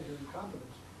pleasure and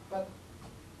confidence. But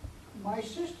my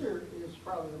sister is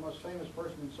probably the most famous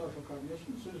person in social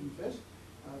cognition, Susan Fiske,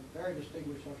 a very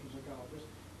distinguished social psychologist.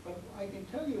 But I can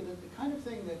tell you that the kind of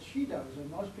thing that she does, and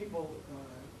most people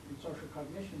in social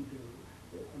cognition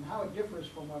do, and how it differs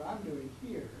from what I'm doing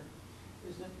here,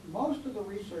 is that most of the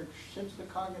research since the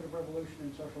cognitive revolution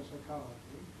in social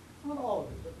psychology, not all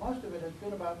of it, but most of it has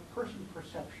been about person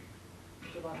perception.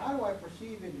 It's about how do I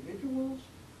perceive individuals,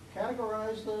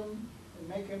 categorize them, and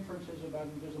make inferences about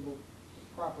invisible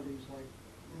properties like,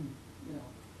 you know,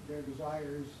 their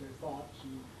desires, their thoughts,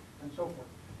 and so forth.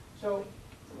 So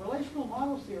relational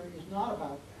models theory is not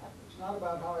about that. It's not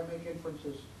about how I make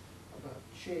inferences about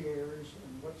chairs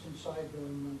and what's inside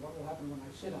them and what will happen when I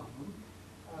sit on them.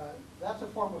 That's a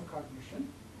form of cognition,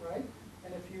 right?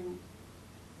 And if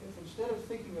instead of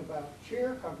thinking about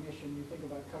chair cognition, you think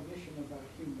about cognition about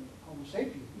Homo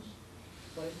sapiens,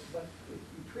 but if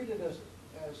you treat it as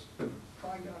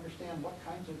trying to understand what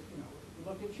kinds of, you know, if you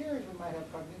look at chairs, we might have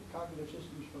cognitive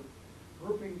systems for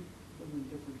grouping them in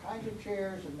different kinds of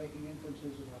chairs and making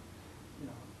inferences about, you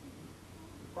know,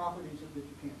 properties that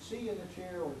you can't see in the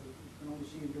chair or that you can only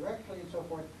see indirectly and so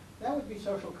forth. That would be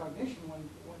social cognition when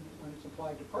it's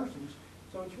applied to persons.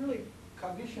 So it's really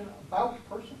cognition about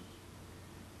persons.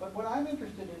 But what I'm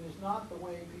interested in is not the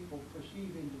way people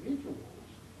perceive individuals.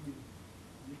 I mean,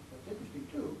 that's interesting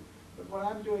too. But what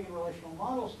I'm doing in relational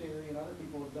models theory, and other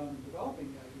people have done in developing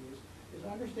the ideas, is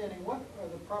understanding what are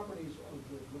the properties of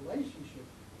the relationship,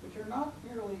 which are not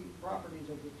merely properties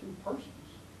of the two persons.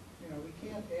 You know, we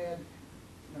can't add,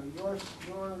 you know, your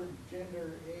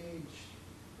gender, age,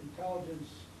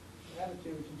 intelligence,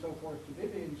 attitudes, and so forth to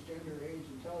Vivian's gender, age,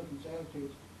 intelligence,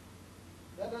 attitudes.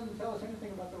 that doesn't tell us anything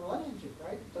about the relationship,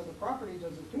 right? So the properties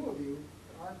of the two of you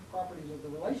aren't properties of the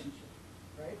relationship,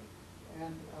 right?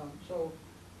 And so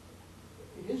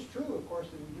it is true, of course,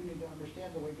 that we do need to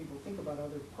understand the way people think about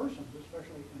other persons,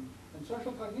 especially and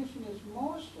social cognition is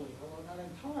mostly, although not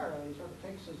entirely, sort of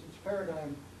takes as its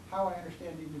paradigm how I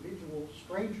understand individual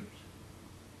strangers,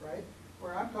 right?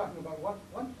 Where I'm talking about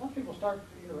once people start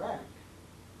to interact.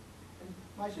 And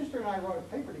my sister and I wrote a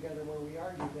paper together where we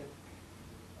argued that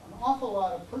an awful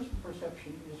lot of person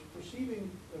perception is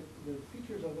perceiving the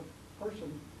features of the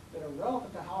person that are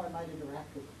relevant to how I might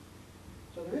interact with them.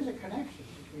 So there is a connection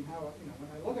between how,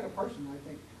 when I look at a person, I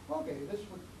think, okay, this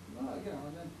would,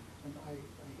 and then I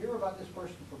hear about this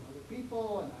person from other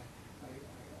people, and I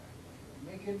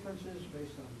make inferences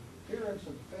based on the appearance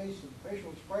and the face and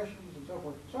facial expressions and so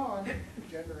forth and so on,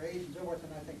 gender, age, and so forth,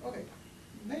 and I think, okay,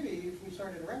 maybe if we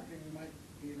start interacting, we might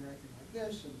be interacting like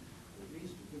this, and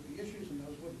these would be issues, and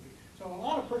those wouldn't be. So a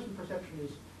lot of person perception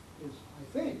is I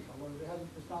think, although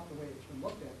it's not the way it's been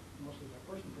looked at, mostly by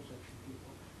person perception people,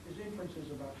 is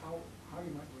inferences about how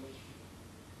you might relate to people.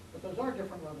 But those are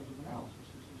different levels of analysis,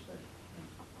 as you say.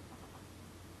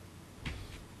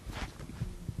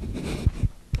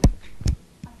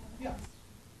 Yeah.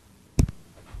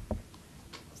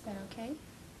 Is that okay?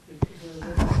 Is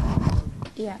there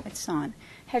Yeah, it's on.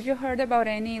 Have you heard about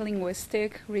any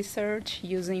linguistic research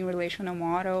using relational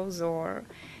models or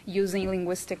using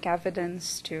linguistic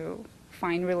evidence to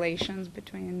find relations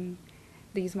between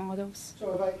these models?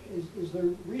 So is there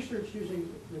research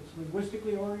that's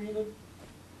linguistically oriented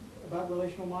about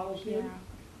relational models here? Yeah.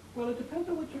 Well, it depends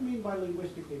on what you mean by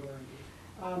linguistically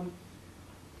oriented.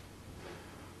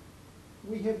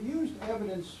 We have used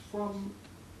evidence from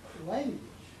language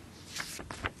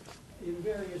in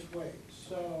various ways.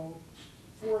 So,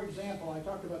 for example, I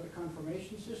talked about the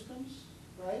confirmation systems,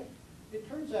 right? It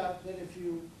turns out that if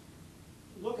you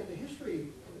look at the history,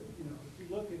 if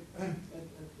you look at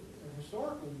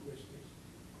historical linguistics,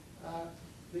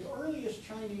 the earliest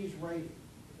Chinese writing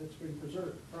that's been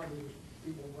preserved probably was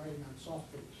people writing on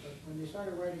soft paper. But when they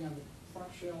started writing on the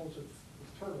front shells of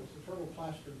turtles, the turtle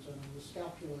plastrons, and on the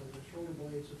scapula, the shoulder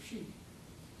blades of sheep,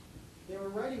 they were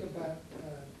writing about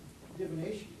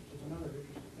divination, which is another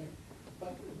interesting thing.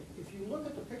 But if you look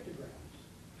at the pictograms,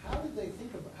 how did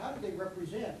they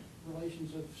represent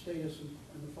relations of status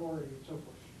and authority and so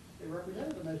forth? They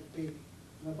represented them as big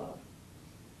and above.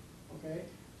 Okay?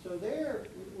 So there,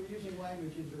 we're using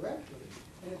language indirectly,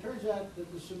 and it turns out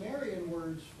that the Sumerian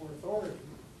words for authority,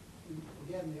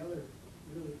 again, the other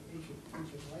really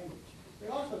ancient language, they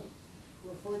also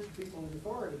referred to people in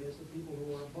authority as the people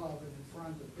who are above and in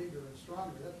front and bigger and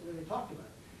stronger. That's the way they talked about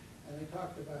it. And they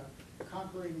talked about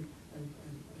conquering and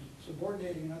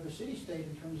subordinating another city-state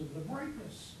in terms of the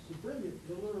brightness, the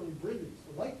literally brilliance,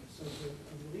 the lightness of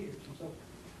the leaders. And so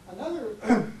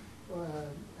another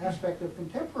aspect of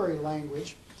contemporary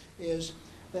language is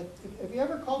that have you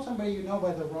ever called somebody you know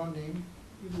by the wrong name,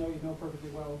 even though you know perfectly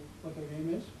well what their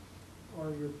name is?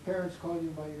 Or your parents call you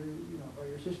by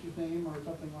your sister's name or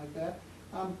something like that?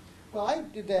 Well, I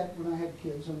did that when I had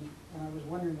kids, and I was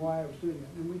wondering why I was doing it.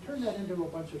 And we turned that into a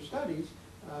bunch of studies,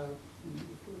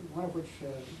 one of which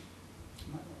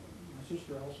my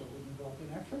sister also was involved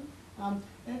in, actually. And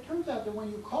it turns out that when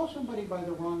you call somebody by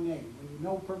the wrong name, when you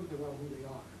know perfectly well who they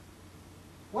are,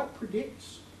 what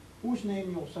predicts whose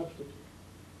name you'll substitute?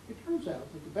 It turns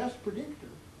out that the best predictor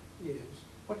is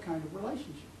what kind of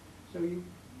relationship. So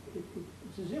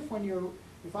it's as if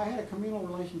if I had a communal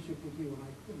relationship with you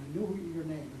and I knew your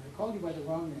name and I called you by the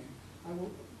wrong name, I will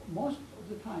most of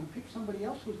the time pick somebody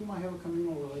else with whom I have a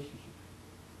communal relationship.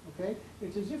 Okay?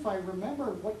 It's as if I remember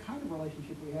what kind of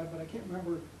relationship we have, but I can't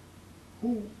remember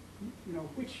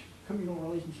which communal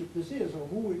relationship this is or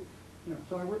who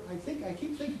so I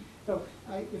keep thinking, so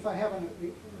if I have an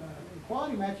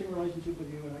equality matching relationship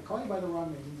with you and I call you by the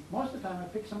wrong name, most of the time I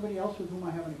pick somebody else with whom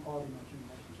I have an equality matching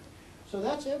relationship. So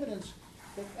that's evidence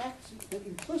that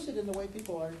implicit in the way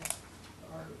people are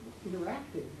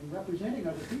interacting and representing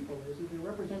other people is that they're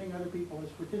representing other people as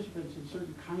participants in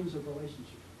certain kinds of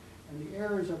relationships. And the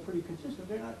errors are pretty consistent.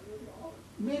 They're not,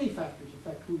 many factors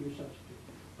affect who you substitute.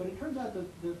 But it turns out that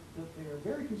they are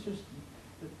very consistent.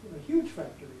 That a huge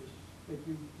factor is that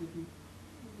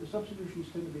the substitutions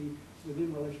tend to be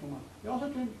within relational models. They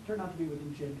also turn out to be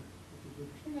within gender, which is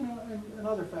interesting, and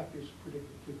other factors predict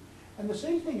it too. And the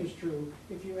same thing is true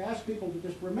if you ask people to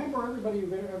just remember everybody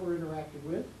you've ever interacted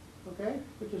with, okay?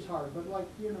 Which is hard, but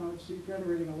it's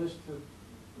generating a list for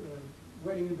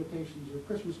wedding invitations or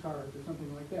Christmas cards or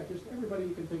something like that. Just everybody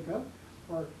you can think of,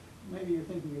 or maybe you're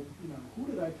thinking of, who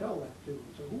did I tell that to?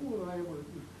 So who would I ever?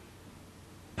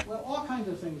 Well, all kinds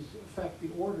of things affect the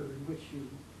order in which you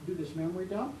do this memory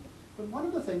dump. But one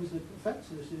of the things that affects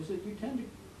this is that you tend to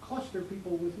cluster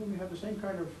people with whom you have the same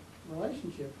kind of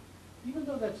relationship, even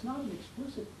though that's not an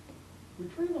explicit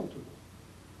retrieval tool.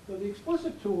 So the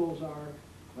explicit tools are,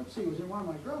 let's see, was it one of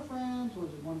my girlfriends? Was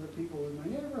it one of the people in my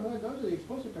neighborhood? Those are the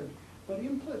explicit terms.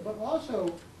 But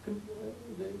also,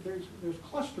 there's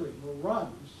clustering, or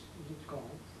runs, as it's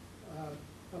called,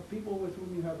 of people with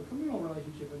whom you have a communal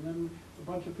relationship, and then a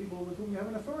bunch of people with whom you have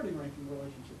an authority-ranking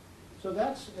relationship. So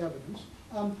that's evidence.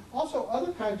 Also,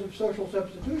 other kinds of social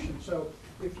substitution. So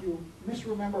if you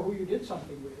misremember who you did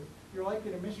something with, you're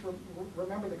likely to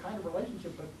misremember the kind of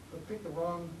relationship, but pick the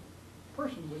wrong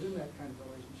person within that kind of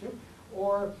relationship.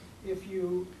 Or if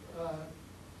you,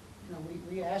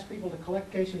 we ask people to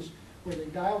collect cases where they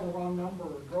dialed the wrong number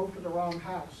or drove to the wrong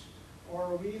house.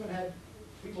 Or we even had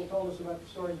people told us about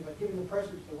stories about giving the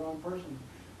presents to the wrong person,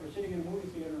 or sitting in a movie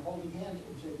theater and holding hands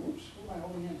and saying, "Oops, who am I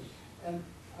holding hands with?" And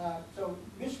so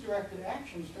misdirected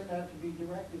actions turn out to be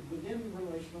directed within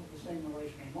the same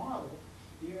relational model.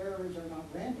 The errors are not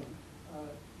random.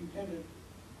 You tend to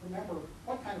remember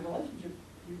what kind of relationship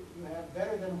you have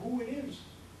better than who it is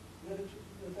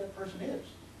that person is.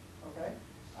 Okay?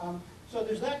 So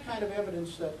there's that kind of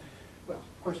evidence that, well,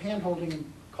 of course, hand-holding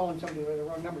and calling somebody by the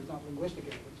wrong number is not linguistic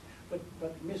evidence,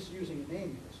 but misusing a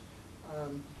name is.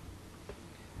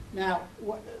 Now,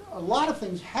 a lot of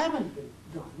things haven't been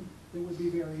done that would be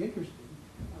very interesting.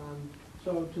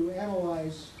 So to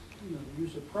analyze, the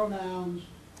use of pronouns,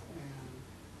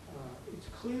 and it's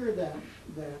clear that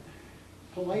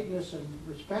politeness and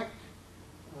respect,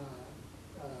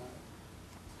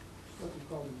 what we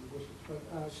call them in linguistics,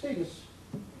 but status,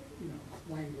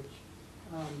 language.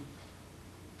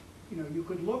 You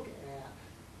could look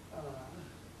at,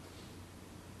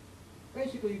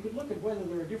 basically you could look at whether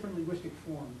there are different linguistic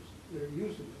forms that are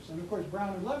used in this. And of course,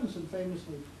 Brown and Levinson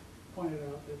famously pointed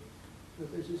out that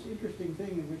there's this interesting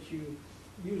thing in which you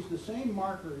use the same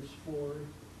markers for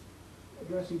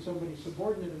addressing somebody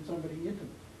subordinate and somebody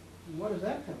intimate. And what does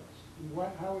that tell us? And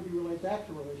how would you relate that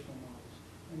to relational models?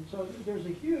 And so there's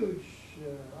a huge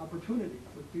opportunity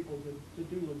for people to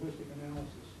do linguistic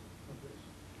analysis of this.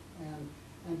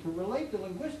 And to relate the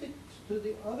linguistics to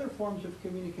the other forms of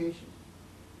communication.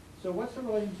 So what's the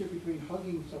relationship between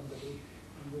hugging somebody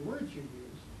and the words you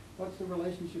use? What's the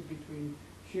relationship between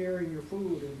sharing your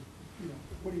food and,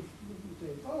 what do you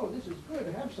say, oh, this is good,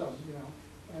 have some,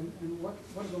 and what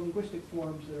are the linguistic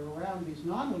forms that are around these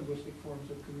non-linguistic forms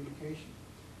of communication?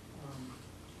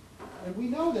 And we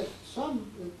know that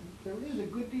there is a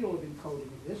good deal of encoding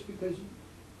in this because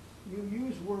you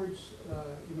use words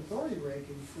in authority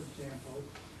ranking, for example,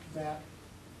 that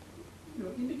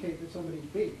indicate that somebody's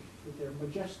big, that they're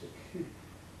majestic. You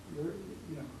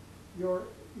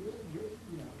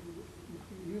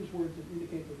use words that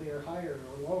indicate that they are higher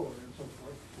or lower and so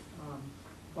forth.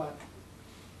 But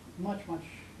much, much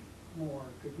more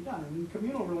could be done. And in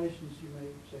communal relations, you may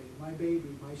say, my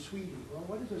baby, my sweetie. Well,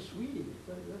 what is a sweetie?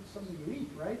 That's something you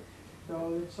eat, right?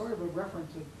 So it's sort of a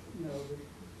reference of,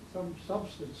 some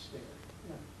substance there.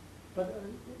 Yeah. But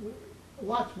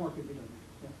lots more could be done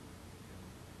there.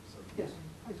 Yeah. Yes.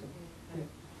 I see. Yeah.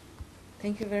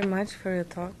 Thank you very much for your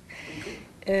talk.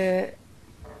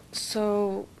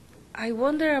 So I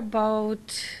wonder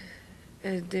about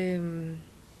the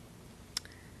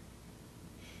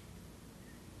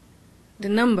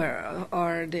number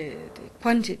or the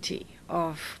quantity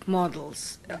of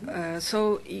models.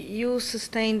 So you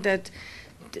sustain that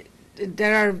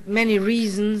there are many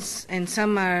reasons, and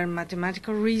some are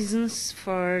mathematical reasons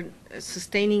for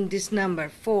sustaining this number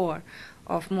 4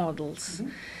 of models.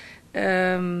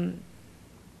 Mm-hmm.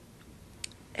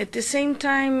 At the same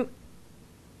time,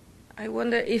 I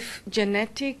wonder if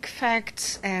genetic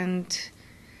facts and,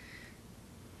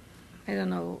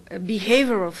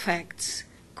 behavioral facts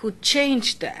could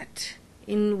change that.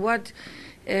 In what,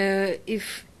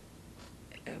 if,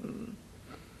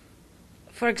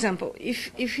 for example,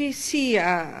 if we see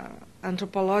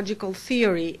anthropological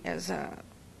theory as a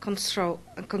construct,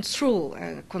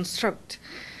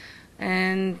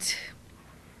 and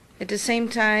at the same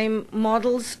time,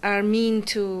 models are mean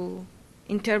to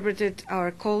interpret our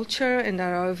culture and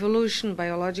our evolution,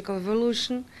 biological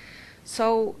evolution.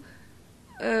 So,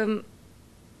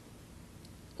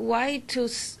 why to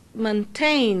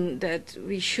maintain that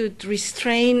we should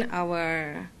restrain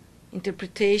our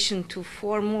interpretation to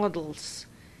 4 models,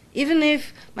 even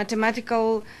if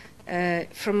mathematical,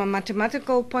 from a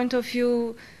mathematical point of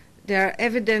view, there are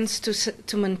evidence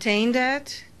to maintain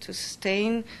that, to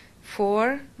sustain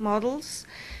 4 models?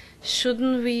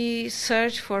 Shouldn't we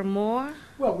search for more?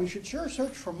 Well, we should sure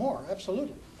search for more,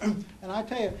 absolutely. And I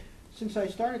tell you, since I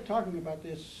started talking about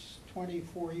this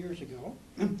 24 years ago,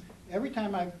 every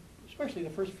time especially the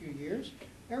first few years,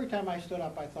 every time I stood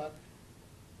up, I thought,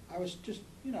 I was just,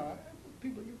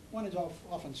 one is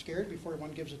often scared before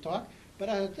one gives a talk,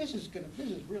 but this is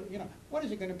really, what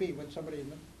is it going to be when somebody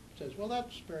says, well,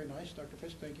 that's very nice, Dr.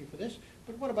 Fiske, thank you for this,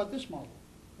 but what about this model?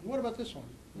 And what about this one?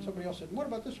 And somebody else said, what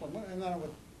about this one? And then I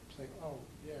would say, oh,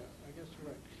 yeah, I guess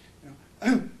you're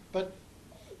right. But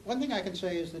one thing I can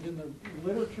say is that in the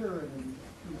literature and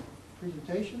in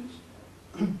presentations,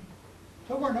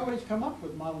 so far nobody's come up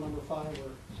with model number 5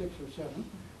 or 6 or 7.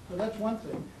 So that's one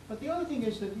thing. But the other thing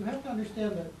is that you have to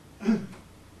understand that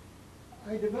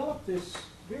I developed this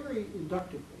very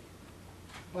inductively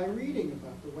by reading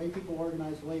about the way people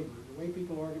organize labor, the way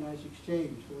people organize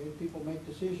exchange, the way people make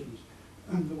decisions,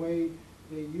 the way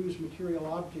they use material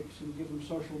objects and give them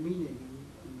social meaning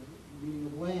and the meaning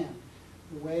of land,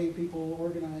 the way people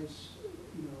organize,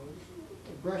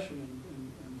 aggression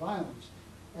and violence.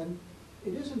 And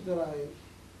it isn't that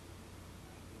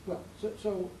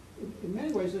so in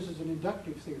many ways this is an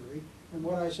inductive theory, and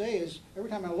what I say is every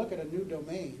time I look at a new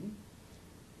domain,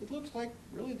 it looks like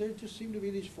really there just seem to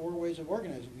be these 4 ways of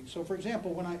organizing things. So for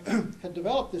example, when I had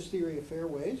developed this theory of fair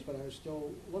ways, but I was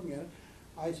still looking at it,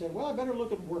 I said, well, I better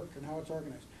look at work and how it's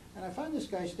organized. And I found this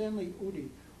guy, Stanley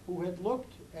Udy, who had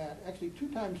looked at, actually 2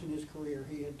 times in his career,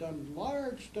 he had done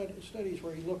large studies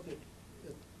where he looked at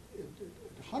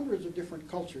hundreds of different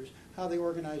cultures, how they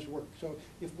organize work. So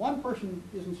if one person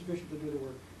isn't sufficient to do the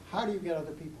work, how do you get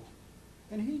other people?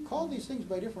 And he called these things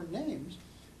by different names,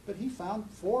 but he found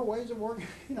 4 ways of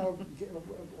organizing,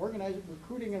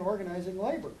 recruiting and organizing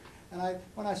labor. And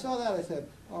when I saw that, I said,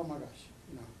 oh my gosh,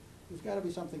 there's got to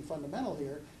be something fundamental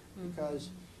here, because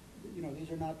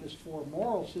these are not just 4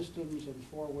 moral systems and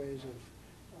 4 ways of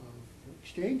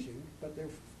exchanging, but they're,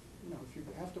 if you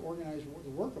have to organize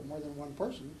the work of more than one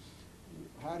person,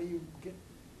 how do you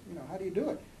do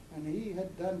it? And he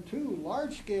had done 2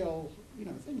 large-scale,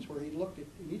 things where he looked at,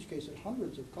 in each case, at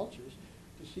hundreds of cultures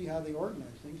to see how they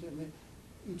organize things, and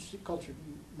each culture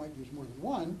might use more than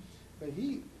one, but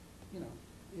he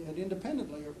had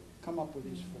independently come up with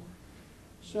these 4.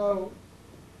 So,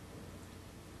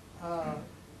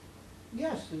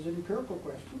 yes, there's an empirical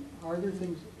question. Are there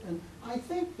things, and I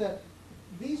think that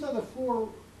these are the 4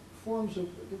 forms of,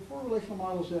 the 4 relational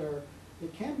models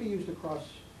that can be used across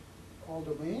all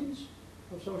domains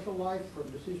of social life, from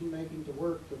decision making to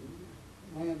work to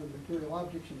land and material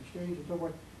objects and exchange and so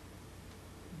forth,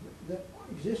 that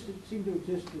seem to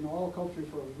exist in all cultures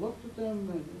where we looked at them,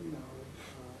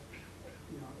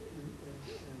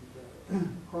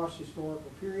 and across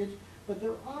historical periods. But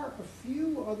there are a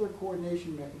few other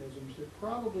coordination mechanisms that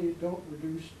probably don't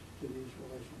reduce to these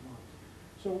relational models.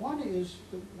 So one is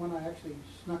the one I actually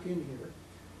snuck in here.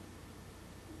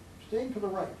 Staying to the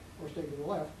right or staying to the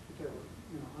left, whichever,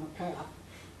 on a path,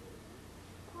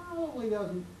 probably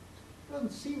doesn't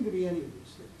seem to be any of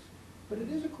these things. But it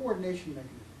is a coordination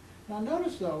mechanism. Now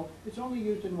notice though, it's only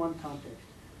used in one context.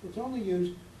 It's only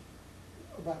used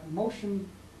about motion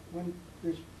when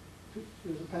there's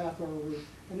a path or a route,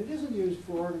 and it isn't used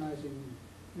for organizing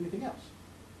anything else,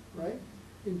 right?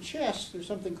 In chess, there's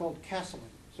something called castling.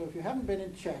 So if you haven't been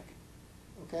in check,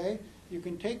 okay, you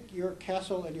can take your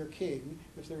castle and your king,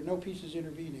 if there are no pieces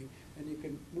intervening, and you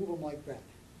can move them like that.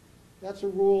 That's a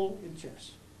rule in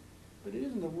chess. But it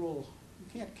isn't a rule.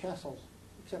 You can't castle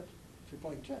except if you're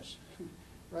playing chess,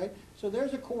 right? So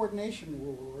there's a coordination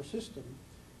rule or system,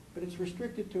 but it's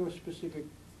restricted to a specific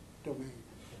domain.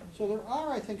 So there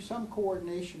are, I think, some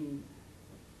coordination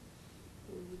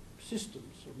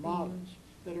systems or models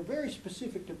that are very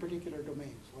specific to particular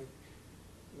domains, like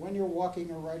when you're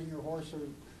walking or riding your horse or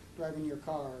driving your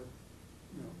car,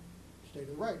 stay to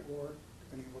the right, or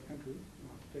depending on what country,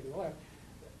 stay to the left.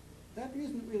 That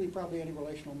isn't really probably any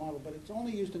relational model, but it's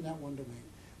only used in that one domain.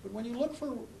 But when you look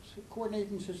for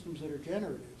coordinating systems that are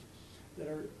generative, that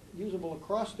are usable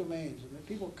across domains, and that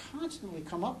people constantly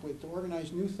come up with to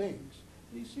organize new things,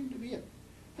 these seem to be it.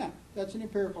 Now, that's an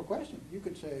empirical question. You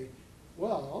could say,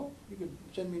 well, you could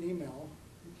send me an email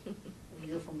a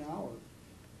year from now or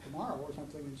tomorrow or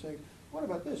something and say, what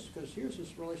about this? Because here's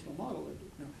this relational model.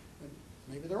 And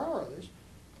maybe there are others.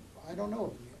 I don't know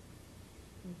of them yet.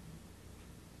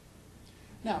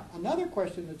 Now, another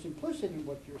question that's implicit in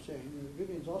what you're saying, and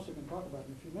Vivian's also going to talk about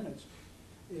in a few minutes,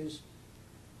 is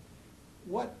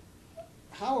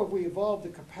how have we evolved the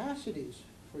capacities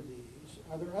for these?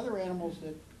 Are there other animals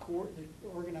that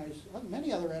organize?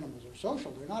 Many other animals are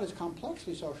social. They're not as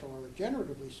complexly social or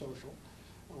generatively social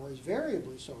or as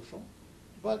variably social,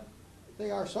 but they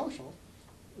are social.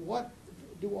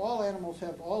 do all animals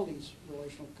have all these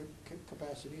relational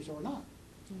capacities or not?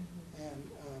 And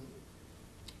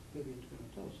Vivian's going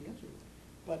to tell us the answer to that.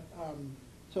 But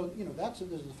so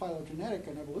this is a phylogenetic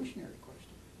and evolutionary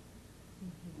question.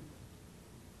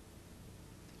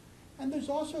 And there's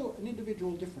also an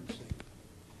individual difference thing.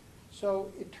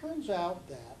 So it turns out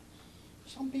that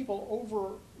some people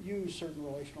overuse certain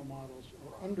relational models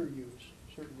or underuse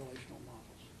certain relational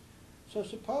models. So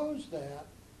suppose that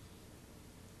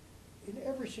in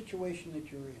every situation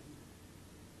that you're in,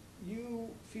 you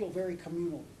feel very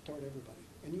communal toward everybody,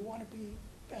 and you want to be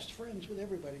best friends with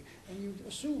everybody, and you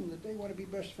assume that they want to be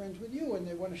best friends with you, and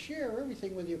they want to share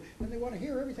everything with you, and they want to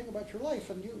hear everything about your life,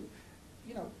 and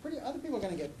other people are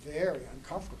going to get very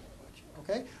uncomfortable about you,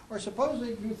 okay? Or suppose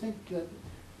that you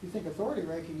think authority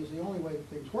ranking is the only way that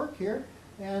things work here,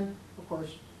 and of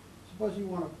course, suppose you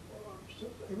want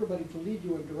everybody to lead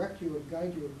you and direct you and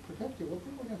guide you and protect you. Well,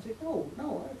 people are going to say,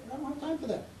 no, I don't have time for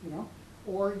that,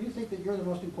 Or you think that you're the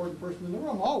most important person in the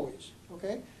room always,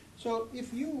 okay? So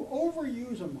if you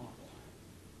overuse a model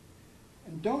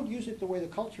and don't use it the way the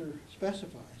culture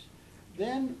specifies,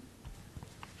 then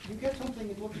you get something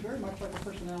that looks very much like a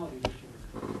personality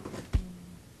disorder.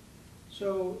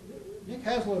 So Nick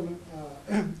Haslam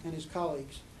and his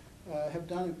colleagues have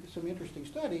done some interesting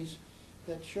studies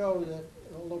that show that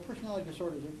although personality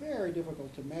disorders are very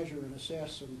difficult to measure and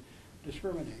assess and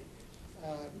discriminate,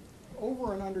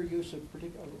 over and underuse of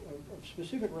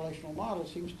specific relational models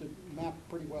seems to map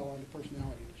pretty well onto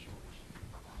personality disorders.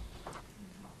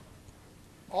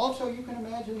 Also, you can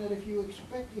imagine that if you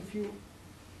expect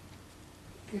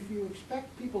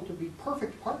people to be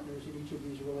perfect partners in each of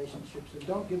these relationships and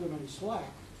don't give them any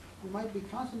slack, you might be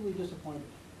constantly disappointed.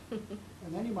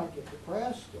 And then you might get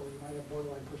depressed, or you might have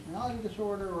borderline personality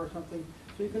disorder or something.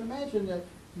 So you can imagine that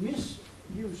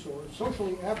misuse or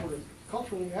socially aberrant,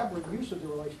 culturally aberrant use of the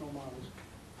relational models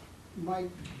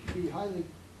might be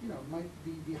might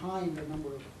be behind a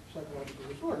number of psychological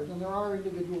disorders. And there are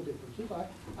individual differences.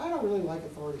 I don't really like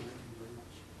authority ranking very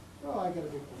much. Oh, I got a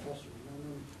big professor,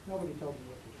 and nobody tells me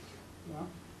what to do,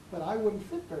 But I wouldn't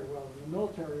fit very well in the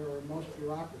military or in most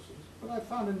bureaucracies. But I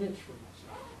found a niche for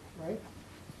myself, right?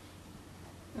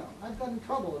 I've gotten in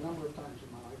trouble a number of times in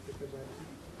my life because it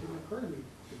didn't occur to me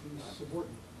to be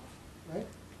subordinate enough, right?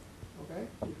 Okay?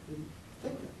 It didn't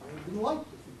think that way. I didn't like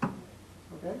to think that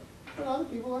way, okay? But other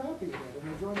people are happy with that, and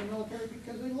they join the military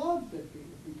because they love to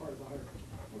be part of the hierarchy.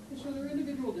 Okay? So there are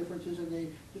individual differences, and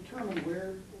they determine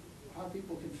how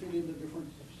people can fit into different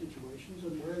situations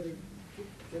and where they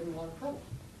get in a lot of trouble.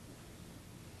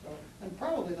 So, and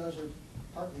probably those are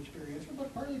partly experiential,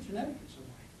 but partly genetic in some way.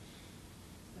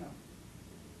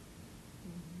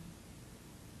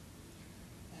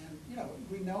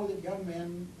 We know that young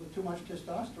men with too much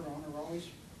testosterone are always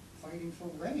fighting for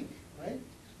rank, right?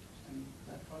 And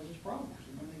that causes problems.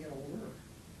 And when they get older,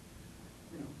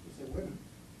 if they're women,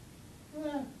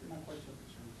 they're not quite so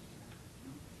concerned.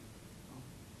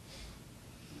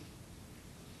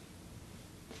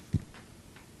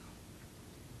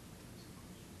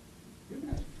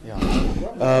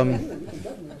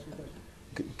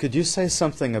 Could you say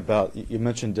something about, you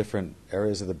mentioned different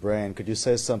areas of the brain, could you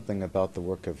say something about the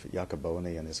work of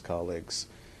Jacoboni and his colleagues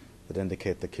that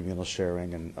indicate that communal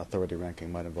sharing and authority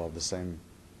ranking might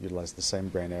utilize the same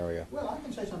brain area? Well, I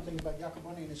can say something about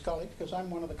Jacoboni and his colleagues because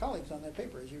I'm one of the colleagues on that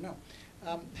paper, as you know.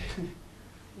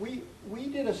 We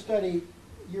did a study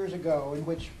years ago in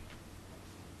which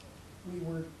we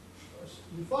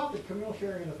thought that communal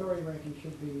sharing and authority ranking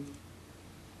should be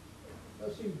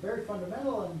those seem very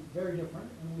fundamental and very different,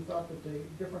 and we thought that the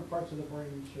different parts of the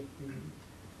brain should be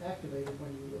activated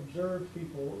when you observe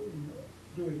people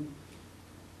doing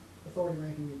authority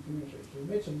ranking and communication. So we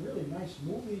made some really nice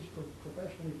movies,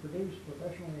 professionally produced,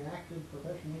 professionally acted,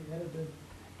 professionally edited,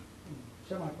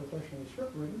 semi-professionally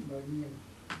script written by me and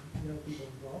the other people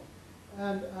involved.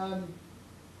 And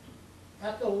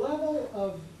at the level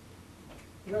of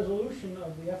resolution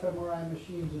of the fMRI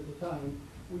machines at the time,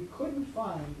 we couldn't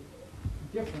find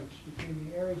difference between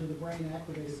the areas of the brain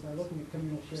activated by looking at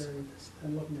communal sharing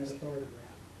and looking at authority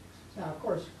ranking. Now, of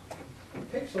course,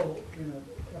 a pixel in an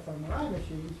fMRI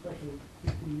machine, especially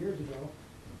 15 years ago,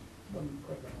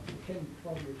 10,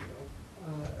 12 years ago,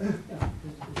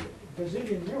 is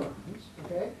gazillion neurons,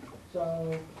 okay? So,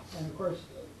 and of course,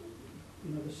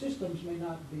 the systems may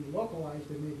not be localized,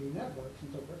 they may be networks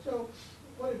and so forth. So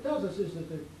what it tells us is that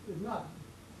there's not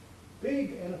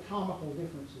big anatomical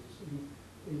differences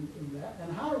in that.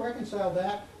 And how to reconcile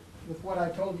that with what I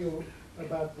told you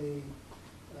about the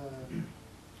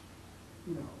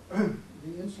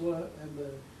the insula and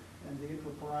the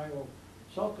intraparietal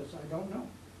sulcus, I don't know.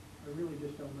 I really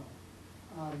just don't know.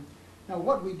 Now,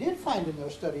 what we did find in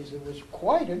those studies that was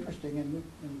quite interesting, and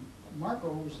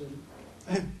Marco, who's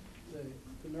the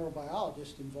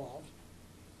neurobiologist involved,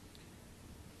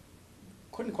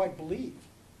 couldn't quite believe,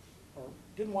 or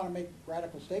didn't want to make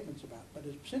radical statements about, but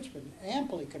has since been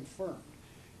amply confirmed,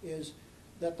 is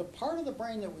that the part of the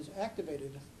brain that was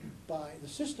activated by, the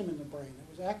system in the brain that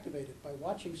was activated by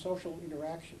watching social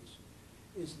interactions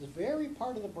is the very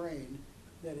part of the brain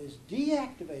that is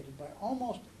deactivated by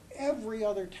almost every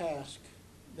other task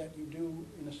that you do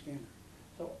in a scanner.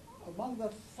 So among the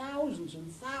thousands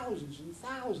and thousands and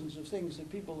thousands of things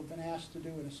that people have been asked to do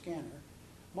in a scanner,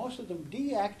 most of them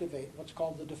deactivate what's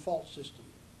called the default system.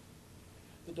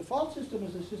 The default system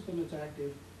is a system that's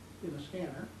active in a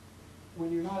scanner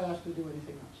when you're not asked to do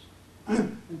anything else,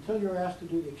 until you're asked to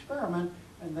do the experiment,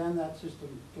 and then that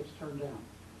system gets turned down,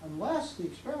 unless the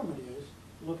experiment is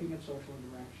looking at social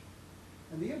interaction.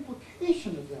 And the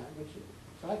implication of that, which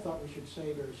I thought we should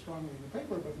say very strongly in the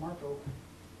paper, but Marco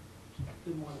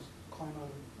didn't want to climb out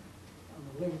on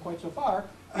the limb quite so far,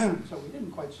 so we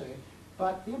didn't quite say it.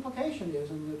 But the implication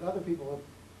is, and that other people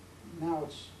have, now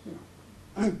it's,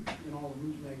 in all the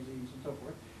news magazines and so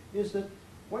forth, is that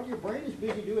what your brain is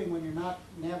busy doing when you're not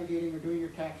navigating or doing your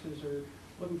taxes or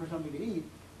looking for something to eat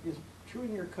is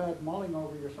chewing your cud, mulling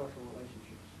over your social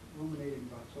relationships, ruminating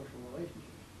about social relationships.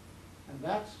 And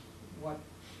that's what,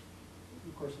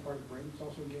 of course, the part of the brain that's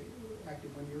also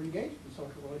active when you're engaged in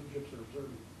social relationships or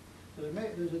observing. So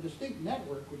there's a distinct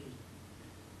network, which is,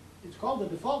 it's called the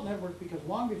default network because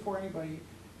long before anybody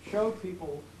showed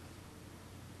people,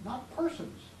 not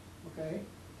persons, okay,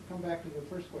 to come back to the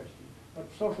first question, but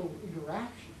social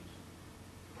interactions,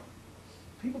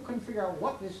 people couldn't figure out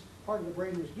what this part of the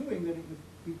brain was doing, that it would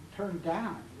be turned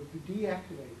down, it would be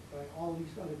deactivated by all these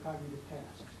other cognitive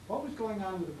tasks. What was going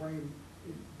on with the brain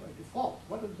by default?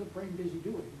 What is the brain busy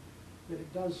doing that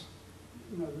it does,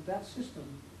 that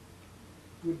system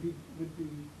would be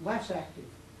less active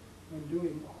when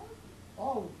doing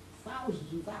all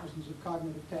thousands and thousands of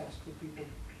cognitive tasks that people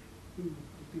do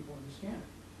with people in the scanner?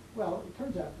 Well, it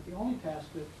turns out that the only task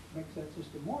that makes that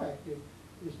system more active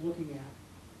is looking at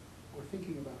or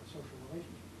thinking about social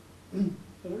relationships.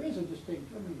 So there is a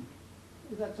distinct,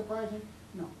 is that surprising?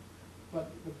 No.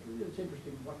 But it's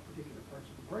interesting what particular parts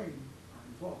of the brain are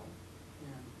involved.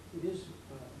 And it is,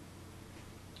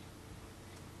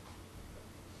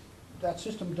 that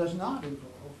system does not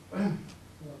involve,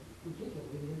 particularly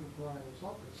the interparietal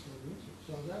sulcus, for instance.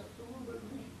 So that's a little bit of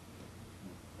an issue.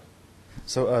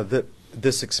 So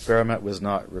this experiment was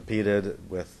not repeated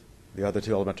with the other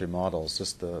two elementary models,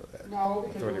 just the No,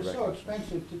 because it was so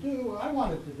expensive to do. I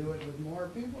wanted to do it with more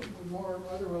people, with more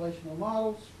other relational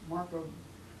models. Marco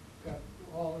got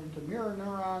all into mirror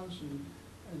neurons and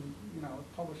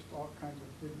published all kinds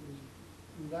of things.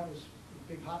 And that was a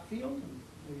big hot field, and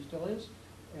maybe still is.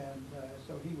 And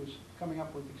so he was coming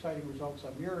up with exciting results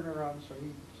on mirror neurons, so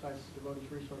he decided to devote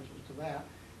his resources to that.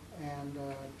 And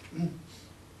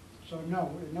so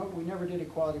no, we never did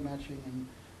equality matching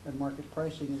and market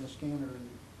pricing in the scanner, and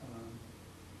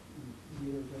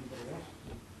neither has anybody else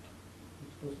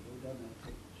explicitly done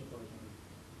that, surprisingly.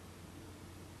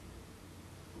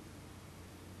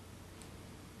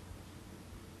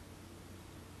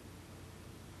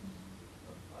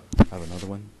 I have another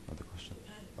one. Another question.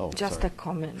 Oh, Just sorry. a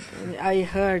comment. I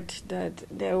heard that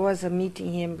there was a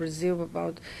meeting here in Brazil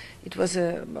about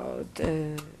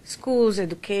schools,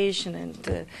 education,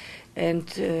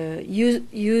 and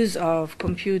use of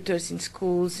computers in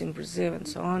schools in Brazil and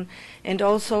so on. And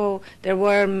also there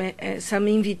were some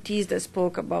invitees that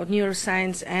spoke about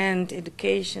neuroscience and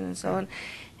education and so on.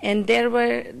 And they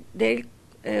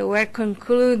were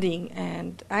concluding,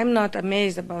 and I'm not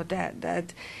amazed about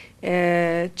that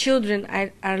children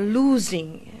are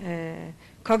losing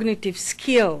cognitive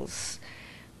skills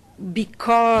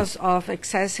because of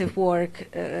excessive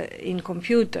work in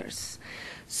computers.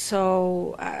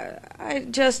 So I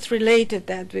just related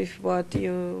that with what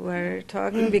you were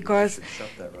talking, because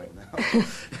Accept that right now.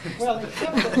 Well,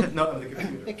 except that, Not on the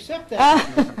computer. except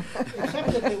that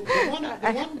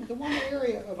the one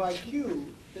area of IQ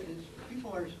that is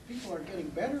people are getting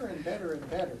better and better and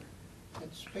better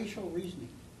at spatial reasoning.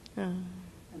 And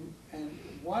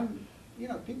one,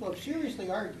 people have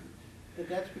seriously argued that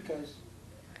that's because,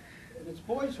 and it's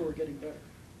boys who are getting better.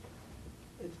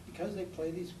 It's because they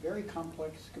play these very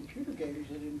complex computer games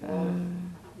that involve,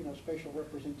 spatial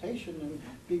representation and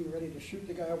being ready to shoot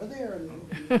the guy over there, and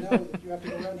you know that you have to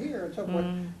go around here and so forth,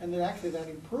 and then actually that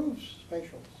improves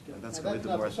spatial skills. That's Now, going to lead to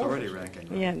not more the social authority skill.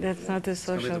 ranking. yeah, that's not a It's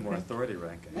going to social lead to more thing. authority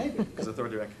ranking. Maybe. Because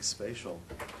authority ranking is spatial.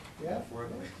 Yeah,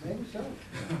 Metaphorically. maybe so. Yeah,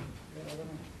 I don't know.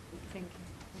 Thank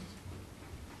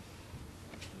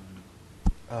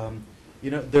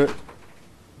The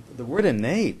word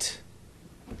innate,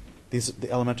 the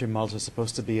elementary models are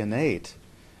supposed to be innate.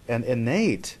 And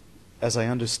innate, as I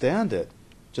understand it,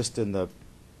 I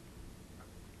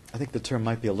think the term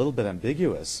might be a little bit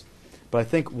ambiguous, but I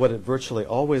think what it virtually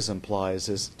always implies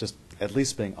is just at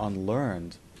least being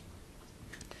unlearned.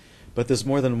 But there's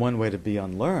more than one way to be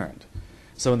unlearned.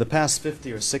 So in the past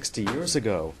 50 or 60 years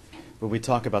ago, when we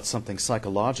talk about something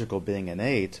psychological being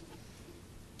innate,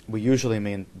 we usually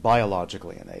mean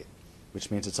biologically innate,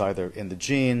 which means it's either in the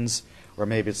genes, or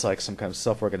maybe it's like some kind of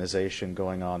self-organization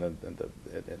going on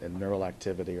in neural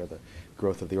activity or the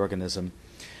growth of the organism.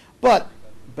 But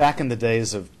back in the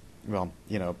days of,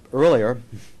 earlier,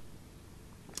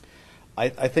 I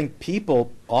think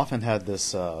people often had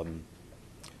this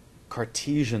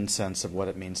Cartesian sense of what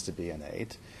it means to be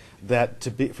innate, that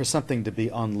for something to be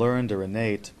unlearned or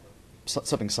innate,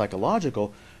 something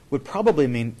psychological, would probably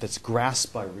mean that's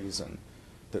grasped by reason,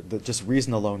 that just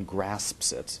reason alone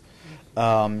grasps it.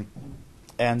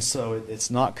 And so it's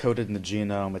not coded in the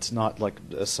genome. It's not like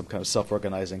some kind of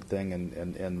self-organizing thing. Of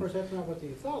course, that's not what the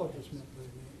ethologists meant by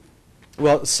innate.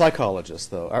 Well, psychologists,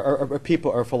 though, or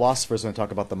people, or philosophers, when they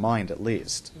talk about the mind, at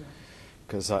least.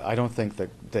 Because I don't think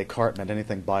that Descartes meant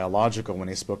anything biological when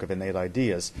he spoke of innate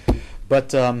ideas.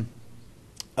 But so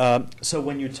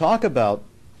when you talk about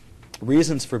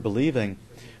reasons for believing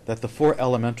that the four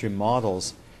elementary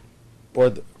models,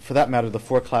 or for that matter, the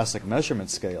four classic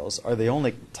measurement scales, are the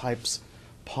only types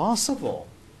possible,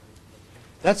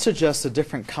 that suggests a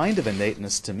different kind of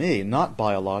innateness to me, not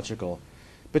biological,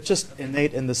 but just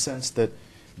innate in the sense that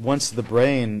once the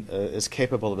brain is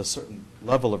capable of a certain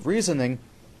level of reasoning,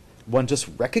 one just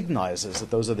recognizes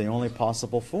that those are the only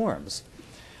possible forms.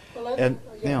 Well, And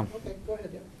okay, go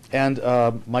ahead. And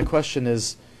my question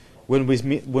is, when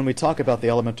we talk about the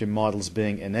elementary models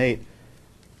being innate,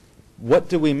 what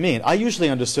do we mean? I usually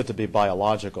understood to be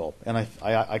biological, and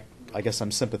I guess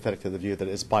I'm sympathetic to the view that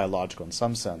it's biological in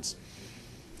some sense.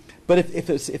 But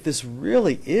if this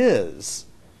really is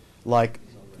like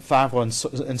Favre and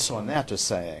Sonnet are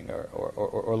saying,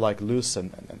 or like Luce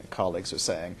and colleagues are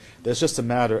saying, there's just a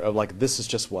matter of like, this is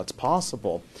just what's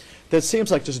possible, that it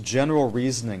seems like just general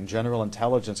reasoning, general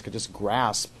intelligence could just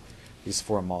grasp these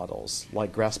four models,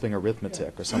 like grasping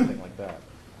arithmetic or something like that.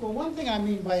 Well, one thing I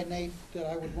mean by innate that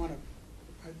I would want to,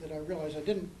 that I realize I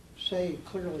didn't say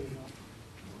clearly enough,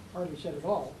 hardly said at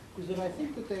all, is that I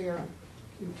think that they are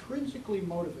intrinsically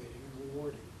motivating and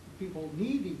rewarding. People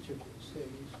need each of these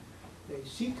things. They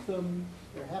seek them,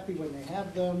 they're happy when they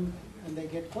have them, and they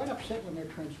get quite upset when they're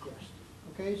transgressed.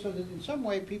 Okay, so that in some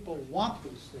way people want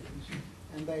these things,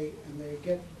 and they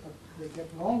get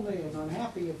lonely and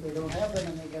unhappy if they don't have them,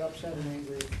 and they get upset and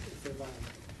angry if they're buying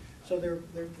them. So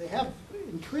they have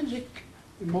intrinsic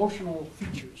emotional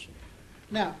features.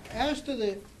 Now, as to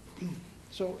the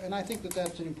and I think that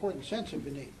that's an important sense of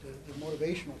innate, the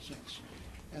motivational sense,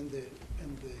 and the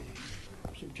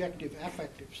subjective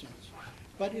affective sense.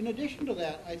 But in addition to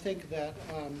that, I think that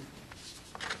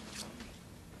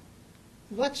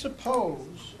let's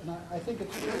suppose, and I think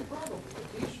it's very probable,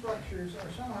 that these structures are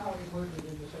somehow emergent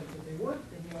in the sense that they work,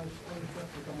 and the other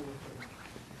structures don't work very much.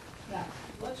 Now,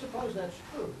 let's suppose that's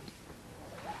true.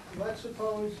 Let's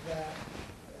suppose that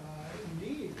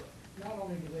indeed, not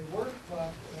only do they work,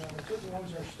 but certain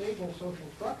ones are stable social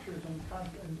structures and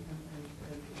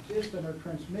exist and are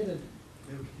transmitted.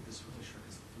 Maybe we can keep this really short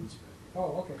because the food's ready.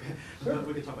 Oh, okay. But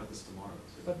we can talk about this tomorrow.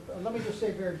 But let me just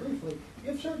say very briefly,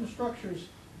 if certain structures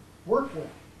work well,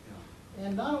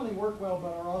 and not only work well,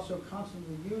 but are also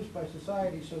constantly used by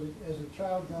society so that as a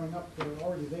child growing up, they're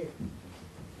already there.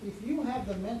 If you have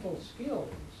the mental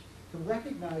skills to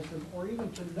recognize them or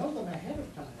even to know them ahead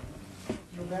of time,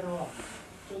 you're better off.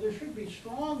 So there should be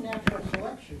strong natural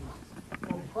selection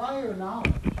for prior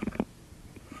knowledge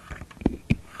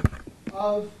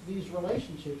of these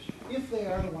relationships if they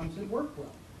are the ones that work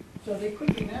well. So they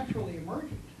could be naturally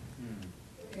emergent.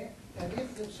 And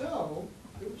if so,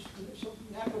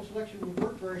 natural selection would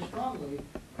work very strongly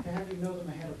to have you know them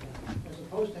ahead of time, as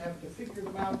opposed to have to figure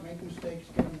them out, make mistakes,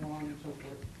 get them wrong, and so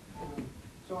forth.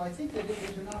 So I think that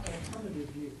these are not alternative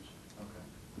views. Okay.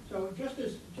 So just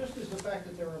as the fact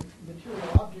that there are material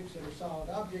objects that are solid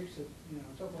objects, that,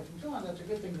 so forth and so on, that's a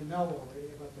good thing to know already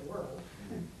about the world.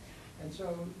 And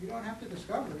so you don't have to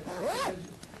discover it, because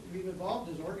we've evolved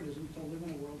as organisms to live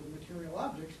in a world of material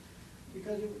objects,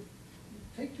 because it would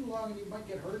take too long and you might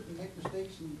get hurt and make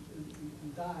mistakes and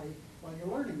die while you're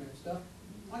learning that stuff.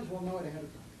 You might as well know it ahead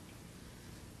of time.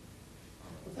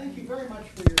 Well, thank you very much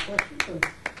for your questions, and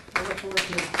I look forward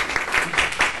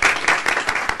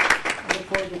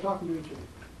to talking to each of you.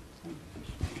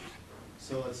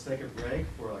 So let's take a break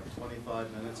for like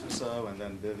 25 minutes or so, and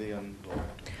then Vivian will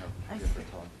I give her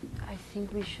talk. I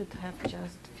think we should have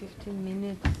just 15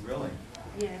 minutes. Really?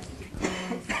 Yes,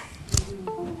 because it's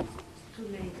too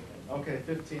late. Okay,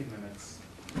 15 minutes.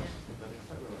 Yeah. But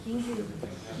I thought we were 15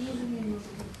 everything.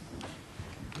 minutos.